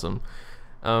 That's awesome.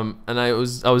 And I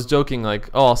was joking like,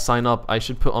 oh, I'll sign up. I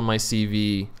should put on my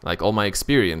CV like all my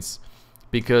experience,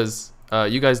 because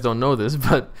you guys don't know this,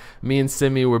 but me and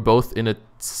Simi were both in a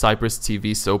Cyprus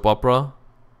TV soap opera.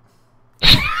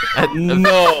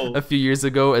 A few years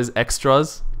ago as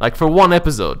extras, like for one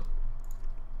episode.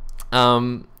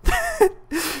 I'm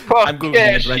googling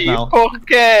it right now.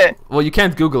 Well, you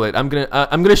can't Google it. I'm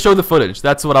gonna show the footage.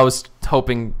 That's what I was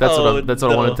hoping. That's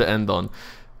what I wanted to end on.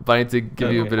 But I need to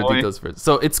give you a bit of details first.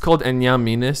 So it's called Enya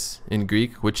Minis in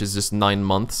Greek, which is just 9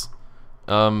 months.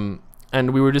 And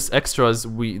we were just extras.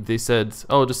 They said,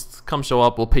 oh, just come show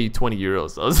up. We'll pay you 20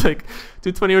 euros. I was like,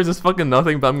 dude, 20 euros is fucking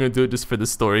nothing, but I'm gonna do it just for the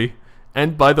story.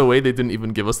 And by the way, they didn't even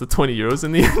give us the 20 euros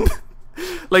in the end.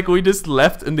 Like, we just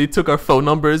left and they took our phone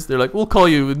numbers. They're like, we'll call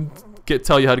you and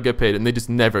tell you how to get paid. And they just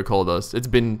never called us. It's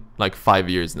been like 5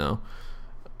 years now.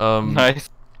 Nice.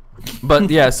 But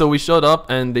yeah, so we showed up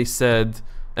and they said,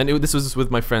 and this was with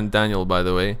my friend Daniel, by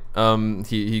the way.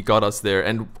 He got us there,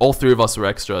 and all 3 of us were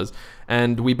extras.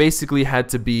 And we basically had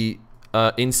to be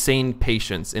insane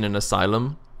patients in an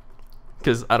asylum.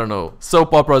 Because, I don't know,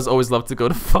 soap operas always love to go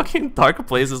to fucking dark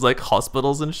places like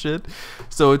hospitals and shit.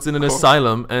 So it's in an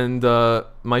asylum, and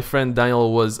my friend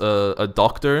Daniel was a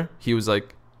doctor. He was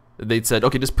like, they'd said,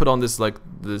 okay, just put on this like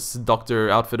this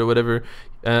doctor outfit or whatever,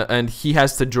 and he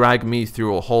has to drag me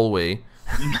through a hallway.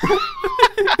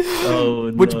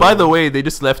 Oh, no. Which, by the way, they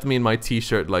just left me in my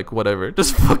t-shirt, like whatever,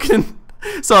 just fucking.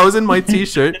 So I was in my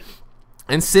t-shirt.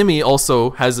 And Simi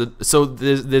also has a, so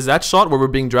there's that shot where we're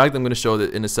being dragged. I'm going to show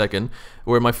it in a second,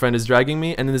 where my friend is dragging me.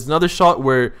 And then there's another shot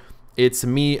where it's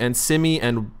me and Simi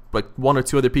and like 1 or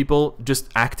 2 other people just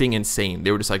acting insane.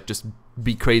 They were just like, just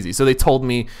be crazy. So they told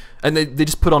me, and they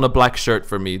just put on a black shirt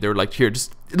for me. They were like, here,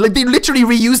 just, like, they literally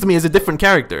reused me as a different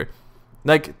character.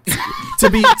 Like, to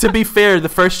be fair, the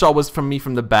first shot was from me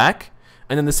from the back.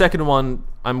 And then the second one,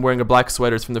 I'm wearing a black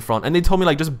sweater from the front. And they told me,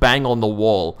 like, just bang on the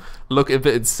wall. Look a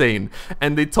bit insane.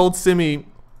 And they told Simi,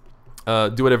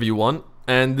 do whatever you want.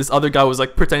 And this other guy was,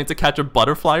 like, pretending to catch a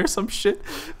butterfly or some shit.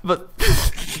 But,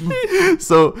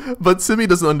 but Simi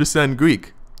doesn't understand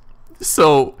Greek.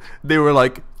 So they were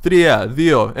like, 3,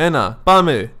 2, 1,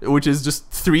 pame. Which is just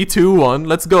 3, 2, 1,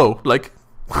 let's go. Like,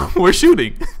 we're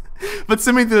shooting. But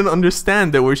Simi didn't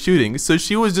understand that we're shooting, so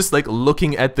she was just like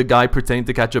looking at the guy pretending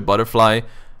to catch a butterfly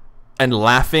and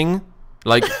laughing,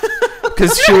 like,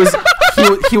 because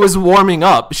he was warming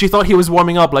up. She thought he was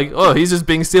warming up, like, oh, he's just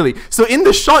being silly. So in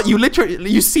the shot,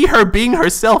 you see her being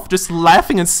herself, just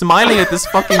laughing and smiling at this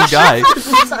fucking guy.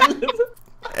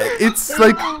 It's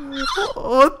like,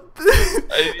 what?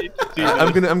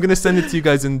 I'm gonna send it to you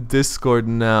guys in Discord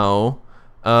now.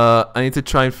 I need to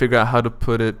try and figure out how to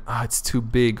put it. Ah, it's too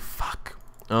big. Fuck.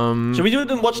 Should we do it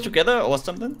and watch together or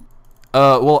something?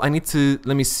 Well, I need to.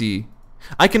 Let me see.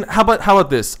 I can. How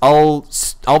about this? I'll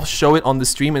show it on the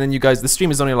stream, and then you guys. The stream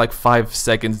is only like 5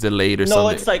 seconds delayed or something. No,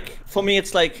 it's like, for me,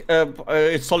 it's like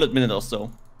a solid minute or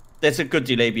so. There's a good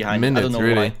delay behind it. I don't know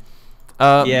really?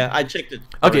 Why. Yeah, I checked it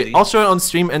already. Okay, I'll show it on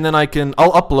stream, and then I'll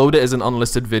upload it as an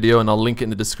unlisted video, and I'll link it in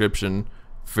the description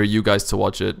for you guys to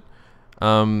watch it.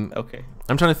 Okay.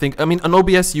 I'm trying to think. I mean, on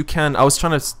OBS you can. I was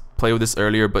trying to play with this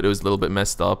earlier, but it was a little bit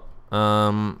messed up.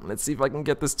 Let's see if I can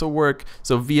get this to work.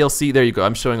 So VLC, there you go.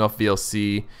 I'm showing off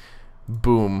VLC.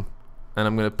 Boom. And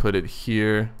I'm gonna put it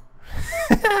here.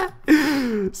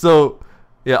 So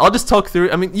yeah, I'll just talk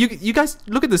through. I mean, you guys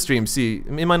look at the stream. See,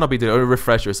 it might not be there, or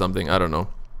refresh or something. I don't know.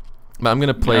 But I'm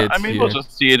gonna play it. I mean, here. we'll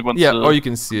just see it once. Yeah, or you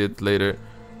can see it later.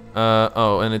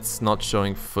 Oh, and it's not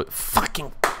showing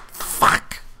fucking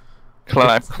fuck.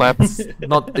 Clap.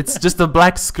 It's just a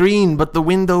black screen, but the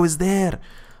window is there.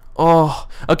 Oh,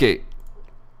 okay.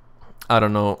 I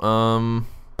don't know.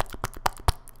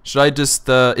 Should I just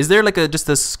is there like just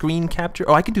a screen capture?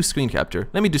 Oh, I can do screen capture.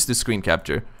 Let me just do screen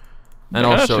capture, and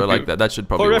I'll show it like that. That should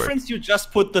probably work. For reference, you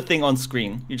just put the thing on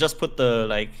screen. You just put the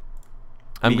like.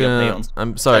 I'm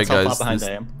sorry, That's guys. How far behind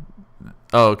I am.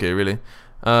 Oh, okay, really.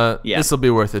 Yeah. This will be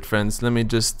worth it, friends. Let me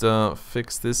just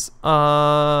fix this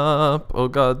up. Oh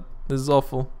god. This is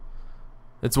awful.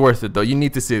 It's worth it though. You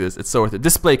need to see this. It's so worth it.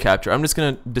 Display capture. I'm just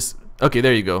gonna okay,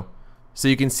 there you go. So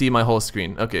you can see my whole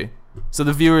screen. Okay. So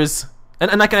the viewers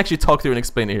and I can actually talk through and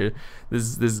explain it here.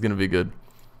 This is gonna be good.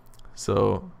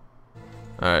 So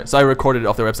alright. So I recorded it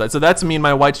off their website. So that's me in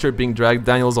my white shirt being dragged.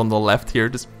 Daniel's on the left here,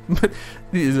 just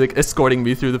he's like escorting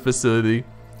me through the facility.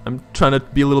 I'm trying to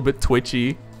be a little bit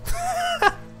twitchy.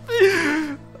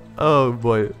 Oh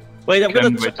boy. Wait, I'm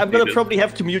gonna probably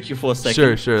have to mute you for a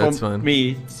second. Sure, that's fine.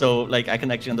 Me, so like I can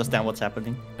actually understand what's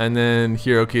happening. And then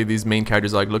here, okay, these main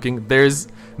characters are like looking. There's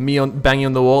me banging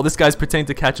on the wall. This guy's pretending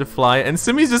to catch a fly, and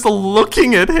Simi's just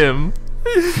looking at him.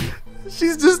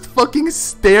 She's just fucking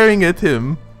staring at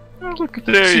him. Oh, look,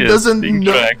 there She doesn't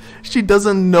know. She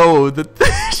doesn't know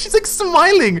that. She's like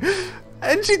smiling,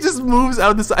 and she just moves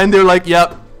out this. And they're like,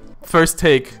 "Yep, first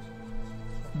take,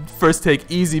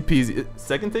 easy peasy."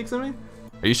 Second take, Simi?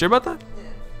 Are you sure about that?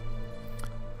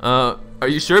 Yeah. Are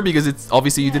you sure? Because it's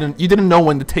obviously you didn't know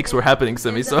when the takes were happening,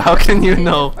 Simi. So how can you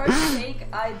know? First take,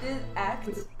 I did act.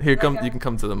 Here, come. You can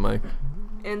come to the mic.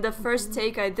 In the first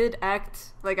take, I did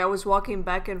act like I was walking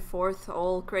back and forth,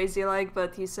 all crazy like.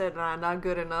 But he said, "Nah, not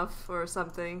good enough" or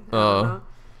something. I don't know.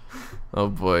 Oh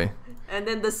boy. And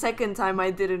then the second time,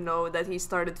 I didn't know that he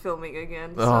started filming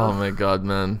again. So. Oh my god,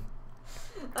 man.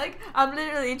 Like, I'm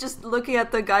literally just looking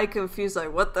at the guy confused,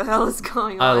 like, what the hell is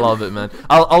going on? I love it, man.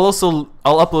 I'll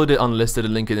upload it unlisted, a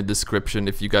link in the description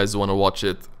if you guys want to watch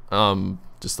it.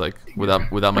 Just like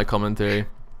without my commentary.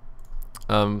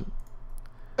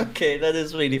 Okay, that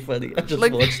is really funny. I just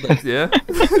watched that. Yeah.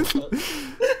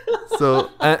 So,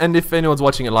 and if anyone's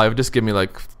watching it live, just give me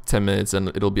like 10 minutes and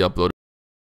it'll be uploaded.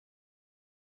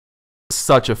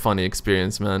 Such a funny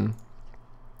experience, man.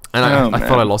 And I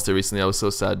thought I lost it recently. I was so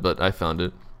sad, but I found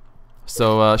it.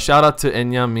 So shout out to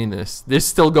Enya Minas. They're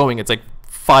still going. It's like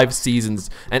 5 seasons,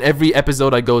 and every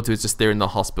episode I go to is just they're in the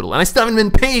hospital. And I still haven't been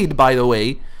paid, by the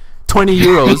way, 20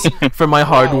 euros for my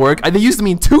hard work. They used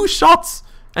me in 2 shots,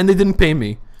 and they didn't pay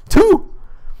me 2.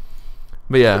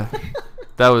 But yeah,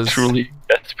 that was truly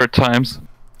desperate times.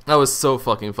 That was so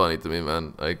fucking funny to me,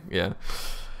 man. Like, yeah.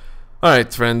 All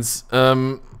right, friends.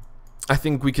 I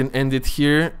think we can end it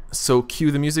here. So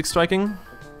cue the music striking.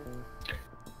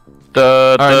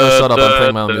 Alright, no, shut up. I'm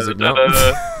playing my own music now.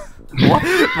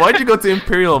 Why'd you go to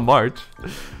Imperial March?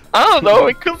 I don't know,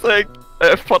 because I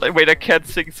thought, wait, I can't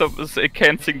sing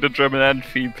the German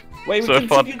anthem. Wait, so I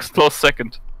thought close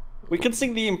second. We can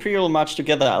sing the Imperial March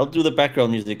together. I'll do the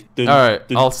background music. Alright,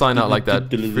 I'll sign out like that.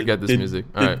 Forget this music.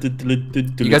 Alright.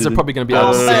 You guys are probably gonna be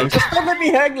out of sync. Just don't let me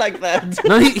hang like that.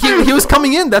 No, he was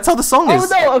coming in. That's how the song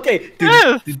is. Oh no, okay.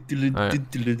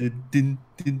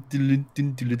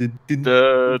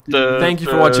 Thank you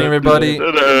for watching, everybody.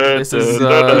 This is a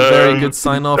very good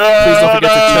sign off. Please don't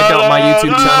forget to check out my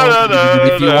YouTube channel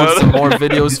if you want some more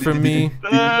videos from me.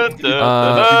 And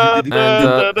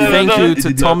thank you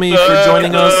to Tommy for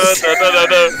joining us.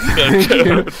 Thank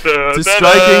you to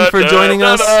Striking for joining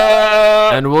us.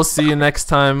 And we'll see you next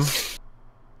time.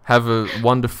 Have a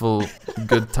wonderful,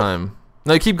 good time.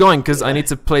 No, keep going, because I need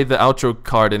to play the outro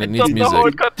card and it needs music.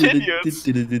 It continues.